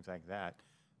changes and things like that,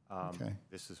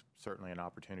 this is certainly an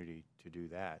opportunity to do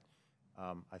that.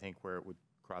 I think where it would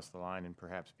cross the line and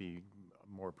perhaps be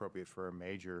more appropriate for a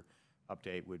major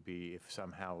update would be if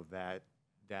somehow that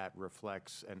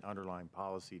reflects an underlying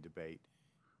policy debate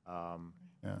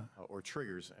or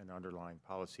triggers an underlying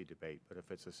policy debate. But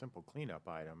if it's a simple cleanup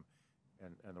item,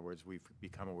 in other words, we've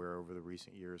become aware over the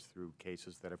recent years through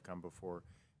cases that have come before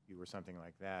you or something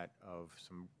like that of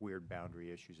some weird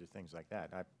boundary issues or things like that,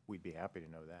 we'd be happy to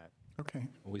know that. Okay.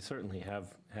 We certainly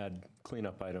have had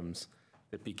cleanup items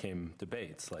it became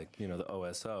debates, like, you know, the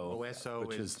OSO,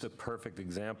 which is the perfect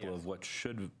example of what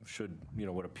should, you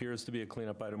know, what appears to be a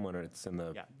cleanup item when it's in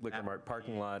the Liquor Mart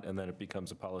parking lot, and then it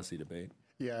becomes a policy debate.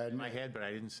 Yeah, in my head, but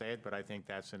I didn't say it, but I think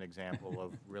that's an example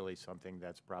of really something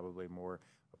that's probably more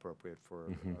appropriate for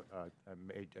a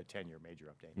 10-year major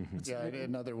update. Yeah,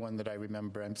 another one that I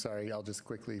remember, I'm sorry, I'll just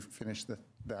quickly finish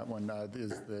that one, is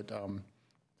that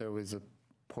there was a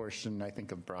portion, I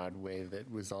think, of Broadway that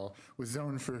was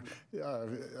zoned for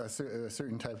a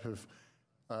certain type of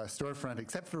storefront,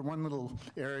 except for one little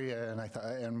area, and I thought,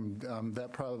 that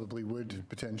probably would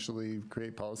potentially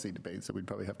create policy debates, so we'd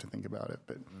probably have to think about it.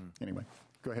 But anyway,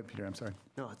 go ahead, Peter. I'm sorry.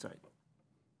 No, that's all right.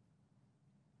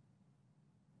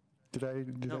 Did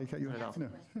I cut you off?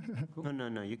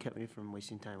 No. You kept me from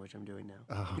wasting time, which I'm doing now.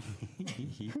 Oh.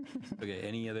 Okay.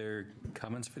 Any other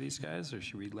comments for these guys, or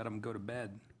should we let them go to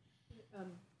bed?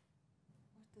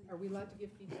 Are we allowed to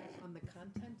give feedback on the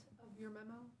content of your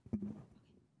memo?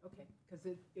 Okay, because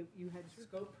you had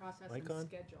scope, process, and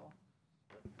schedule.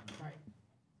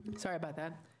 Sorry about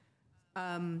that.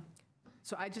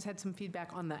 So I just had some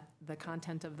feedback on the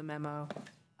content of the memo.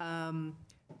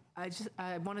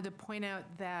 I wanted to point out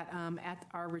that at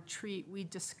our retreat, we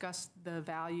discussed the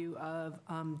value of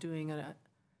doing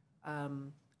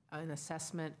an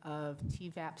assessment of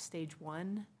TVAP Stage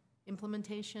 1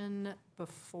 implementation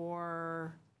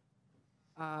before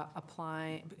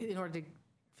applying, in order to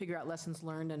figure out lessons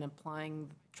learned and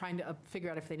trying to figure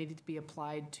out if they needed to be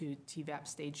applied to TVAP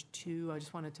Stage 2. I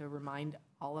just wanted to remind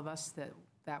all of us that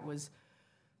that was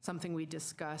something we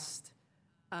discussed.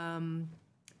 And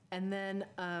then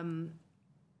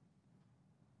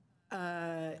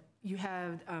you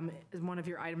have, as one of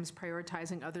your items,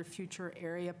 prioritizing other future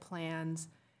area plans.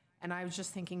 And I was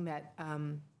just thinking that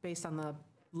based on the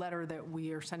letter that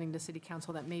we are sending to City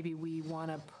Council, that maybe we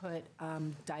want to put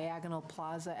Diagonal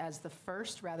Plaza as the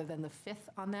first rather than the fifth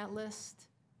on that list.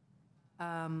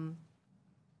 And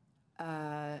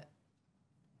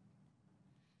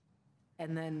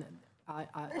then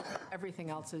everything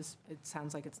else it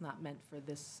sounds like it's not meant for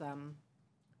this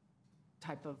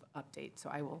type of update, so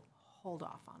I will hold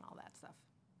off on all that stuff.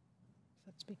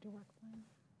 Does that speak to work plan?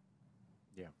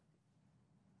 Yeah.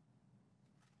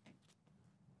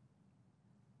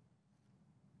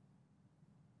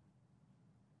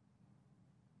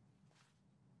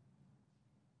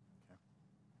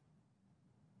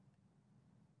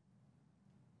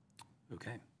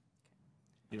 Okay.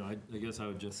 You know, I guess I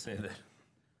would just say that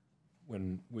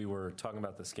when we were talking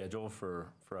about the schedule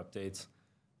for updates,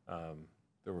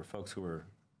 there were folks who were,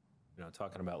 you know,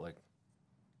 talking about like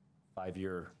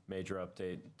 5-year major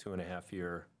update,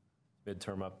 2.5-year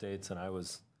midterm updates, and I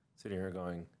was sitting here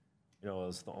going, you know,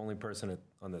 as the only person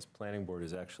on this planning board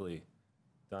who's actually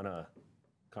done a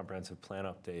comprehensive plan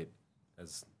update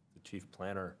as the chief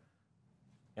planner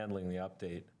handling the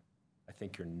update, I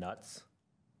think you're nuts.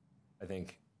 I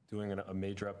think doing a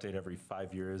major update every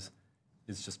 5 years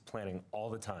is just planning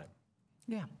all the time.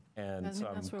 Yeah. And so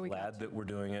I'm glad that we're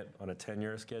doing it on a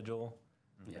 10-year schedule.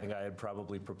 I think I had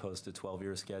probably proposed a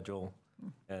 12-year schedule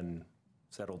and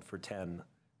settled for 10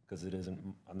 because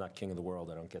I'm not king of the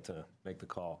world. I don't get to make the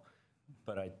call.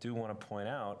 But I do want to point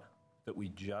out that we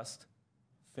just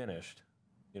finished,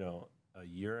 you know, a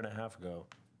year and a half ago,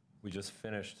 we just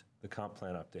finished the comp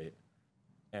plan update.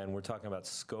 And we're talking about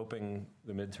scoping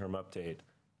the midterm update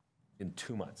in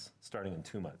 2 months, starting in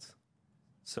 2 months.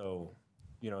 So,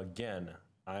 you know, again,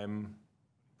 I'm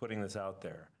putting this out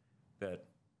there that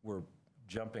we're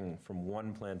jumping from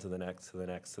one plan to the next, to the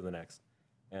next, to the next.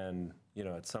 And, you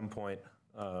know, at some point,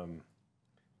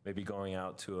 maybe going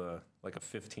out to a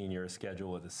 15-year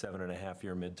schedule with a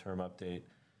 7.5-year midterm update,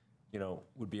 you know,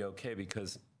 would be okay,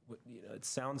 because you know, it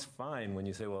sounds fine when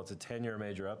you say, well, it's a 10-year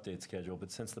major update schedule,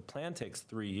 but since the plan takes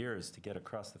 3 years to get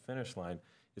across the finish line,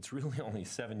 it's really only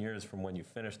 7 years from when you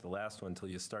finish the last one until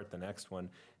you start the next one.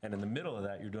 And in the middle of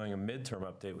that, you're doing a midterm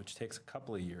update, which takes a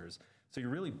couple of years. So you're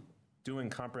really doing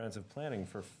comprehensive planning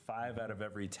for 5 out of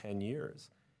every 10 years.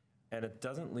 And it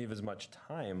doesn't leave as much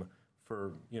time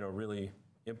for, you know, really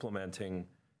implementing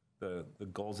the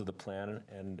goals of the plan.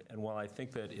 And while I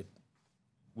think that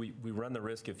we run the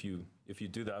risk, if you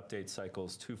do the update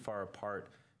cycles too far apart,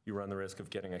 you run the risk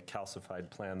of getting a calcified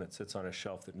plan that sits on a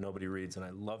shelf that nobody reads. And I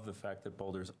love the fact that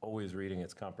Boulder's always reading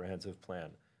its comprehensive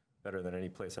plan better than any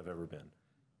place I've ever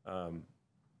been.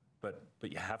 But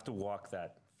you have to walk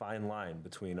that fine line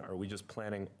between, are we just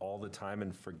planning all the time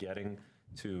and forgetting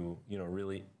to, you know,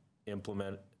 really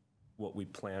implement what we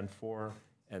planned for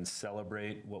and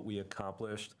celebrate what we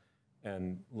accomplished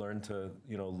and learn to,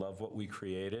 you know, love what we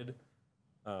created,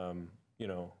 you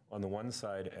know, on the one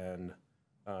side, and,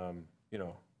 you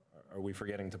know, are we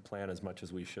forgetting to plan as much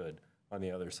as we should on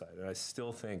the other side? And I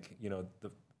still think,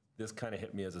 this kind of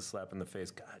hit me as a slap in the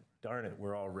face. God darn it,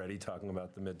 we're already talking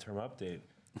about the midterm update.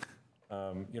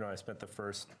 I spent the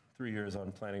first 3 years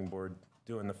on planning board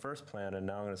doing the first plan, and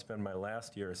now I'm going to spend my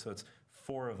last year. So it's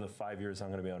 4 of the 5 years I'm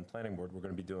going to be on planning board. We're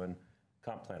going to be doing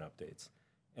comp plan updates.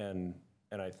 And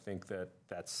I think that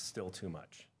that's still too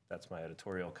much. That's my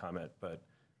editorial comment, but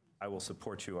I will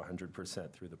support you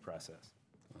 100% through the process.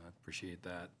 Well, I appreciate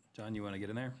that. John, you want to get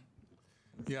in there?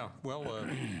 Yeah, well,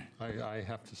 I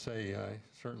have to say, I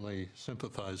certainly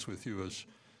sympathize with you as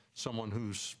someone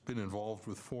who's been involved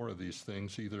with 4 of these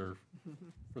things, either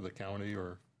for the county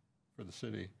or for the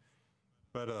city.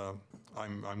 But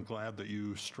I'm glad that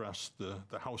you stressed the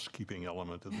housekeeping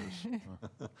element of this.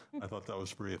 I thought that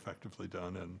was very effectively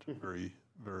done and very,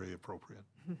 very appropriate.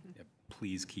 Yep,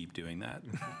 please keep doing that.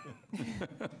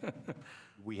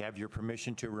 We have your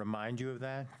permission to remind you of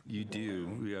that? You do.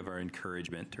 We have our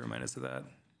encouragement to remind us of that.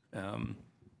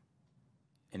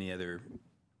 Any other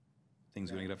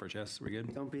things we want to get off our chests? We're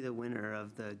good? Don't be the winner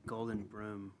of the golden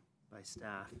broom by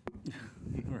staff.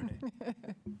 Right.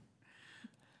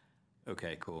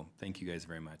 Okay, cool. Thank you guys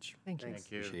very much. Thank you.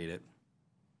 Thank you. Appreciate it.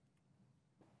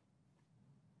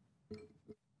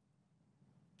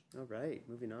 All right,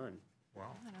 moving on.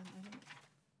 Wow.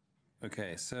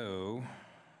 Okay, so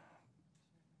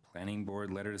planning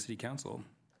board letter to city council.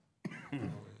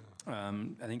 I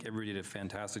think everybody did a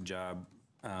fantastic job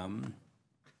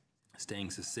staying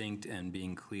succinct and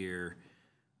being clear.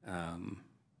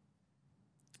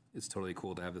 It's totally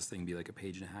cool to have this thing be like a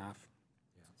page and a half.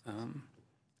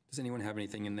 Does anyone have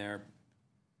anything in there?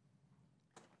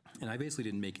 And I basically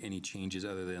didn't make any changes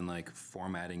other than like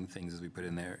formatting things as we put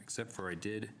in there, except for I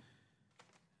did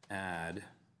add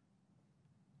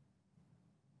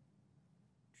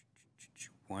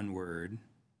one word,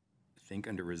 I think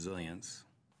under resilience.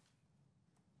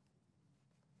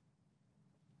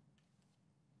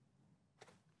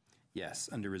 Yes,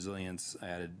 under resilience, I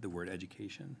added the word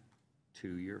education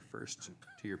to your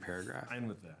paragraph. I'm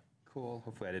with that. Cool.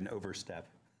 Hopefully I didn't overstep.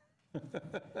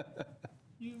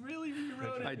 You really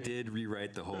rewrote it. I did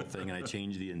rewrite the whole thing and I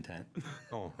changed the intent.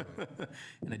 Oh.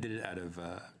 And I did it out of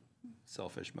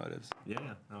selfish motives. Yeah.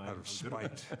 No, Out of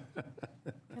spite.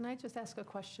 Can I just ask a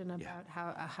question about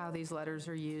how these letters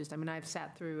are used? I mean, I've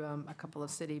sat through a couple of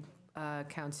city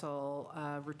council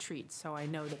retreats, so I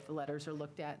know that the letters are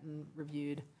looked at and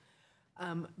reviewed.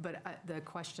 But the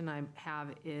question I have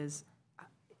is,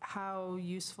 how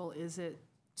useful is it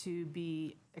to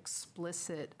be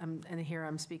explicit, and here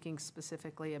I'm speaking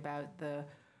specifically about the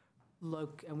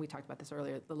and we talked about this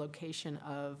earlier, the location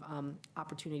of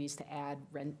opportunities to add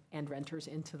renters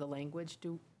into the language.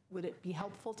 Would it be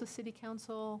helpful to city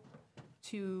council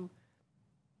to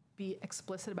be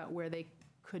explicit about where they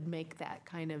could make that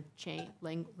kind of change,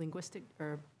 linguistic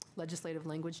or legislative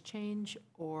language change,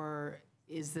 or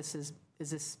is this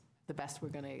the best we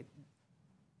can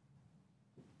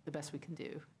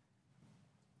do?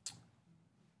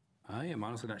 I am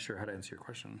honestly not sure how to answer your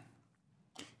question.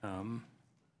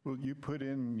 Well, you put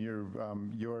in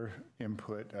your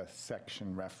input a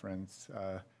section reference,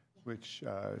 which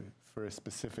for a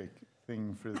specific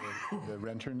thing for the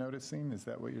renter noticing. Is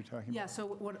that what you're talking about? Yeah. So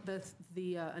what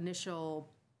the initial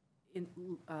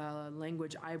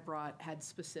language I brought had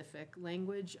specific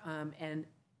language, and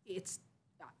it's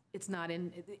not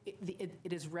in.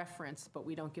 It is referenced, but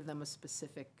we don't give them a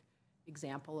specific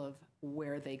example of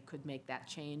where they could make that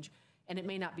change. And it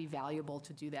may not be valuable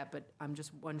to do that, but I'm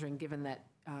just wondering, given that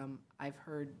I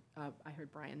heard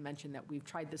Brian mention that we've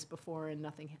tried this before and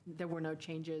there were no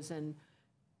changes, and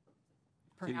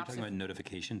So you're talking about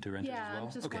notification to renters as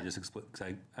well? just Okay, just explain,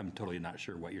 because I'm totally not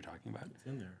sure what you're talking about. It's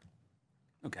in there.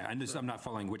 Okay, I'm not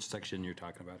following which section you're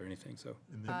talking about or anything, so.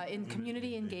 in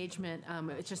community engagement,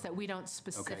 it's just that we don't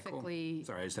specifically. Okay, cool.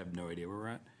 Sorry, I just have no idea where we're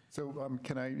at. So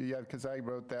can I, because I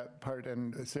wrote that part,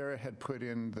 and Sarah had put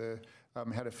in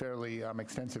had a fairly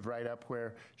extensive write-up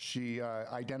where she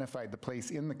identified the place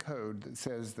in the code that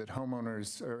says that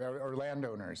homeowners or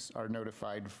landowners are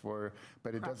notified for,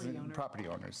 but it doesn't, property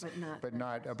owners, but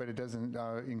it doesn't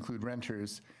include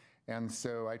renters. And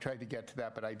so I tried to get to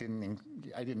that, but I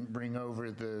didn't bring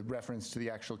over the reference to the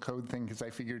actual code thing, because I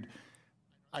figured,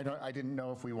 I didn't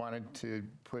know if we wanted to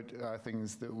put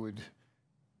things that would,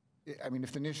 I mean,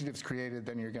 if the initiative's created,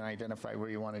 then you're going to identify where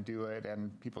you want to do it,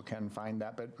 and people can find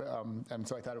that. But and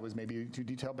so I thought it was maybe too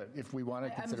detailed. But if we want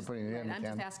to consider putting it in, we I'm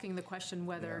can. just asking the question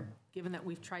whether, given that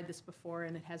we've tried this before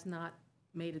and it has not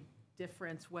made a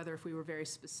difference, whether if we were very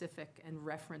specific and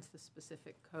reference the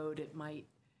specific code, it might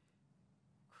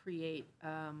create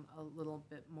a little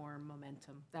bit more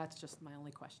momentum. That's just my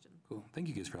only question. Cool. Thank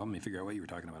you guys for helping me figure out what you were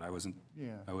talking about. I was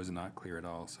not clear at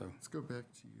all, so. Let's go back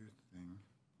to your thing.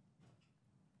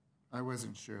 I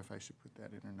wasn't sure if I should put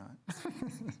that in or not.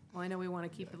 Well, I know we want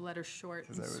to keep the letter short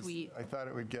and sweet. I thought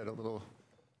it would get a little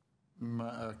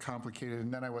complicated,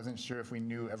 and then I wasn't sure if we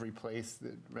knew every place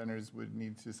that renters would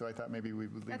need to, so I thought maybe we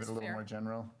would leave That's it a little fair. more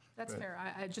general. That's fair.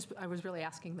 I was really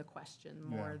asking the question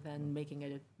more than making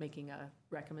a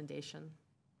recommendation.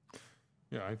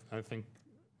 Yeah, I think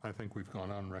we've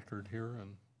gone on record here,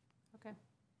 and Okay.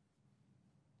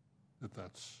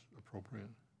 that's appropriate.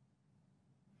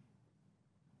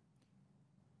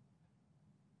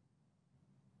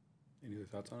 Any other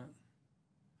thoughts on it?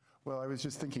 Well, I was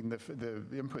just thinking the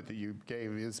input that you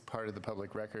gave is part of the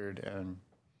public record, and,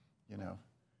 you know,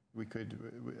 we could,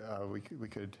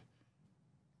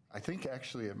 I think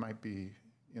actually it might be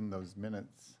in those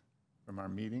minutes from our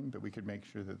meeting, but we could make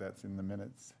sure that that's in the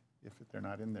minutes if they're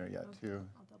not in there yet, too.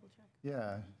 I'll double check.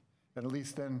 Yeah, and at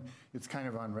least then it's kind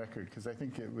of on record, because I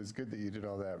think it was good that you did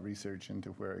all that research into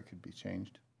where it could be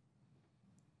changed.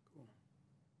 Cool.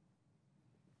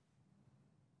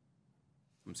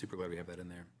 I'm super glad we have that in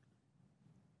there.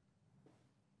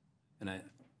 And I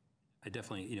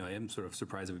definitely, you know, I am sort of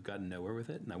surprised that we've gotten nowhere with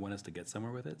it, and I want us to get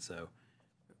somewhere with it, so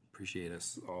appreciate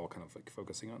us all kind of like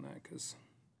focusing on that, because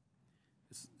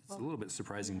it's a little bit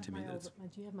surprising to me that it's Do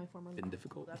you have my former? been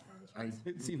difficult.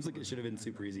 It seems like it should have been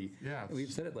super easy. Yeah. And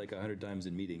we've said it like 100 times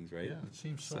in meetings, right? Yeah, it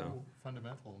seems so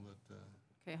fundamental that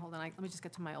Okay, hold on. Let me just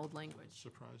get to my old language.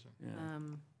 surprising. Yeah.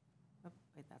 Oh,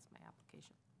 wait, that's my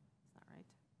application. It's not right.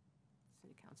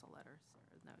 City council letter,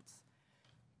 Sarah's notes.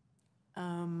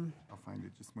 I'll find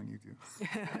it just when you do.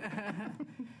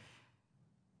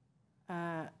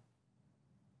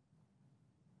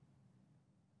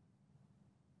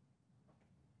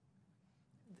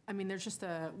 I mean, there's just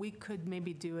we could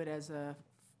maybe do it as a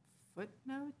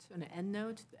footnote, an end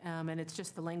note, and it's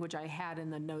just the language I had in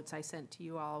the notes I sent to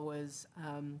you all was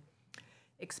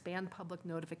expand public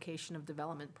notification of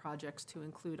development projects to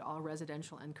include all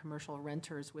residential and commercial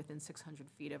renters within 600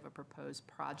 feet of a proposed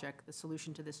project. The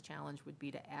solution to this challenge would be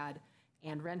to add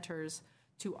 "and renters"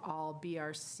 to all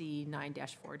BRC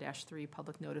 9-4-3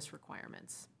 public notice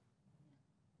requirements.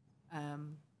 The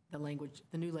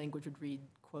new language would read,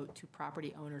 quote, "to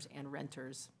property owners and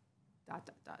renters, ...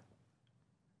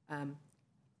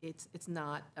 It's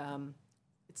not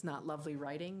lovely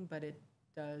writing, but it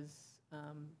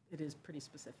is pretty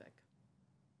specific.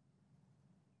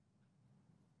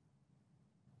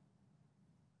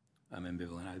 I'm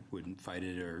ambivalent. I wouldn't fight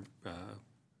it or.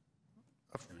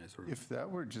 If that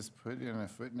were just put in a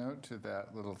footnote to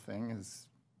that little thing is,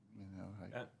 you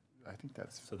know, I think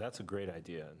that's. So that's a great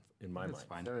idea in my mind.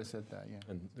 Fine. Sarah said that, yeah.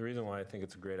 And the reason why I think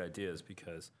it's a great idea is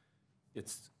because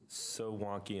it's so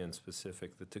wonky and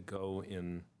specific that to go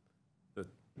in the,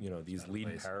 you know, these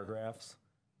lead paragraphs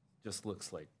just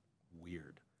looks like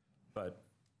weird. But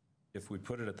if we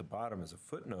put it at the bottom as a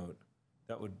footnote,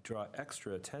 that would draw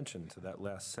extra attention to that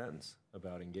last sentence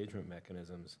about engagement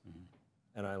mechanisms. Mm-hmm.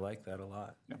 And I like that a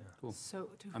lot. Yeah, cool. So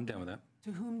I'm down with that.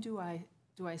 To whom do I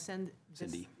send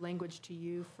this Cindy. language to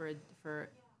you for,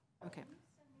 okay.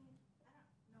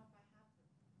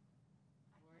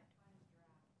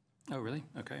 Oh, really?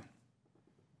 Okay.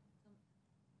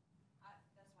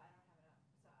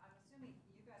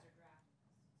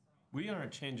 We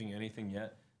aren't changing anything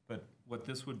yet, but what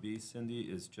this would be, Cindy,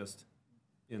 is just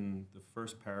in the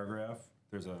first paragraph,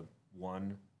 there's a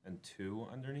 1 and 2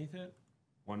 underneath it,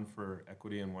 one for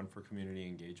equity and one for community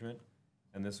engagement.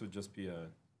 And this would just be a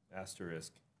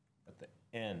asterisk at the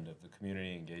end of the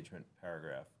community engagement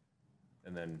paragraph.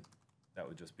 And then that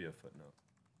would just be a footnote.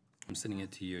 I'm sending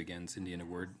it to you again, Cindy, in a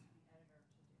Word.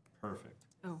 Perfect.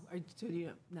 Oh, so do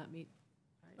you not meet?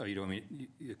 Oh, you don't want me,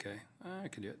 okay, I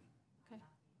can do it. Okay.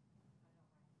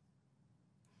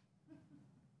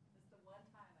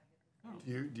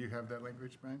 Do you have that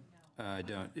language, Brian? I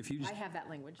don't. If you just. I have that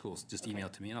language. Cool, just email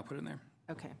it to me and I'll put it in there.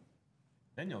 Okay,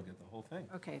 Then you'll get the whole thing.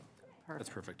 okay, perfect. That's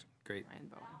perfect, great. Ryan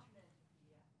Bowen.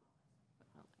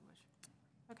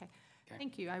 Okay,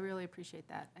 thank you. I really appreciate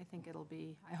that. I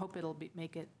hope it'll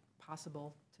make it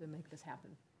possible to make this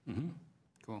happen. Mm-hmm,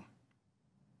 cool.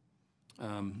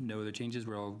 No other changes?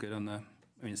 We're all good on the,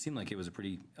 I mean, it seemed like it was a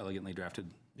pretty elegantly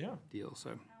drafted deal,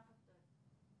 so.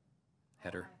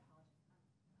 Header.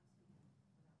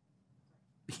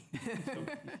 So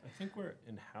I think we're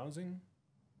in housing,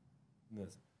 in the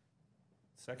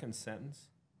second sentence.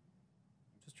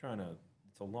 I'm just trying to,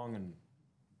 it's a long and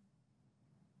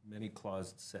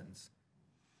many-claused sentence.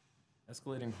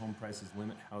 Escalating home prices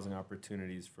limit housing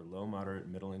opportunities for low, moderate,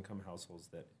 middle-income households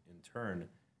that, in turn,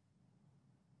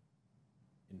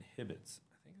 inhibits.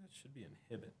 I think that should be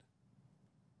inhibit.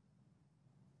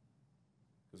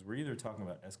 Because we're either talking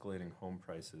about escalating home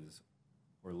prices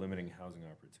or limiting housing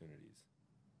opportunities.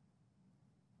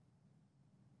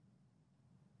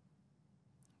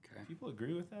 Okay. People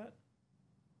agree with that?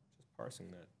 Just parsing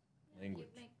that language.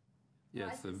 Yeah,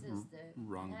 it's the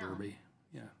wrong verbi.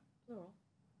 Yeah. Plural.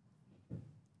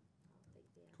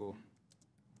 Cool.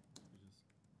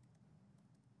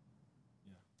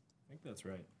 Yeah, I think that's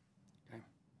right. Okay.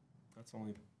 That's the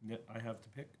only nit I have to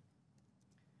pick.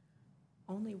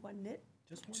 Only one nit?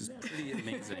 Just one Which is nit. pretty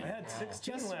amazing. I had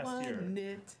 16 Just last one year.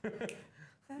 nit.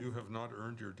 You have not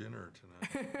earned your dinner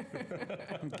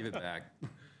tonight. Give it back.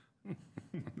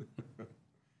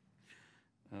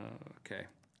 Okay.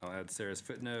 I'll add Sarah's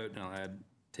footnote, and I'll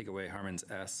take away Harmon's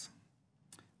S.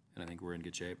 And I think we're in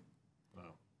good shape. Wow.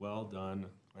 Well done.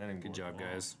 Planning Good board. job, Wow.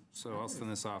 guys. So I'll send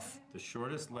this off. The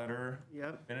shortest letter,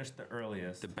 finished the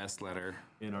earliest The best letter.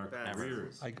 in our Best.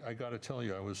 careers. I got to tell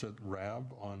you, I was at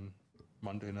RAB on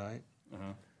Monday night. Uh-huh.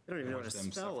 I don't even know Watch what to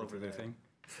them spell suffer over through their there.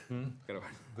 thing. Gotta-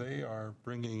 They are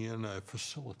bringing in a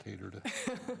facilitator to.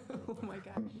 Oh, my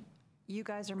gosh. You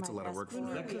guys are That's my a lot of best work for Is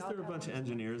them. that because they're a bunch of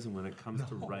engineers and when it comes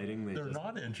to writing, they They're just...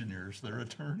 not engineers, they're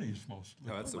attorneys mostly.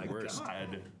 Oh, that's the My worst.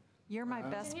 God. You're my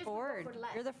best Engineers will go board. for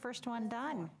less. You're the first one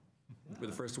done. We're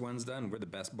the first ones done. We're the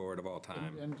best board of all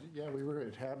time. And yeah, we were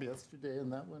at HAB yesterday,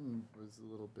 and that one was a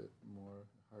little bit more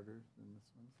harder than this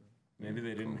one. So. Maybe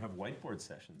they didn't have whiteboard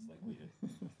sessions like we did.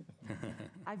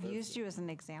 I've used you as an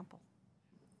example.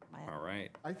 All right.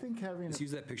 I think having Just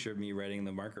use that picture of me writing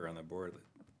the marker on the board that,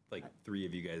 like 3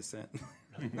 of you guys sent.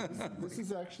 this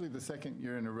is actually the second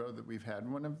year in a row that we've had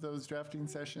one of those drafting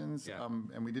sessions, Yeah.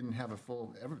 and we didn't have a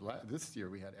full. This year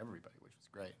we had everybody, which was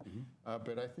great.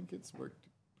 But I think it's worked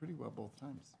pretty well both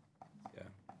times. Yeah.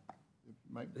 It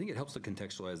might. I think it helps to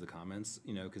contextualize the comments,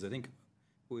 because I think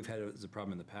what we've had as a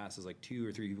problem in the past is like 2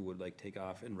 or 3 people would like take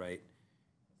off and write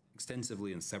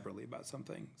extensively and separately about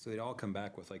something. So they'd all come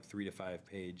back with like 3 to 5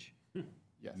 page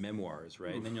Yes. memoirs,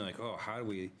 right? And then you're like, oh, how do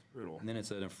we? Brutal. And then it's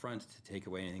an affront to take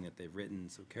away anything that they've written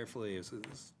so carefully. So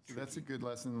that's a good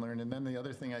lesson learned. And then the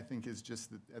other thing I think is just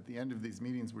that at the end of these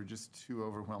meetings, we're just too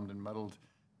overwhelmed and muddled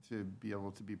to be able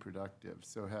to be productive.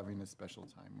 So having a special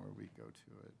time where we go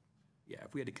to it. Yeah,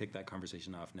 if we had to kick that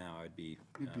conversation off now, I'd be,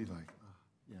 You'd be like, oh,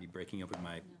 yeah. be breaking up with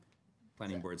my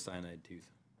planning board cyanide tooth.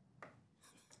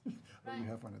 Oh, you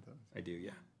have one of those. I do,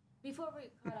 yeah. Before we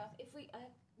cut off, if we, I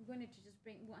wanted to just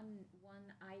bring one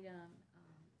item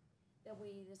that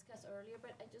we discussed earlier,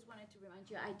 but I just wanted to remind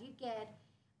you, I did get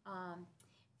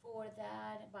for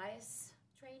that bias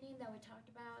training that we talked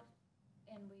about,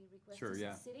 and we requested Sure, to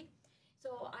yeah. the city.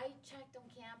 So I checked on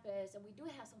campus, and we do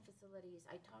have some facilities.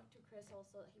 I talked to Chris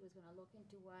also, he was gonna look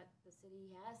into what the city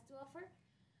has to offer.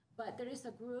 But there is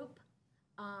a group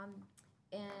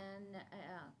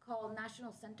called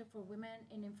National Center for Women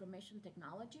in Information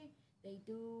Technology. They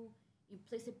do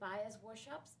implicit bias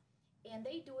workshops, and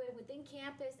they do it within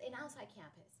campus and outside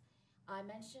campus. I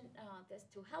mentioned this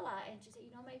to Hella, and she said,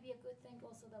 maybe a good thing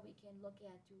also that we can look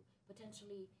at to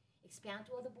potentially expand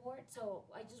to other boards. So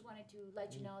I just wanted to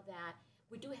let you know that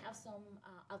we do have some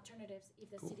alternatives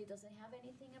if the city doesn't have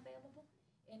anything available.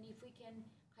 And if we can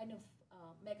kind of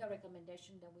make a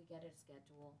recommendation, then we get it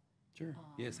scheduled. Sure.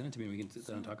 Yeah, send it to me. We can sit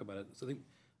down and talk about it. So I think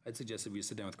I'd suggest that we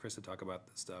sit down with Chris to talk about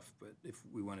this stuff. But if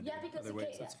we want to do Yeah, it because other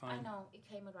ways, that's I fine. know it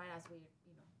came right as we,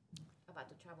 about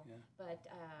to travel. Yeah. But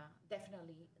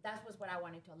definitely, that was what I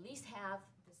wanted to at least have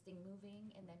this thing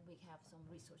moving, and then we have some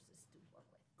resources to work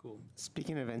with. Cool.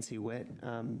 Speaking of NC Wit,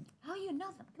 Oh, you know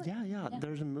them. Good. yeah,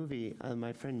 there's a movie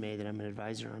my friend made that I'm an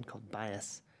advisor on called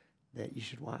Bias that you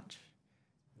should watch.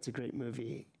 It's a great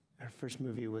movie. Our first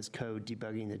movie was Code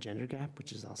Debugging the Gender Gap,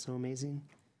 which is also amazing.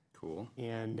 Cool.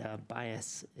 And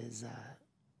Bias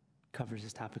covers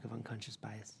this topic of unconscious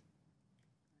bias.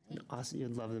 And also,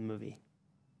 you'd love the movie.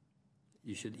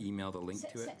 You should email the link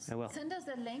to it. I will. Send us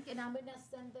the link, and I'm gonna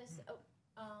send this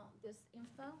this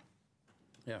info.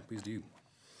 Yeah, please do.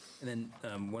 And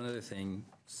then one other thing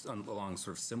along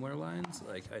sort of similar lines,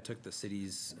 like I took the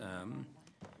city's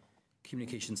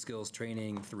communication skills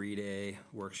training 3-day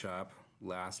workshop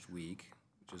last week,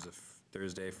 which was a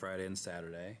Thursday, Friday, and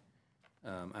Saturday,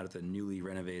 out at the newly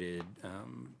renovated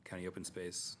county open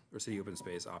space or city open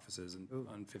space offices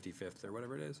on 55th or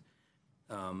whatever it is.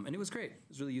 And it was great. It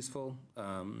was really useful.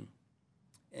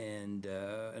 And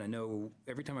I know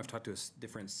every time I've talked to a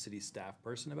different city staff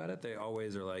person about it, they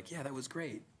always are like, yeah, that was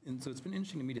great. And so it's been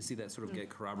interesting to me to see that sort of get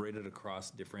corroborated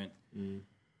across different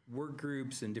work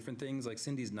groups and different things. Like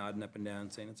Cindy's nodding up and down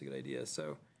saying it's a good idea.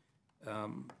 So,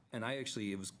 and I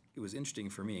actually, it was interesting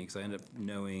for me because I ended up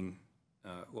knowing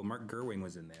well, Mark Gerwing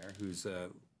was in there, who's a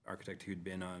architect who'd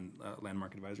been on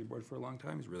Landmark Advisory Board for a long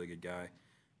time. He's a really good guy.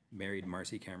 Married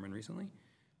Marcy Cameron recently.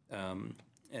 And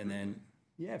then,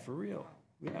 yeah, for real.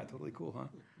 Yeah, totally cool, huh?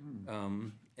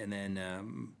 And then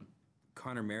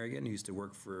Connor Merrigan, who used to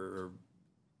work for,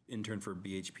 intern for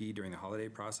BHP during the holiday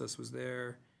process, was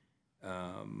there.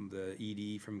 The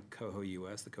ED from Coho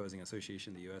US, the Co-housing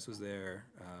Association of the US, was there.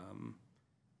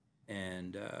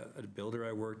 And a builder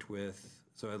I worked with.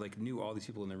 So I like knew all these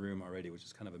people in the room already, which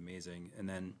is kind of amazing. And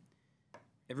then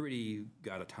everybody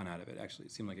got a ton out of it, actually.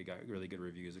 It seemed like it got really good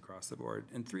reviews across the board.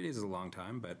 And 3 days is a long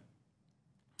time, but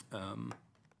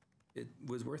it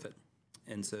was worth it.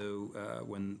 And so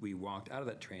when we walked out of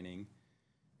that training,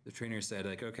 the trainer said,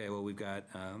 like, okay, well, we've got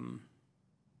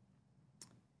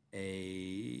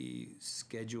a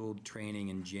scheduled training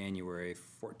in January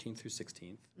 14th through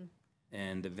 16th.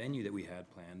 And the venue that we had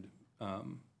planned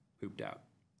pooped out.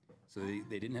 So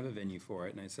they didn't have a venue for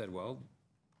it. And I said, well,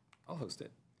 I'll host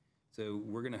it. So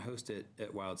we're going to host it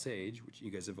at Wild Sage, which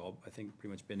you guys have all, I think,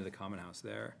 pretty much been to the Common House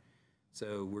there.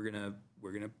 So we're gonna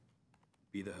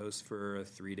be the host for a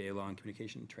 3-day-long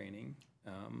communication training.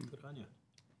 Good on you.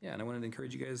 Yeah, and I wanted to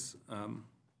encourage you guys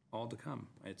all to come.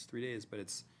 It's 3 days, but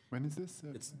it's when is this?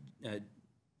 It's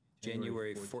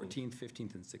January 14th,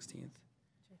 15th, and 16th.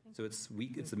 So it's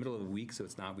the middle of the week, so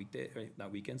it's not weekday, right?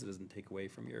 Not weekends. It doesn't take away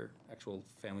from your actual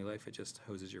family life. It just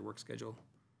hoses your work schedule.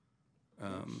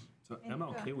 So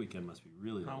MLK weekend must be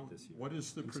really late this year. What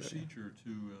is the procedure to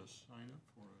sign up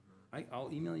for it?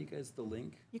 I'll email you guys the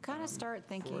link. You kind of start for it.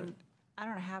 thinking, I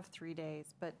don't have 3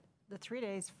 days, but the 3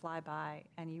 days fly by,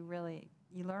 and you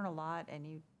learn a lot,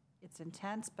 and it's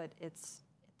intense, but it's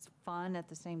fun at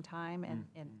the same time, and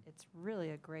it's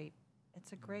really a great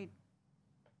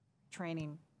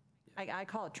training. I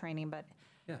call it training, but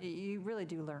you really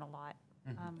do learn a lot.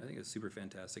 I think it's super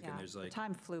fantastic, and there's like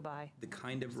time flew by. The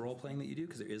kind of role playing that you do,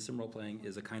 because there is some role playing,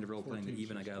 is a kind of role playing that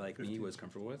even a guy like me was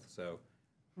comfortable with. So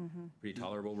pretty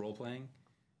tolerable role playing,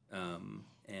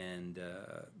 and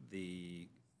the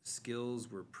skills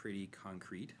were pretty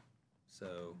concrete.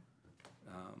 So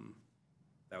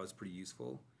that was pretty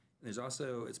useful. And there's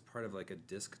also, it's part of like a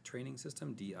DISC training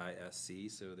system, DISC.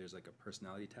 So there's like a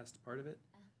personality test part of it,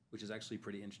 which is actually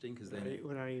pretty interesting because then.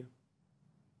 What are you?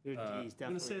 Your D's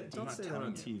definitely. Don't say that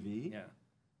on TV. Yeah.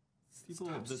 People,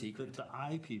 the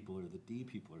I people or the D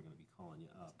people are going to be calling you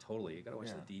up. Totally. You got to watch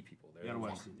the D people. You got to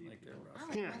watch the D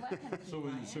people. So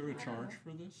is there a charge for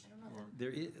this?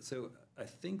 There is. So I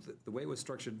think that the way it was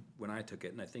structured when I took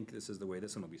it, and I think this is the way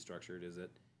this one will be structured, is that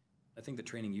I think the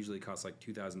training usually costs like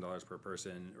 $2,000 per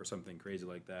person or something crazy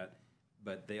like that.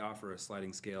 But they offer a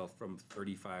sliding scale from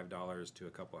 $35 to a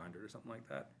couple hundred or something like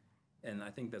that. And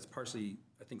I think that's partially,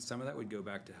 I think some of that would go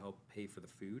back to help pay for the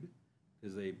food,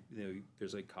 because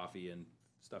there's like coffee and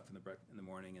stuff in the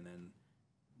morning, and then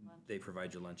they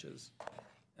provide your lunches.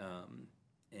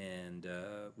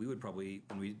 We would probably,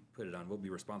 when we put it on, we'll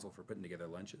be responsible for putting together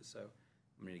lunches. So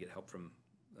I'm going to get help from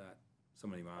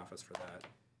somebody in my office for that.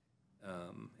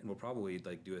 And we'll probably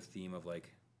like do a theme of like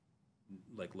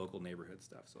local neighborhood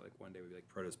stuff. So like one day we'd be like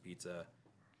produce pizza,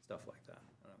 stuff like that.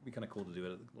 It'd be kind of cool to do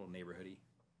it a little neighborhoody.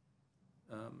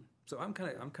 So I'm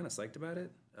kind of psyched about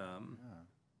it,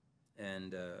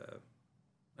 and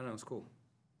I don't know, it's cool.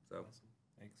 So awesome.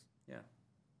 Thanks. Yeah,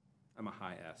 I'm a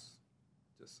high S,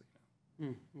 just so you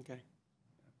know. Okay.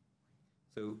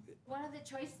 So what are the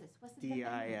choices? What's the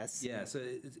DIS? Yeah, so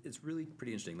it's really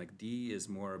pretty interesting. Like D is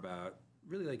more about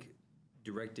really like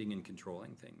directing and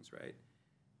controlling things, right?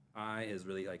 I is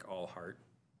really like all heart.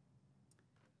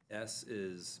 S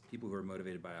is people who are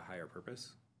motivated by a higher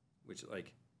purpose, which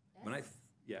like when I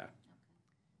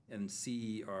and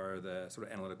C are the sort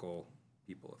of analytical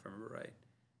people, if I remember right.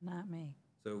 Not me.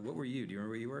 So what were you? Do you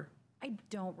remember what you were? I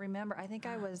don't remember. I think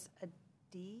I was a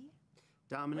D.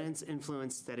 Dominance,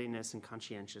 influence, steadiness, and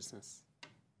conscientiousness.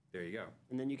 There you go.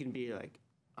 And then you can be like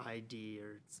ID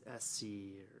or SC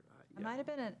or. I might have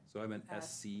been an. So I'm an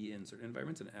SC in certain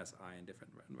environments and SI in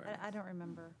different environments. I don't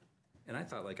remember. And I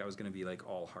thought like I was going to be like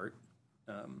all heart,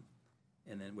 and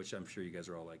then which I'm sure you guys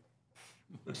are all like.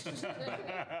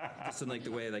 Just in like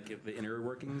the way like the inner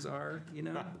workings are, you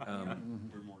know.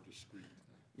 We're more discreet.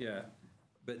 Yeah,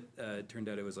 but it turned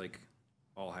out it was like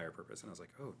all higher purpose, and I was like,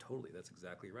 oh, totally, that's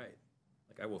exactly right.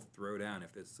 Like I will throw down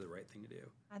if it's the right thing to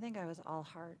do. I think I was all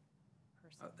heart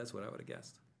person. That's what I would have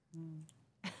guessed.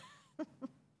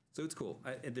 So it's cool.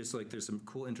 There's some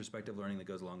cool introspective learning that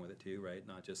goes along with it too, right?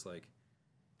 Not just like.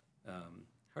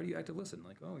 How do you active listen?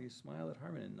 Like, oh, you smile at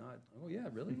Harmon and nod. Oh, yeah,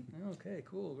 really? Okay,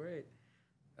 cool, great.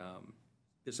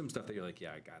 There's some stuff that you're like,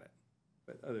 yeah, I got it.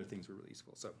 But other things were really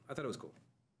useful. So I thought it was cool.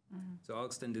 So I'll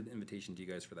extend an invitation to you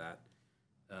guys for that.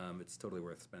 it's totally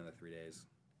worth spending the 3 days.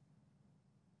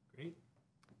 Great.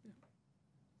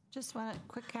 Just want a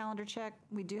quick calendar check.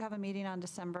 We do have a meeting on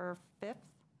December 5th.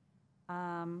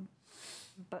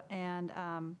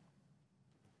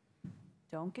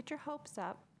 Don't get your hopes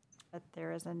up, but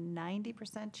there is a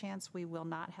 90% chance we will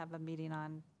not have a meeting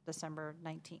on December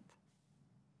 19th.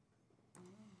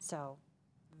 So,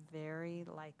 very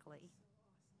likely.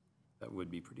 That would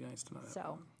be pretty nice to know.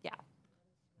 So, yeah.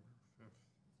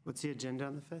 What's the agenda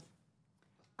on the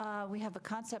 5th? We have a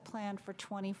concept plan for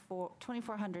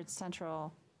 2400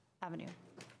 Central Avenue.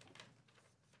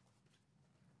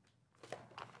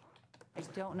 I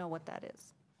don't know what that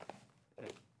is.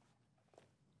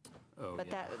 Oh, But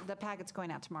yeah. the packet's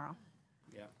going out tomorrow.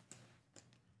 Yeah.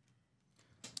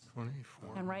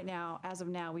 24. And right now, as of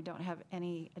now, we don't have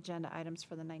any agenda items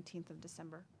for the 19th of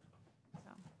December.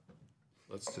 So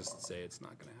Let's just say it's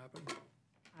not going to happen.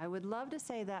 I would love to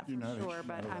say that You're for not- sure,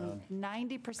 but not I'm allowed.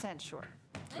 90% sure.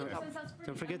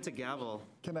 Don't forget to gavel.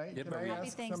 Can I, Yep. can I Happy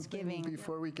ask Thanksgiving. something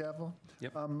before we gavel?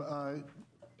 Yep.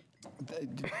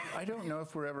 I don't know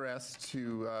if we're ever asked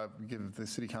to give the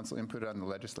city council input on the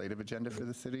legislative agenda for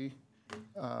the city.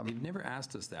 They've never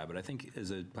asked us that, but I think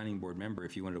as a planning board member,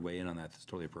 if you wanted to weigh in on that, it's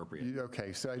totally appropriate.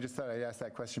 Okay, so I just thought I'd ask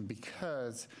that question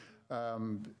because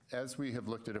as we have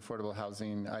looked at affordable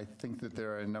housing, I think that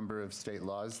there are a number of state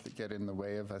laws that get in the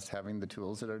way of us having the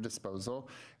tools at our disposal.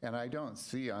 And I don't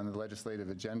see on the legislative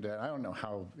agenda, I don't know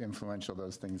how influential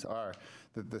those things are,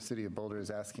 that the city of Boulder is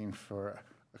asking for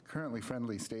a currently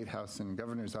friendly state house and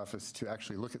governor's office to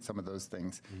actually look at some of those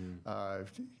things.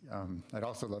 I'd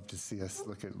also love to see us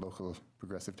look at local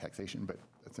progressive taxation, but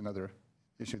that's another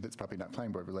issue that's probably not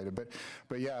planning board related.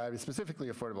 But yeah, specifically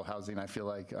affordable housing, I feel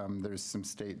like there's some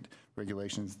state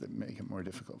regulations that make it more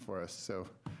difficult for us. So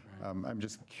I'm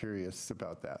just curious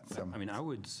about that. So I mean, I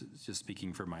would, just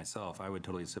speaking for myself, I would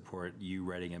totally support you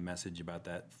writing a message about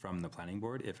that from the planning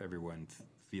board if everyone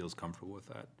feels comfortable with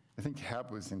that. I think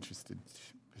HAB was interested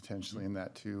potentially in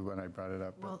that too when I brought it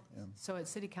up. but, Well, yeah. so at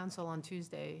City Council on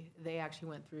Tuesday, they actually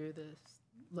went through this.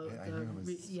 Yeah, I knew it was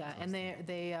And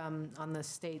they on the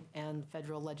state and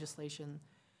federal legislation.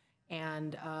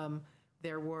 And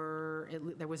there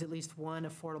was at least one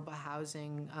affordable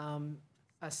housing,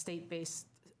 a state-based,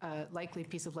 likely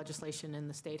piece of legislation in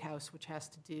the State House, which has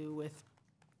to do with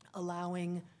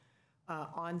allowing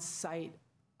on-site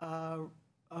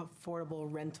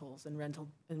affordable rentals and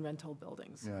rental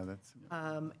buildings. Yeah, that's.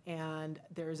 And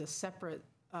there's a separate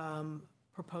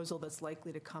proposal that's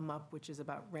likely to come up, which is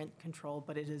about rent control,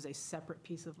 but it is a separate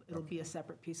piece of, it'll be a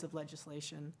separate piece of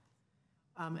legislation.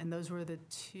 And those were the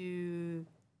two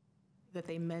that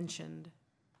they mentioned.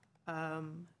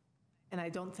 And I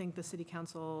don't think the city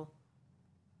council,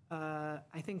 I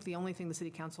think the only thing the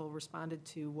city council responded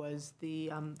to was the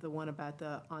one about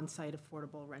the on-site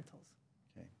affordable rentals.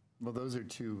 Okay. Well, those are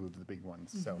two of the big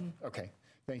ones. So, okay.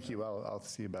 Thank you. I'll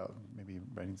see about maybe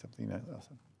writing something else.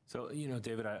 So,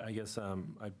 David, I guess I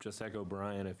just echo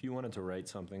Brian. If you wanted to write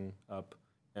something up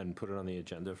and put it on the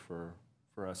agenda for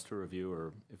us to review,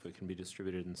 or if it can be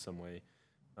distributed in some way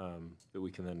that we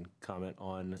can then comment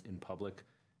on in public,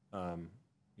 I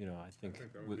think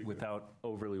without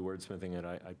overly wordsmithing it,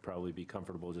 I'd probably be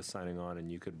comfortable just signing on, and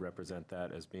you could represent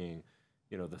that as being,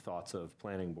 the thoughts of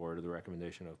planning board or the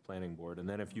recommendation of planning board. And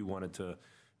then if you wanted to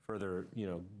further,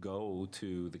 go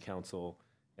to the council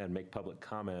and make public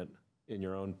comment in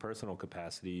your own personal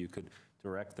capacity, you could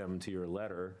direct them to your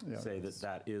letter, say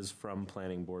that is from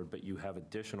planning board, but you have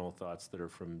additional thoughts that are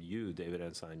from you, David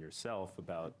Ensign, yourself,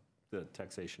 about the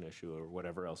taxation issue or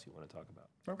whatever else you want to talk about.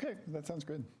 Okay, that sounds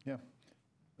good. Yeah.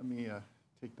 Let me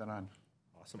take that on.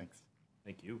 Awesome. Thanks.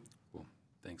 Thank you. Cool,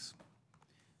 thanks.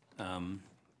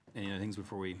 Any other things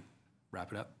before we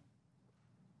wrap it up?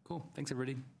 Cool, thanks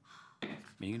everybody.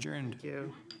 Meeting adjourned. Thank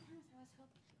you.